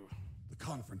watching you. The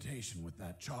confrontation with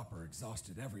that chopper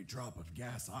exhausted every drop of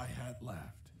gas I had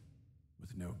left.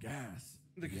 With no gas,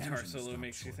 the guitar solo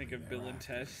makes you think of Bill and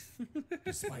Ted.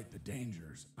 Despite the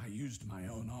dangers, I used my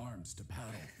own arms to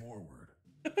paddle forward.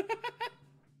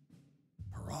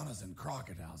 Piranhas and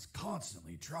crocodiles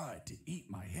constantly tried to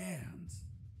eat my hands.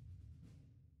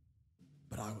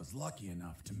 But I was lucky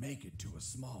enough to make it to a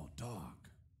small dock.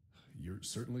 You're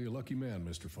certainly a lucky man,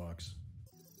 Mr. Fox.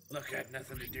 Look, I had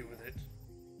nothing to do with it.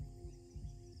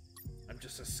 I'm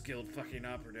just a skilled fucking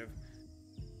operative.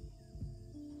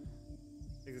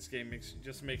 I think this game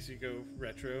just makes you go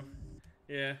retro.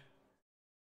 Yeah.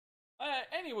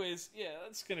 anyways, yeah,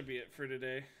 that's gonna be it for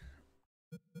today.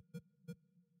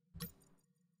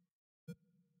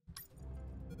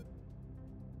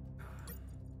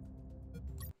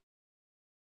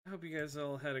 I hope you guys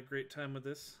all had a great time with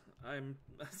this. I'm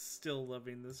still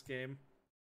loving this game.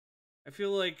 I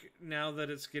feel like now that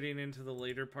it's getting into the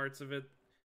later parts of it,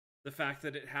 the fact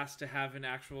that it has to have an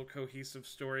actual cohesive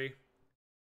story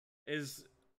is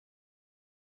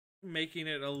making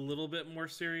it a little bit more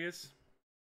serious.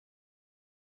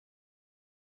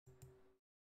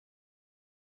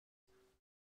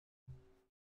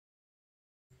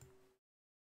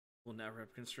 Well, now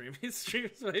Rep can stream. His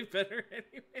stream's way better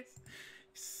anyways.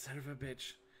 You son of a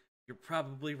bitch. You're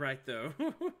probably right, though.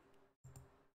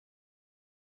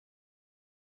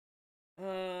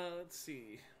 Let's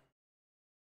see.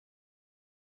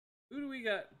 Who do we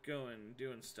got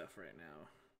doing stuff right now?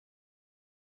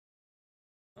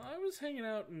 I was hanging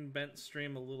out in Bent's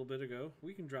stream a little bit ago.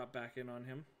 We can drop back in on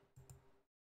him.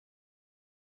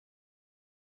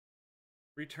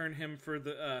 Return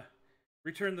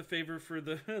the favor for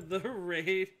the the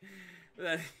raid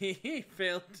that he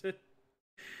failed to.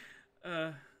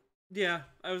 Yeah,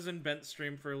 I was in Bent's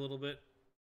stream for a little bit.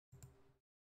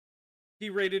 He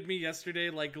raided me yesterday,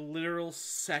 like literal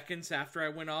seconds after I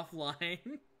went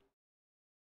offline.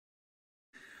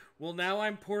 Well, now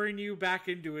I'm pouring you back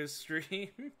into his stream.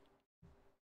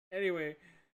 Anyway,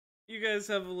 you guys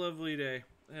have a lovely day,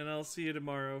 and I'll see you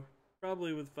tomorrow.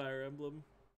 Probably with Fire Emblem.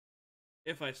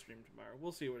 If I stream tomorrow.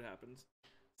 We'll see what happens.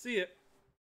 See ya.